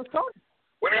LeBron.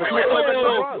 What do you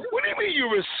mean you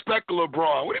respect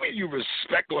LeBron? What do you mean you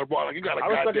respect LeBron? Like you got a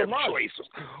goddamn choice.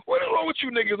 What is wrong with you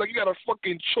niggas? Like you got a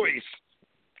fucking choice.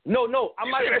 No,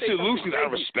 I'm not saying that shit loosely. I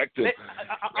respect him.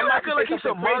 I'm not like he's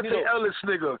a Monte Ellis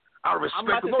nigga. I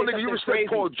respect him. No, nigga, you respect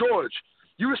Paul George.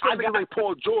 You respect niggas like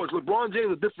Paul George. LeBron James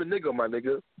is a different nigga, my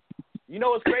nigga. You know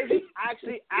what's crazy? I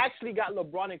actually got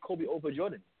LeBron and Kobe over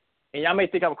Jordan. And y'all may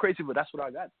think I'm crazy, but that's what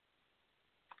I got.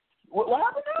 What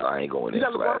happened there? I ain't going there,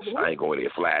 Flash. I ain't going there,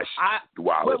 Flash.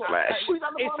 Wow, Flash.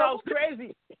 It sounds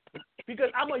crazy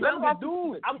because I'm a younger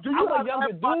dude. I'm a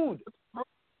younger dude.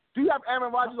 Do you have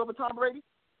Aaron Rodgers over Tom Brady?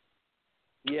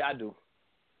 Yeah, I do.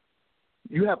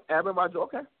 You have Aaron Rodgers?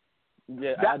 Okay.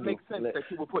 Yeah, that makes sense that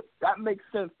you would put. That makes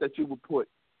sense that you would put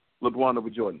LeBron over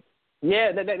Jordan.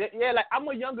 Yeah, like I'm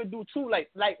a younger dude too. Like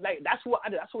that's what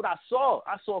I saw.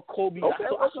 I saw Kobe. Okay,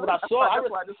 that's what I saw. That's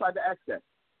why I decided to ask that.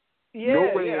 Yeah,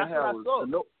 no way in that's hell. what I saw.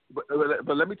 No,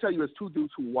 but let me tell you, there's two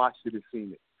dudes who watched it and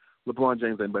seen it. LeBron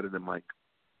James ain't better than Mike.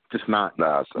 Just not.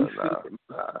 Nah, son,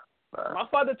 nah. My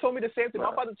father told me the same thing.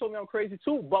 My father told me I'm crazy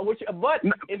too. But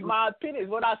it's my opinion. It's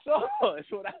what I saw.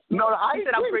 It's what I saw. No, I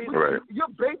said I'm crazy. Right. You're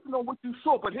basing on what you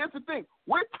saw. But here's the thing: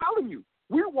 we're telling you,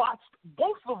 we watched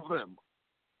both of them.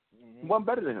 Mm-hmm. One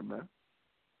better than him, man.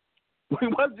 He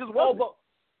was just one.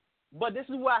 But this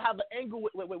is where I have an angle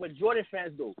with Jordan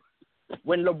fans though.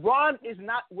 When LeBron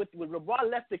when LeBron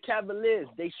left the Cavaliers,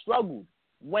 they struggled.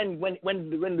 When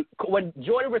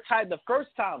Jordan retired the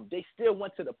first time, they still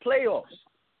went to the playoffs.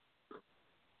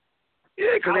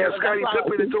 Yeah, because they had Scottie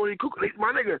Pippen and Tony Kukoc.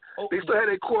 My nigga, they still had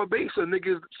their core base, so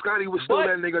niggas, Scottie was still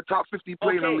that nigga top 50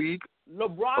 player in the league.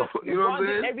 LeBron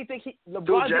did everything he.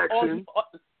 LeBron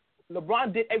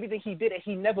did everything he did, and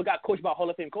he never got coached by a Hall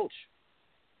of Fame coach.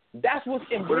 That's what's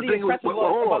really impressive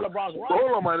about LeBron's run.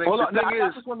 Hold on, my nigga. The thing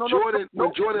is, when Jordan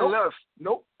left.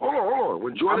 Hold on.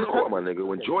 When Jordan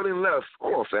left,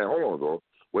 hold on, fam. Hold on, bro.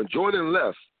 When Jordan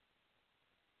left,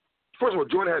 first of all,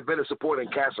 Jordan had better supporting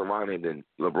cast around him than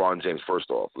LeBron James, first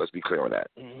off. Let's be clear on that.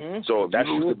 Mm-hmm. So if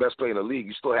you lose the best player in the league,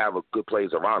 you still have good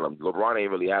players around him. LeBron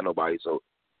ain't really had nobody, so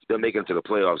them making it to the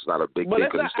playoffs is not a big deal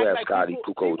because you still have Scottie,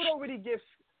 Kukoc. People don't really give.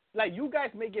 Like, you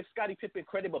guys may give Scottie Pippen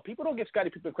credit, but people don't give Scottie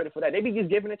Pippen credit for that. They be just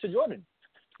giving it to Jordan.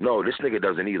 No, this nigga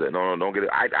doesn't either. No, don't get it.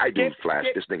 I do, Flash.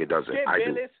 This nigga doesn't. I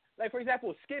do. Like, for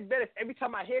example, Skip Bayless, every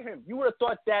time I hear him, you would have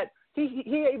thought that he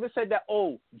even said that,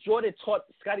 Jordan taught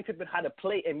Scottie Pippen how to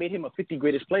play and made him a 50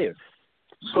 greatest player.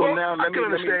 So now I can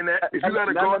understand that. If you got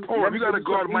to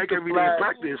guard Mike every day in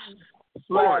practice, if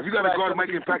you got to guard Mike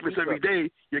in practice every day,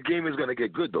 your game is going to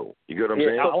get good, though. You get what I'm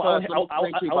saying? I want to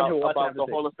explain to you about the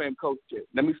Hall of Fame coach shit.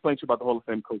 Let me explain to you about the Hall of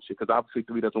Fame coach shit, because obviously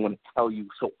Three doesn't want to tell you,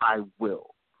 so I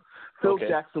will. Phil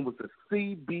Jackson was a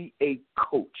CBA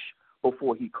coach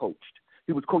before he coached.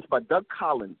 He was coached by Doug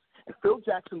Collins, and Phil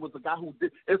Jackson was the guy who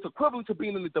did. It's equivalent to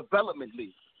being in the development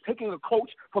league, taking a coach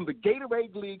from the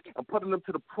Gatorade League and putting them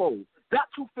to the pros.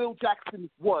 That's who Phil Jackson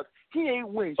was. He ain't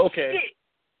win shit.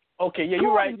 Okay, yeah,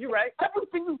 you're right.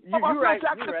 Everything about Phil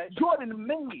Jackson, Jordan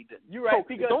made. You're right.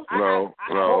 Because no.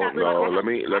 Let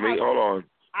me hold on.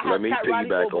 Let me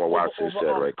piggyback on what Watson said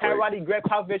right quick. Pat Riley, Greg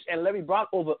Popovich, and Larry Brown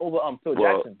over Phil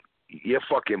Jackson. You're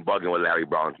fucking bugging with Larry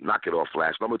Brown. Knock it off,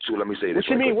 Flash. Number two, let me say this. What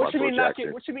you mean? What you mean?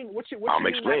 I'm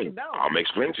explaining. I'm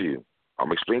explaining to you.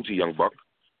 Young buck.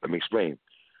 Let me explain.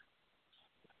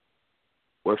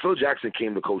 When Phil Jackson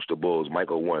came to coach the Bulls,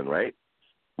 Michael won, right?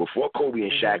 Before Kobe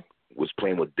and Shaq was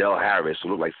playing with Del Harris, who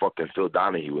looked like fucking Phil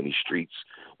Donahue in these streets.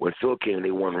 When Phil came,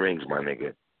 they won rings, my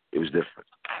nigga. It was different.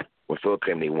 When Phil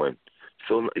came, they won.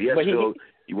 Phil, Phil,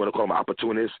 you want to call him an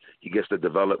opportunist? He gets to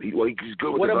develop. He's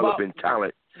good with developing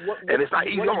talent. And it's not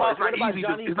easy.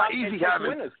 It's not easy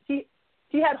having.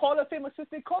 He had Hall of Fame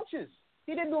assistant coaches.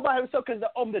 He didn't do it by himself because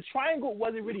the triangle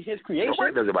wasn't really his creation.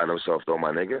 Nobody does it by himself, though,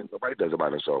 my nigga. Nobody does it by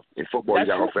himself. In football, you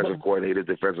got offensive coordinators,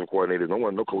 defensive coordinators.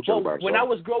 No coach does it by himself. When I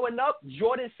was growing up,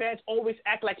 Jordan fans always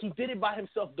act like he did it by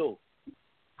himself, though.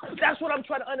 That's what I'm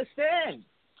trying to understand.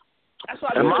 That's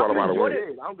what I mean. I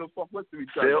don't give a fuck what to be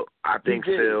Phil, I think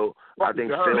Phil know how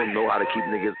to keep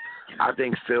niggas. I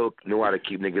think Phil knew how to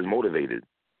keep niggas motivated.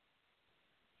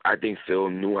 I think Phil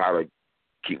knew how to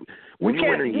keep. When you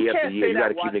win year after year, you got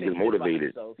to keep niggas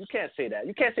motivated. You can't say that.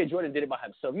 You can't say Jordan did it by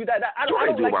himself.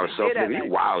 Jordan did it by himself, nigga.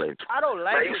 You wildin'. I don't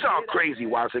like it. You sound crazy,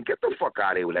 Watson. Get the fuck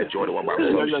out of here with that Jordan one by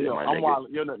himself shit, my I'm nigga.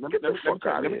 wildin'. Get the fuck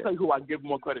out of here. Let me tell you who I give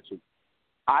more credit to.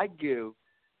 I give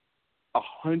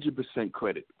 100%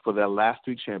 credit for their last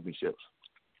 3 championships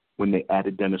when they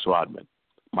added Dennis Rodman.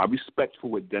 My respect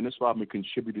for what Dennis Rodman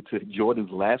contributed to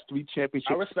Jordan's last 3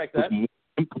 championships I respect that. was more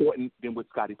important than what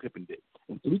Scottie Pippen did.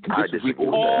 I disagree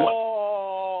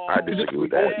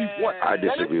with that. I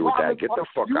disagree with that. Get the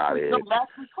fuck out of here.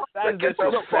 Get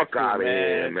the fuck out of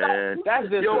here, man.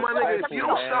 Yo, my nigga, if you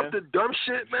don't stop the dumb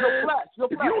shit, man.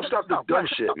 If you don't stop the dumb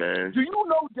shit, man. Do you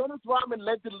know Dennis Rodman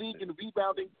led the league in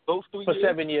rebounding those 3 for years?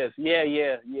 7 years. Yeah.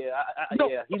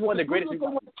 He's one of the greatest.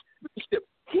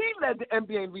 He led the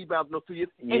NBA in rebounds in those 2 years,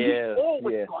 and he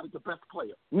always started the best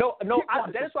player.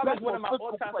 Dennis Rodman is one of my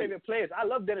all-time favorite players. I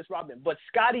love Dennis Rodman, but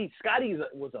Scotty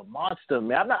was a monster,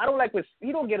 man. I don't like what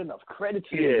he don't get enough credit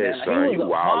to. Yeah, man. son, you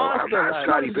wild.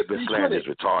 Scottie Pippen slander is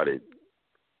retarded.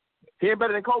 He ain't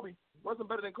better than Kobe. Wasn't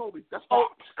better than Kobe. That's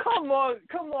come on.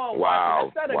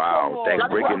 Wow. Thanks for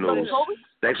breaking news.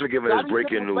 Thanks for giving us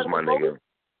breaking news, my nigga.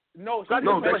 No,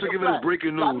 thanks for giving us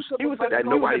breaking news. That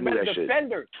nobody knew that shit.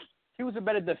 He was a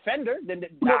better defender than.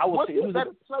 What's a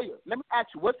better player? Let me ask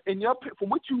you. From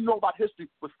what you know about history,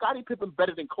 was Scottie Pippen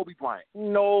better than Kobe Bryant?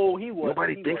 No, he wasn't.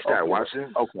 Nobody thinks that,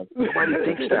 Watson. Okay. Nobody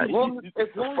thinks that. What the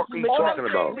fuck are you talking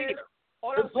about?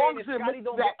 All I'm saying is Scottie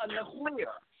don't get enough clear.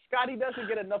 Scottie doesn't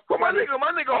get enough credit. My nigga,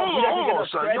 hold on,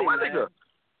 son. Yo, my nigga.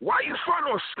 Why you front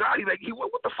on Scottie? Like,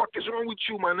 what the fuck is wrong with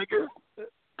you, my nigga?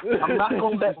 I'm not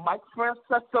going to let Mike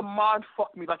Francesa mind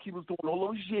fuck me like he was doing all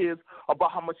those years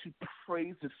about how much he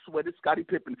praised and sweated Scottie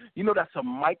Pippen. You know that's a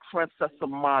Mike Francesa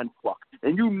mind fuck.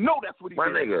 And you know that's what he did. My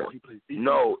nigga,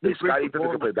 no, Scottie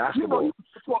Pippen can play basketball. You know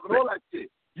talking all that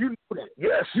shit. You know that.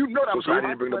 Yes. You know that. Scottie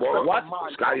didn't bring the ball up.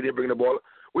 Scottie didn't bring the ball up.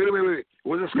 Wait.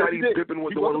 Wasn't Scottie Pippen the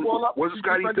one who was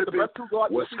Scottie Pippen?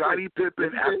 Was Scottie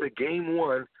Pippen after game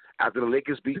 1? After the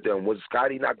Lakers beat them, was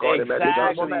Scottie not guarding that?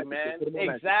 Exactly,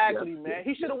 man.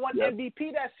 He should have won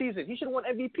MVP that season. He should have won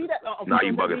MVP that. Nah,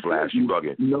 you bugging, Flash. You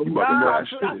bugging. You bugging,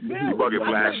 Flash. You bugging,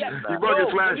 Flash. You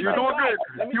bugging, Flash. You doing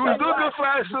good. You was doing good,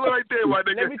 Flash. Still right there, my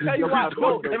nigga. Let me tell you why.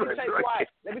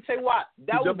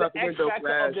 That was the X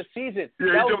factor of the season.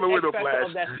 Yeah, he jumping with the Flash.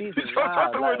 He jumped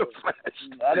out the window, Flash.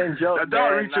 I didn't joke. That's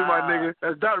not reaching, my nigga.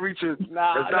 That's not reaching.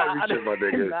 That's not reaching, my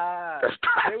nigga. That's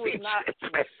not reaching.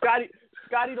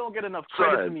 Scottie don't get enough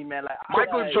credit to me, man. Like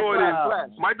Michael Jordan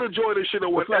should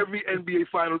have won every NBA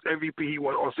Finals MVP. He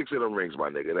won all 6 of them rings, my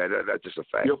nigga. That's just a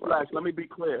fact. Yo, Flash, let me be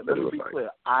clear.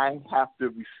 I have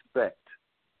to respect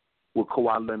what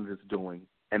Kawhi Leonard is doing,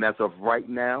 and as of right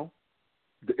now,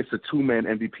 it's a 2-man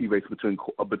MVP race between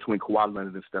Kawhi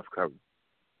Leonard and Steph Curry.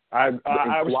 I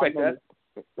respect that.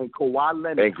 And Kawhi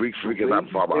Leonard and Greek Freak is not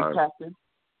far behind.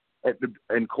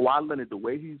 And Kawhi Leonard, the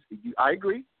way I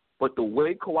agree. But the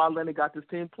way Kawhi Leonard got this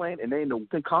team playing, and they in the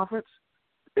Western Conference,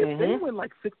 if they win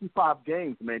like 65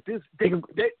 games, man, they could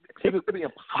be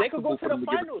impossible. They could go to the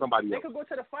finals. They could go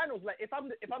to the finals. Like if I'm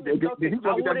the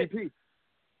Celtics,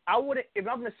 I wouldn't. If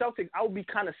I'm the Celtics, I would be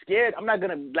kind of scared. I'm not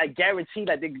gonna guarantee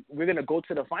that we're gonna go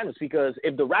to the finals because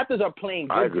if the Raptors are playing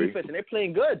good defense and they're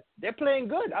playing good.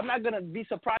 I'm not gonna be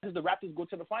surprised if the Raptors go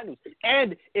to the finals.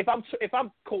 And if I'm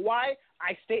Kawhi,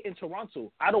 I stay in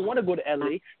Toronto. I don't want to go to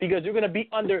LA because you're gonna be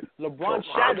under LeBron's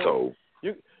shadow.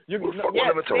 You're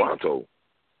in Toronto.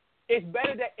 It's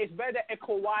better that if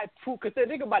Kawhi prove, because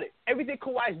think about it, everything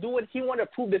Kawhi's doing, he want to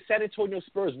prove the San Antonio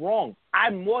Spurs wrong.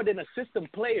 I'm more than a system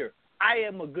player. I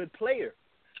am a good player.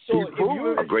 So if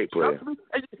you're a great player.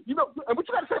 And, you know, and what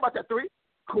you got to say about that three?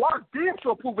 Kawhi damn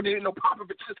sure proving it in no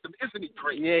Popovich system, isn't he,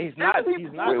 great? Yeah, he's not.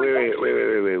 He's not. Wait,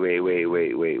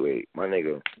 my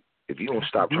nigga. If you don't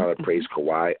stop trying to praise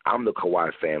Kawhi, I'm the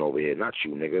Kawhi fan over here, not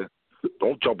you, nigga.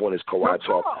 Don't jump on this Kawhi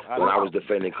talk when I was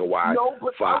defending Kawhi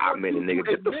for a minute, nigga.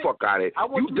 Get the fuck out of here.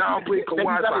 You downplayed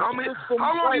Kawhi for how many?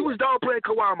 How long you was downplaying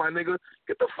Kawhi, my nigga?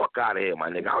 Get the fuck out of here, my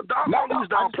nigga. How long you was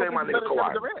downplaying my nigga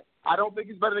Kawhi? I don't think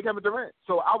he's better than Kevin Durant.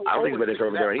 So I don't think he's better than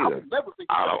Kevin Durant either.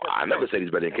 I never said he's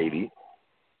better than KD.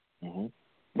 Mm-hmm.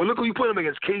 But look who you put him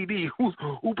against, KD, who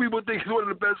people think is one of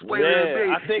the best players in the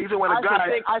NBA. He's talking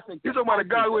about a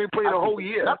guy who ain't played a whole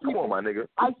year. Come on, my nigga.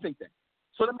 I think that.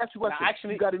 So let me ask you one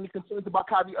thing. You got any concerns about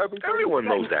Kyrie Irving? Everyone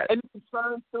knows that. Any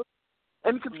concerns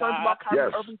about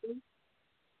Kyrie Irving?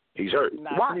 He's hurt.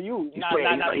 Why? He's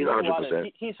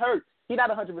 100%. He's hurt. He's not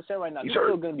 100% right now. He's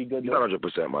still going to be good. He's not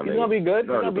 100%, my nigga. He's going to be good.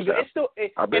 He's going to be good.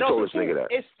 I've been told this nigga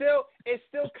that. It's still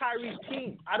Kyrie's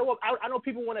team. I know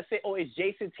people want to say, oh, it's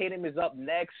Jason Tatum is up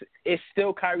next. It's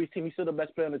still Kyrie's team. He's still the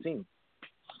best player on the team.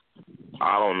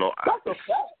 I don't know. That's a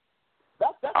fact.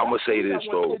 I'm going to say this,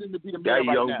 though. That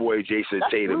young boy, Jason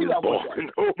Tatum, is balling.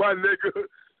 Oh, my nigga.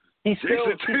 He's still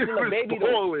a baby,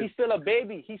 though. He's still a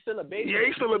baby. Yeah,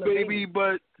 he's still a baby,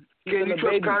 but can you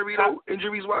trust Kyrie, though,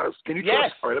 injuries-wise? Can you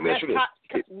trust? All right, let me ask you this.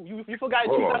 You forgot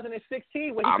in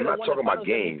 2016 when he I'm not talking about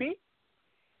game. MVP?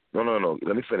 No.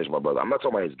 Let me finish, my brother. I'm not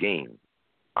talking about his game.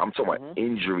 I'm talking about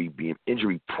injury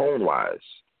prone-wise.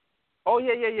 Oh,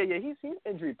 yeah. He's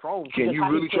injury prone. Can you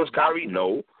really trust Kyrie?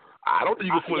 No. I don't think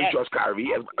you can fully trust Kyrie.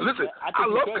 Listen, I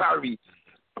love Kyrie.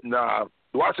 Nah.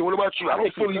 Watson, what about you? I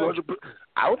don't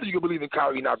think you can believe in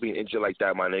Kyrie not being injured like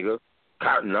that, my nigga.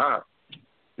 Nah.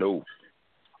 No.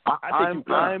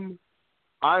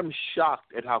 I'm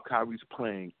shocked at how Kyrie's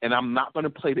playing, and I'm not going to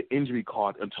play the injury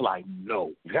card until I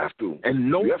know. You have to.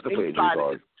 And no you have to play injury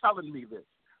card. Is telling me this.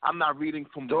 I'm not reading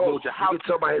from Doja. You can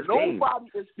tell by his game.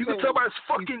 You can tell by his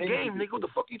fucking game, nigga. What the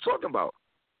fuck are you talking about?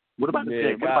 What about his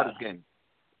game? What about his game?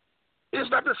 It's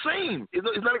not the same. It's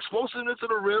not explosiveness to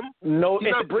the rim. No,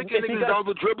 he's not breaking niggas down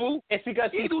the dribble. It's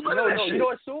because he do none of that shit. You know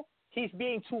what, Sue? He's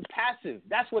being too passive.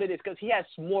 That's what it is, because he has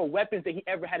more weapons than he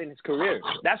ever had in his career.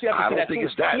 That's what you have to I see. don't think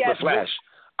it's that, but Flash.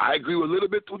 I agree with a little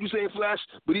bit what you saying, Flash.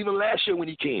 But even last year when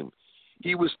he came,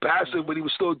 he was passive, but he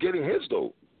was still getting his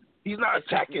though. He's not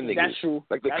attacking niggas. That's true.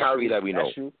 Like the Kyrie that we know.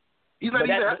 That's true. He's not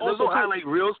even. There's no highlight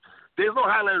reels. There's no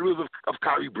highlight reels of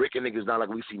Kyrie breaking niggas down like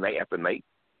we see night after night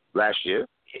last year.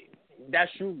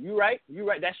 That's true. You're right.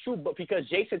 That's true. But because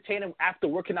Jason Tatum, after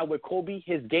working out with Kobe,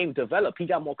 his game developed. He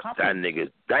got more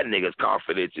confidence. That nigga's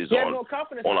confidence is on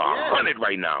 100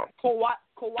 right now. Kawhi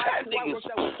worked out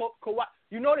with Kawhi.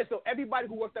 You notice though, everybody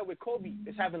who worked out with Kobe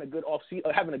is having a good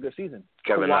having a good season.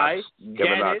 Kevin Knox.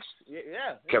 Yeah.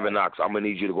 Kevin Knox. I'm gonna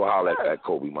need you to go holler at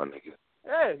Kobe, my nigga.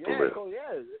 Yeah.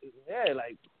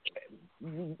 Like,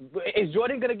 is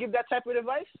Jordan gonna give that type of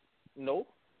advice? No.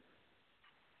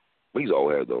 He's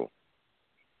old head though.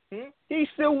 He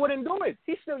still wouldn't do it.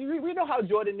 We know how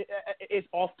Jordan is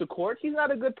off the court. He's not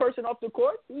a good person off the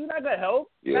court. He's not gonna help.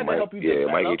 Mike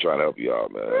ain't trying to help you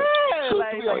out, man.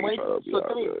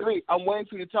 I'm waiting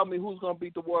for you to tell me who's gonna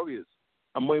beat the Warriors.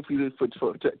 I'm waiting for you to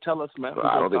tell us, man.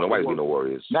 I don't think nobody's beating the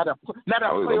Warriors. Not a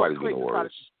playoff Clay decided to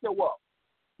show up.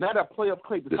 Not a playoff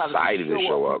Clay decided to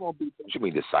show up. What you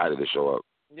mean decided to show up?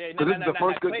 Because this is the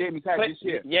first good game he's had this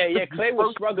year. Yeah. Clay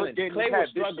was struggling. Clay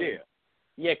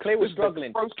was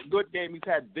struggling. First good game he's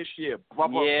had this year,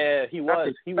 brother. Yeah, he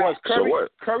was.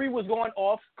 Curry was going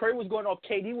off.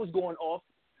 KD was going off.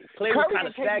 Clay was kind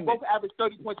of stagnant. Both averaged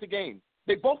 30 points a game.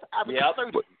 They both averaged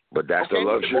 30. But that's the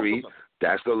luxury.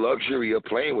 That's the luxury of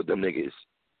playing with them niggas.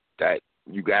 That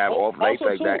you got have off nights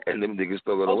like that, and them niggas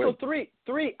still gonna win. Also,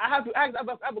 three. I have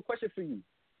a question for you.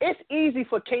 It's easy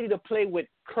for KD to play with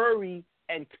Curry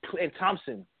and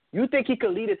Thompson. You think he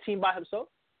could lead a team by himself?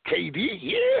 KD,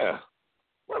 yeah.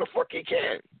 Why the fuck he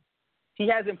can't? He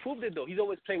has improved it though. He's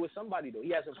always played with somebody though.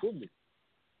 He has improved it.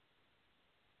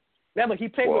 Remember, he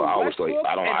played with Westbrook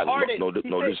and Harden. No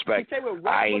disrespect.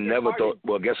 I ain't never thought.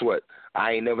 Well, guess what?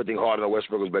 I ain't never think Harden or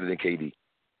Westbrook was better than KD.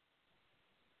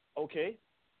 Okay.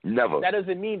 Never. That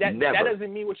doesn't mean that. Never. That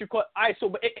doesn't mean what you call. All right. So,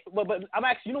 but I'm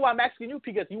asking. You know why I'm asking you?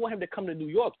 Because you want him to come to New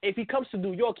York. If he comes to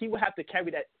New York, he would have to carry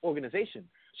that organization.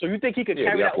 So you think he could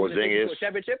carry that organization to a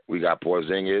championship? We got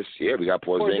Porzingis. Yeah, we got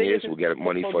Porzingis. We got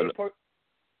money for.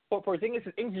 Porzingis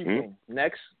is injury prone.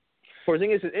 Next,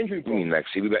 Porzingis is injury prone. Next,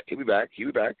 he'll be back. Be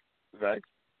all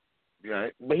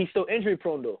right. But he's still injury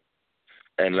prone though.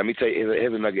 And let me tell you,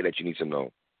 here's a nugget that you need to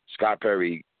know. Scott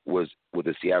Perry was with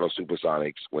the Seattle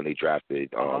Supersonics when they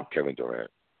drafted Kevin Durant.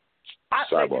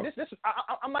 Sidebar.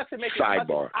 I'm not saying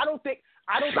sidebar. I don't think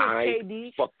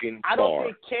KD. Fucking I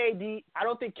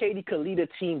don't think KD could lead a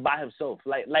team by himself.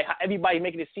 Like how everybody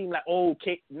making it seem like I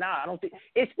don't think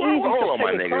it's easy. Hold on, to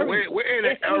my play nigga. with We're in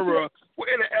an era.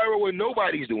 We're in an era where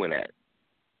nobody's doing that.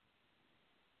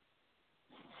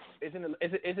 Isn't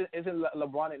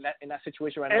LeBron in that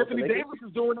situation right now? Anthony Davis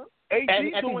is doing it.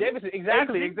 Anthony Davis,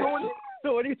 exactly.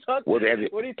 So what are you talking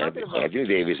about? Anthony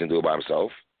Davis didn't do it by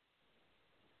himself.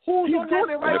 Who's doing it right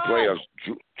now? In now? the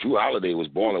playoffs, Drew Holiday was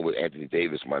balling with Anthony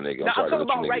Davis, my nigga. I'm sorry to let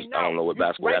you niggas. I don't know what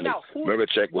basketball is.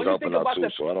 Murachek was up and up too,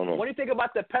 so I don't know. When you think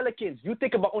about the Pelicans, you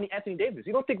think about only Anthony Davis.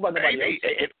 You don't think about nobody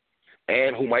else.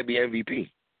 And who might be MVP.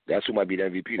 That's who might be the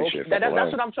MVP this year. That's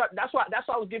what I'm trying. That's why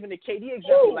I was giving the KD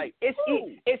example. Like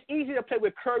it's easy to play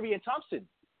with Curry and Thompson.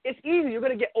 It's easy. You're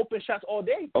gonna get open shots all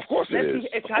day. Of course it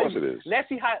is. Let's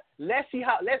see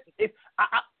how.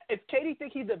 If KD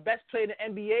think he's the best player in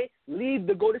the NBA, leave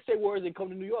the Golden State Warriors and come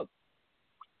to New York.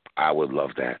 I would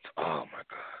love that. Oh my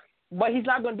God. But he's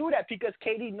not gonna do that because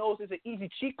KD knows it's an easy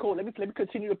cheat code. Let me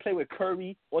continue to play with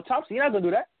Curry or Thompson. He's not gonna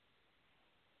do that.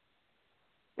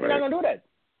 He's not gonna do that.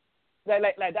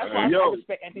 Like that's why I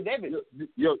respect Anthony Davis.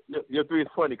 Your three is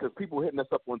funny because people hitting us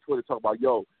up on Twitter talk about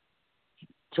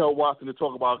tell Watson to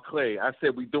talk about Clay. I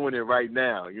said we doing it right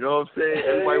now. You know what I'm saying?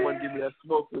 Everybody want to give me that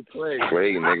smoke with Clay.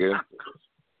 Clay, nigga.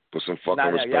 Put some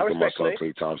fucking respect on my son,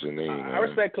 Clay Thompson name. I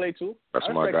respect Clay too. That's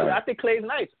my guy. Clay. I think Clay's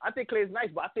nice.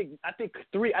 But I think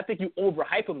you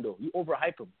overhype him though. You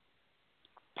overhype him.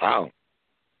 How?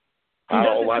 I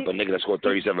don't overhype a nigga that scored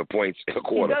 37 points in a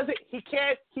quarter. He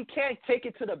can't take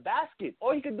it to the basket.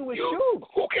 All he can do is shoot.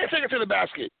 Who can't take it to the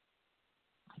basket?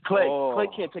 Clay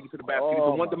can't take it to the basket. He's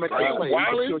a one-dimensional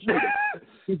player.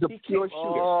 He's a pure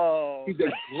shooter. He's a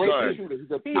great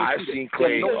shooter. I've seen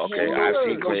Clay. I've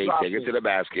seen Clay take it to the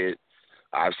basket.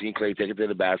 I've seen Clay take it to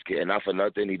the basket, and not for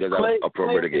nothing, he does have a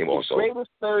perimeter game also. He's the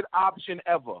greatest third option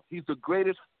ever. He's the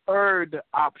greatest third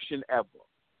option ever.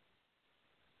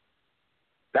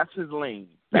 That's his lane.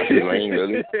 That's his lane,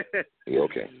 really? Yeah,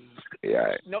 okay. Yeah.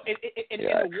 Right. No, in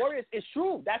the Warriors, it's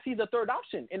true. He's the third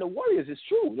option. In the Warriors, it's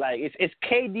true. Like it's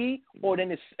KD or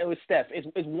then it's Steph. It's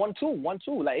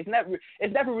 1-2. Like it's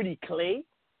never really Clay.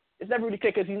 It's never really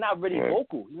Clay because he's not really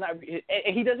vocal. He's not.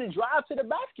 He doesn't drive to the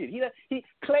basket.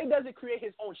 Clay doesn't create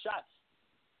his own shots.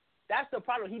 That's the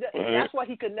problem. That's why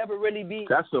he could never really be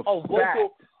a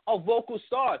vocal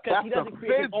star because he doesn't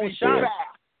create his own shots.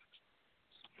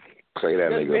 Clay,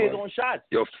 that nigga. Create his own shots.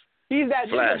 Yo, he's that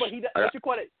Flash, nigga, but what you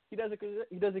call it? He doesn't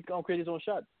create his own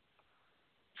shot.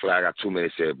 Flag, I got 2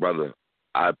 minutes here, brother.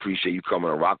 I appreciate you coming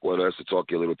to rock with us to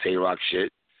talk your little Tay-Rock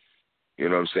shit. You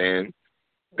know what I'm saying?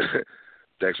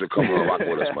 Thanks for coming to rock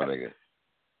with us, my nigga.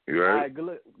 You heard? All right, good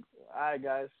luck. All right,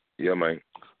 guys. Yeah, man.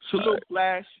 Salute,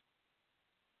 Flash.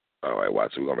 All right,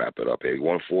 Watson, we're going to wrap it up here.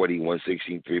 140,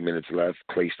 116, 3 minutes left.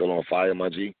 Clay still on fire, my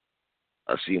G.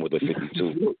 I see him with the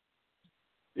 52.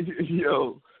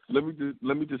 Yo, let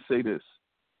me just say this.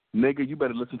 Nigga, you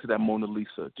better listen to that Mona Lisa.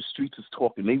 The streets is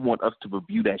talking. They want us to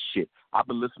review that shit. I've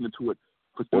been listening to it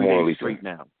for 3 days straight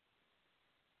now.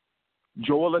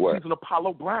 Joel Ortiz and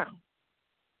Apollo Brown.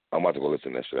 I'm about to go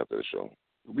listen to that shit after the show.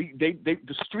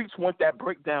 The streets want that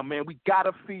breakdown, man. We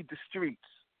gotta feed the streets.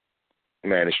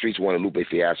 Man, the streets wanted Lupe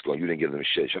Fiasco, and you didn't give them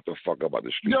shit. Shut the fuck up about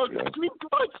the streets, man. The streets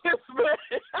want this,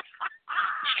 man.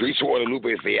 Streets wanted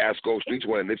Lupe Fiasco. Streets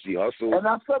wanted Nipsey Hussle. And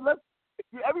I said,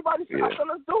 everybody said,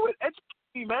 let's do it. Educate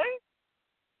me, man.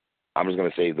 I'm just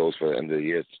gonna save those for the end of the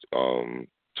year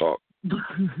talk.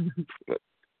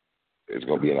 It's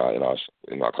gonna be in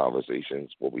our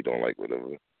conversations, what we don't like,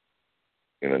 whatever.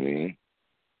 You know what I mean?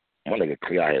 My nigga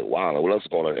Clay out here wild. What else is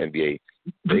going on in the NBA?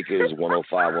 Lakers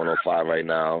 105 right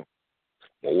now.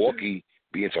 Milwaukee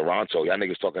be in Toronto. Y'all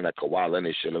niggas talking that Kawhi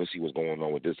Leonard shit. Let me see what's going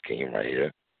on with this game right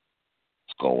here.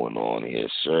 What's going on here,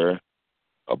 sir?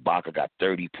 Ibaka got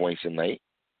 30 points tonight.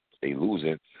 They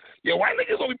losing. Yo, why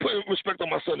niggas don't be putting respect on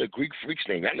my son, the Greek Freak's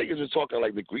name? Y'all niggas is talking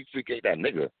like the Greek Freak ain't that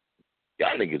nigga.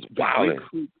 Y'all niggas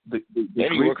wildin'. And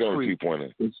he working on a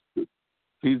three-pointer.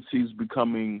 He's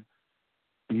becoming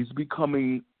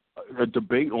a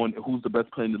debate on who's the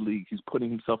best player in the league. He's putting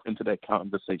himself into that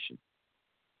conversation.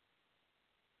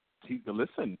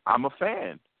 Listen, I'm a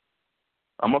fan.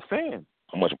 I'm a fan.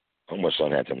 How much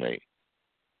Son had tonight?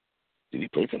 Did he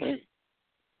play tonight?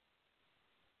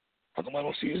 How come I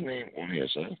don't see his name on here,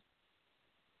 son?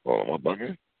 Oh, am I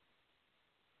bugging? I'm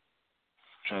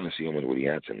trying to see what he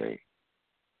had tonight.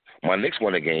 My Knicks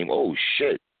won a game. Oh,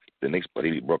 shit. The Knicks, but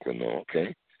they beat Brooklyn, though,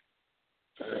 okay?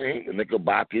 All right, the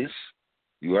Knickerbockers.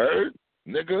 You heard?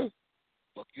 Nigga?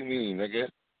 Fuck you mean, nigga?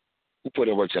 Who put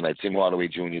in work tonight? Tim Hardaway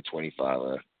Jr.,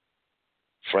 25.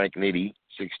 Frank Nitti,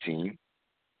 16.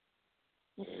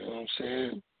 You know what I'm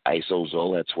saying? Iso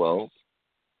Zoe at 12.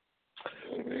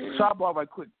 Sidebar right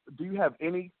quick. Do you have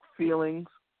any feelings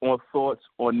or thoughts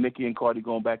on Nicki and Cardi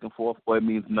going back and forth, or it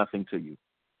means nothing to you?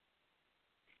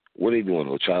 What are they doing?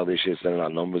 With childish shit, sending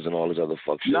out numbers and all this other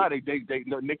fuck shit? No,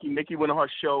 Nicki went on her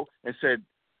show and said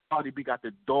Cardi B got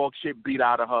the dog shit beat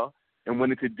out of her and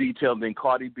went into detail. Then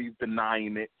Cardi B's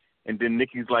denying it, and then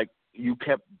Nicki's like, you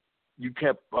kept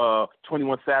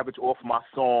 21 Savage off my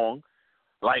song,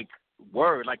 like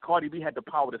word. Like Cardi B had the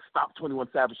power to stop 21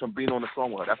 Savage from being on the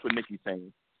song with her. That's what Nicki's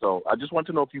saying. So I just want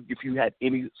to know if you had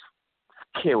any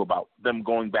care about them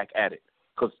going back at it,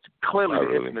 because clearly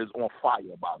the internet is on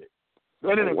fire about it.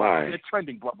 Why? They're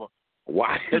trending, brother.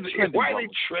 Why are they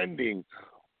trending?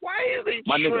 Why are they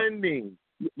trending?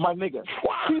 My nigga.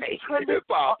 Why?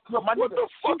 Hip-hop. What the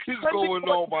fuck is going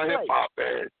on by hip-hop,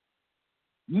 man?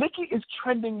 Nicki is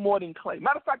trending more than Clay.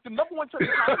 Matter of fact, the number one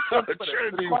trending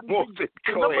trending more than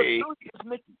Clay. Is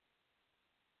Nicki.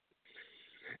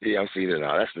 Yeah, I'm seeing it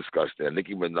now. That's disgusting.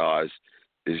 Nicki Minaj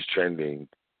is trending.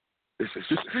 The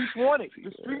streets want it.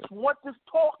 The streets want this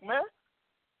talk, man.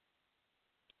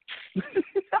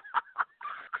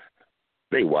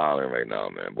 They wilding right now,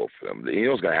 man, both of them. You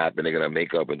know what's going to happen? They're going to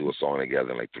make up and do a song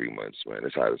together in like 3 months, man.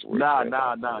 That's how this works. Nah.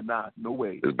 No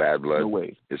way. It's Bad Blood. No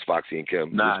way. It's Foxy and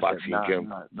Kim. Nah.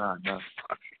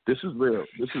 This is real.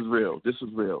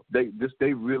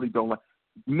 They really don't like.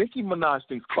 Nicki Minaj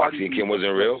thinks Foxy and Kim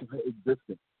wasn't real?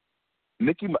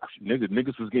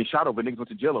 Niggas was getting shot over. Niggas went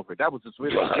to jail over it. That was just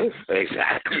real.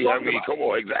 Exactly. I mean, come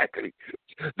on, exactly.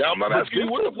 Now I'm not asking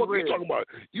you, what the fuck are you talking about?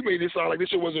 You made it sound like this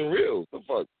shit wasn't real. The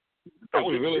fuck? That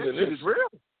was realer than this. This is real.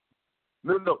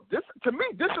 No. This to me,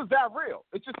 this is that real.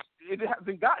 It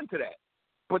hasn't gotten to that.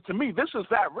 But to me, this is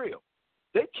that real.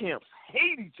 They camps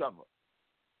hate each other.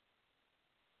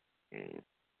 I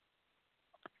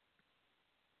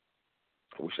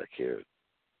wish I cared.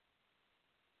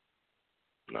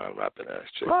 Non-rapping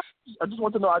ass chicks. I just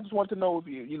want to know if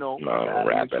you know.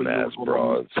 Non-rapping ass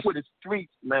broads. For the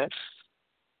streets, man.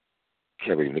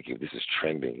 Can't believe Nicki, this is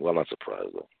trending. Well, I'm not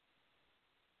surprised though.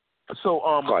 So,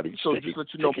 Cardi, just to let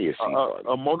you know,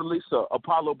 Mona Lisa,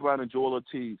 Apollo Brown, and Joel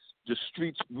Ortiz, the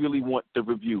streets really want the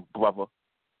review, brother.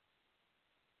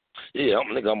 Yeah,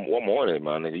 I'm on it,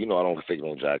 man. Nigga, you know I don't fake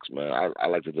no jacks, man. I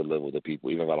like to deliver to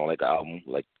people, even if I don't like the album.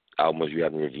 Like albums you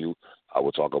have in review, I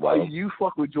will talk about them. You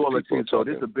fuck with Joel Ortiz, so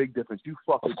there's a big difference. You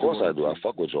fuck with Joel Ortiz. Of course I do. I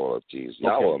fuck with Joel Ortiz.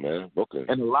 Yawa, man. Brooklyn.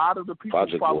 And a lot of the people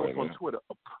who follow us on man. Twitter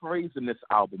are praising this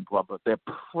album, brother. They're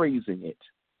praising it.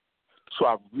 So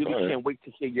I really can't wait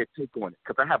to hear your take on it,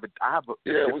 because I have a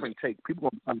different take. People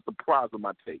are going to be surprised with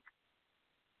my take.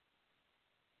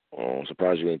 Oh, I'm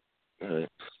surprised you ain't.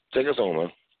 Take us home, man.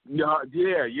 Yeah,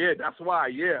 that's why.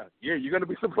 Yeah, you're going to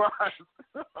be surprised.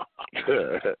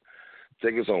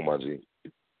 Take us home, my G.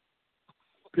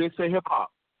 PSA Hip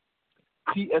Hop.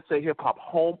 PSA Hip Hop,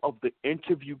 home of the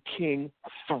Interview King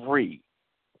 3.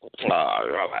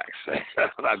 Relax.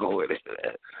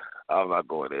 I'm not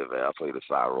going there, man. I'll play the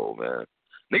side role, man.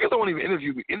 Niggas don't even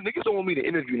interview me. Niggas don't want me to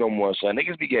interview no more, son.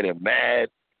 Niggas be getting mad.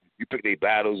 You pick their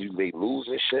battles, they lose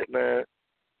and shit, man.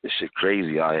 This shit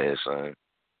crazy out here, son.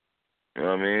 You know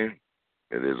what I mean?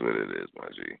 It is what it is, my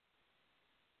G.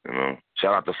 You know?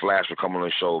 Shout out to Flash for coming on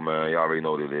the show, man. Y'all already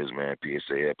know what it is, man.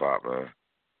 PSA Hip Hop, man.